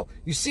do so.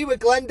 You see what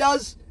Glenn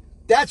does?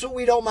 That's what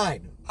we don't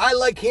mind. I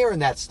like hearing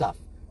that stuff.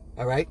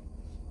 All right?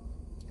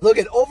 Look,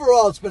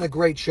 overall, it's been a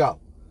great show.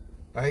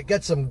 All right?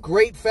 Got some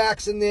great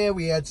facts in there.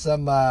 We had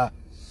some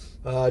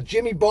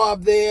Jimmy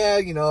Bob there.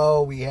 You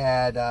know, we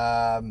had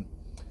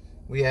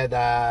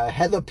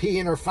Heather P.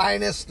 in her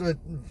finest,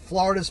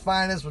 Florida's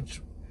finest,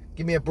 which,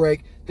 give me a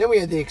break. Then we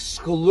had the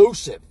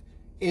exclusive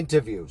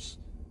interviews.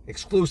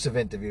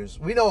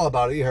 We know all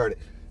about it. You heard it.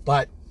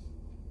 But,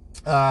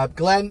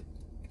 Glenn,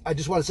 I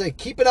just want to say,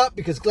 keep it up,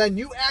 because, Glenn,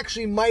 you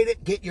actually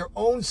might get your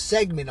own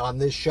segment on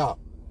this show.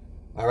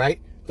 All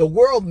right? The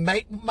world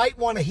might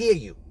want to hear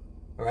you.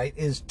 All right?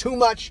 It is too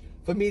much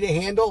for me to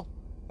handle.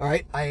 All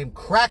right? I am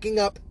cracking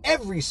up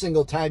every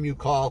single time you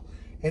call.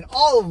 And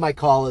all of my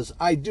callers,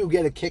 I do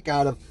get a kick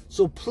out of.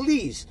 So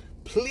please,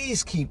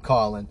 please keep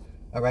calling.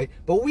 All right?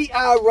 But we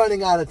are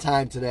running out of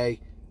time today.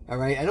 All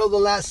right? I know the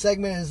last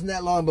segment isn't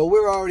that long, but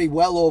we're already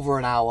well over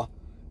an hour.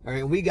 All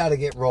right? We got to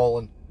get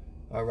rolling.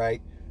 All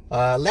right?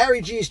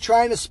 Larry G is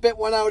trying to spit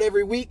one out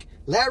every week.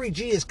 Larry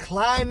G is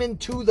climbing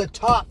to the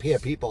top here,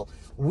 people.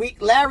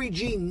 Larry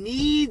G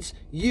needs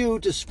you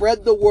to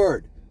spread the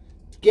word.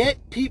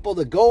 Get people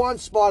to go on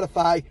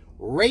Spotify,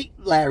 rate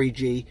Larry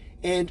G,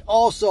 and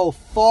also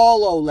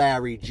follow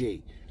Larry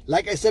G.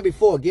 Like I said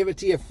before, give it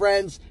to your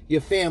friends,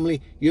 your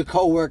family, your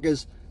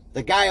coworkers,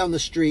 the guy on the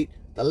street,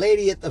 the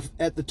lady at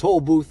the toll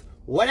booth,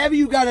 whatever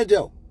you got to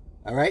do.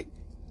 All right?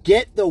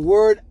 Get the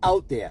word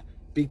out there,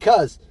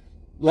 because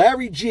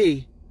Larry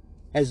G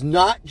has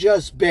not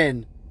just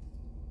been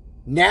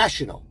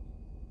national.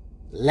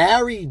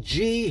 Larry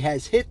G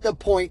has hit the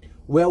point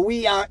where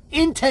we are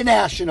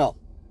international.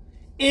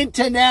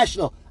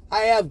 International.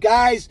 I have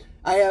guys,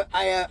 I don't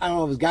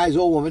know if it's guys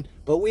or women,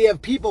 but we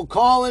have people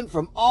calling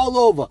from all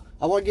over.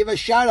 I want to give a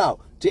shout out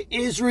to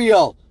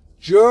Israel,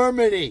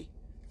 Germany,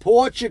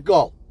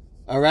 Portugal,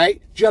 all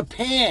right,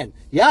 Japan.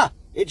 Yeah,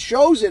 it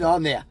shows it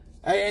on there.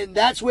 And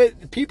that's where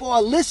people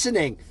are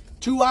listening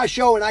to our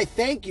show, and I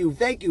thank you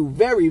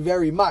very,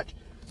 very much.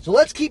 So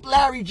let's keep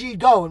Larry G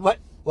going. What?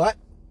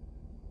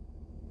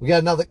 We got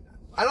another.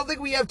 I don't think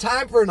we have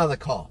time for another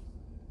call.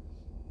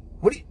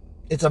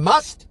 It's a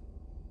must?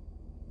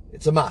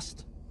 It's a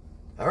must.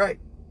 All right.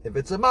 If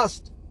it's a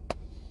must,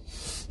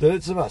 then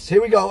it's a must.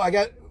 Here we go.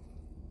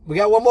 We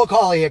got one more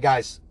call here,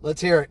 guys.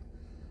 Let's hear it.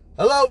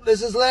 Hello,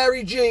 this is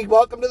Larry G.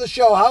 Welcome to the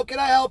show. How can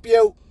I help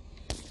you?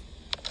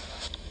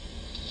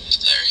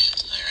 Larry,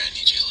 I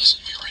need you to listen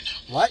to me right now.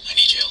 What? I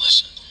need you to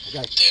listen.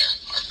 Okay. There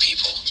are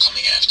people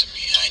coming after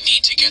me. I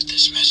need to get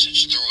this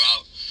message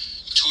throughout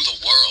to the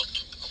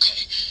world,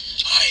 okay?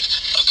 I'm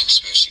a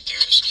conspiracy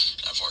theorist.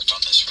 I've worked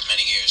on this for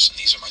many years, and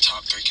these are my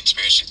top 3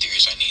 conspiracy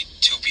theories I need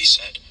to be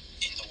said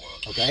in the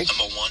world. Okay.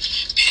 Number 1,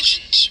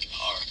 pigeons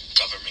are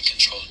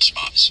government-controlled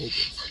spies or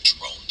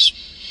drones.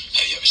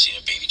 Have you ever seen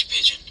a baby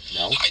pigeon?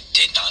 No. I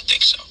did not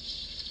think so.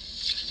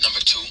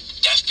 Number 2,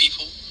 deaf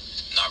people,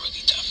 not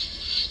really deaf.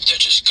 They're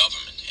just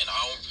government, and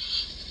I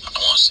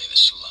don't want to say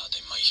this too loud.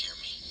 They might hear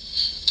me.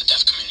 The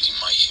deaf community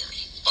might hear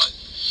me, but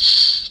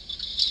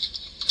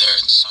their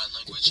sign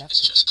language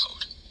is just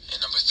code. And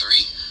number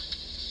 3,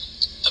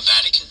 the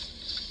Vatican,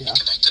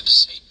 connected to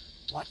Satan.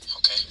 What?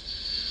 Okay?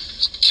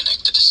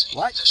 Connected to Satan.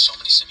 What? There's so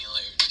many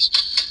similarities.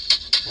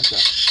 What the?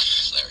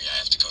 Larry, I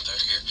have to go. They're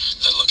here.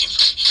 They're looking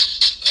for me.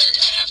 Larry,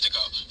 I have to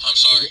go. I'm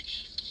sorry.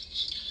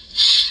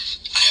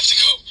 I have to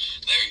go.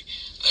 Larry,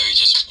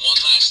 just one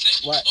last thing.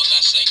 What? One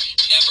last thing.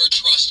 Never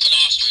trust an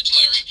ostrich,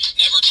 Larry.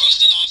 Never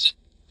trust an ostrich.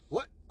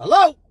 What?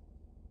 Hello?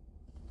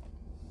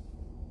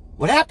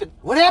 What happened?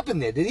 What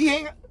happened there? Did he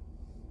hang up?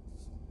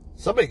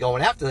 Somebody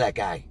going after that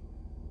guy.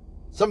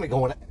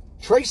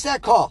 Trace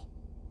that call.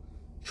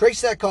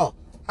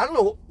 I don't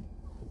know.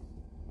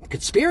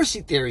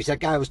 Conspiracy theories that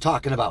guy was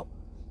talking about.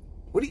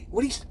 What he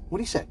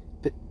said?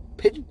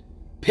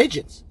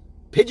 Pigeons.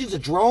 Pigeons are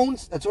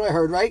drones? That's what I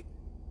heard, right?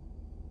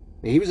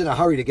 I mean, he was in a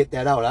hurry to get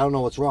that out. I don't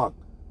know what's wrong.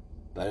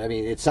 But, I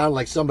mean, it sounded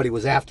like somebody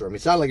was after him.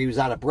 It sounded like he was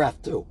out of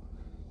breath, too.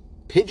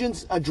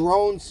 Pigeons are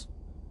drones?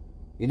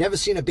 You never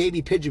seen a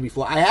baby pigeon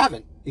before? I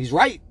haven't. He's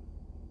right.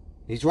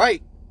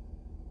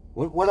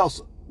 What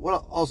else?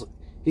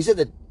 He said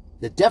that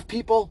the deaf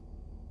people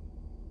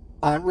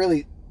aren't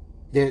really...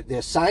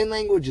 Their sign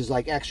language is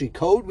like actually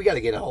code. We got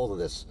to get a hold of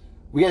this.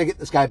 We got to get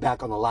this guy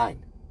back on the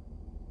line.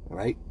 All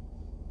right?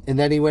 And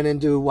then he went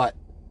into what?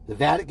 The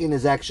Vatican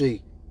is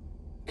actually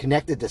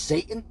connected to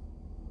Satan?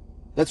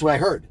 That's what I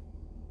heard.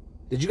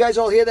 Did you guys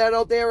all hear that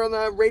out there on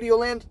the radio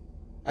land?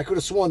 I could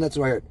have sworn that's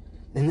what I heard.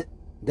 And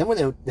then when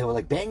they were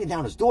like banging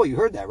down his door, you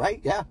heard that,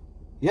 right? Yeah.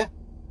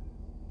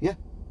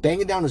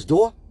 Banging down his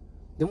door.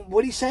 Then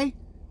what did he say?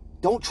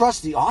 Don't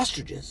trust the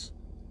ostriches.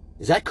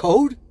 Is that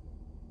code?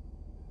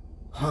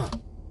 Huh.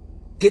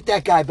 Get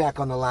that guy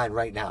back on the line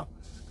right now.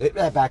 Get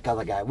that back on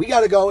the guy. We got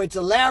to go. It's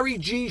a Larry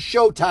G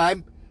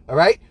Showtime. All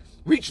right?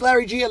 Reach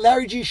Larry G at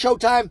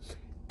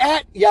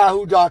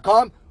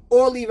LarryGShowtime@yahoo.com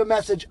or leave a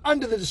message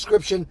under the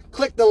description.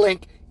 Click the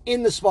link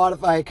in the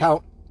Spotify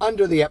account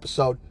under the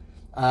episode.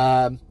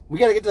 We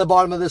got to get to the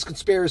bottom of this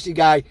conspiracy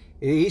guy.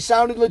 He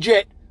sounded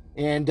legit,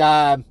 and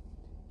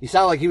he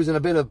sounded like he was in a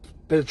bit of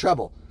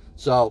trouble.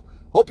 So,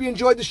 hope you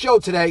enjoyed the show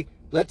today.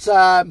 Let's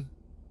all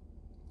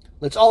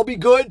be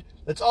good.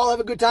 Let's all have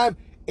a good time.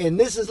 And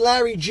this is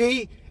Larry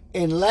G.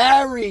 And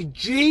Larry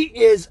G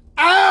is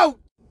out.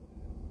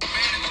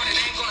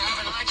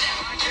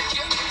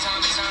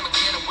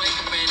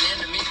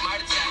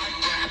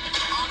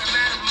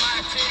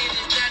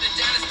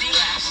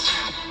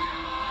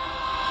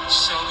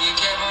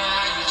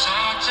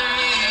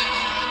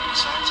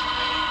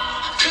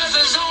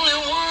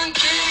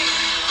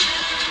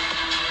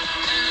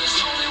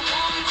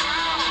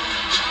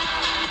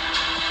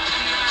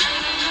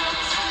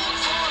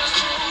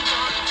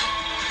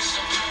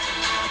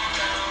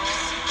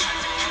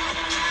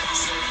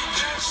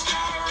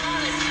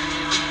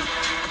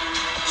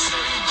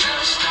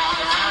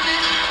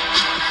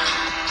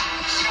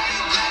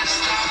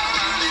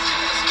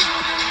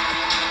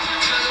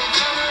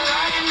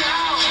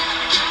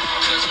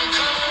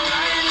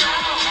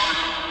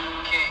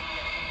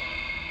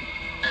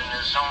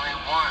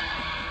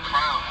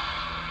 crown.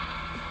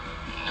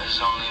 There's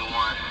only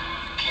one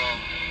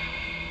king,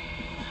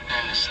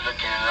 and it's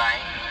looking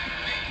like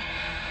me.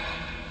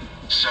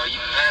 So you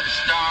better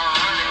start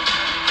running.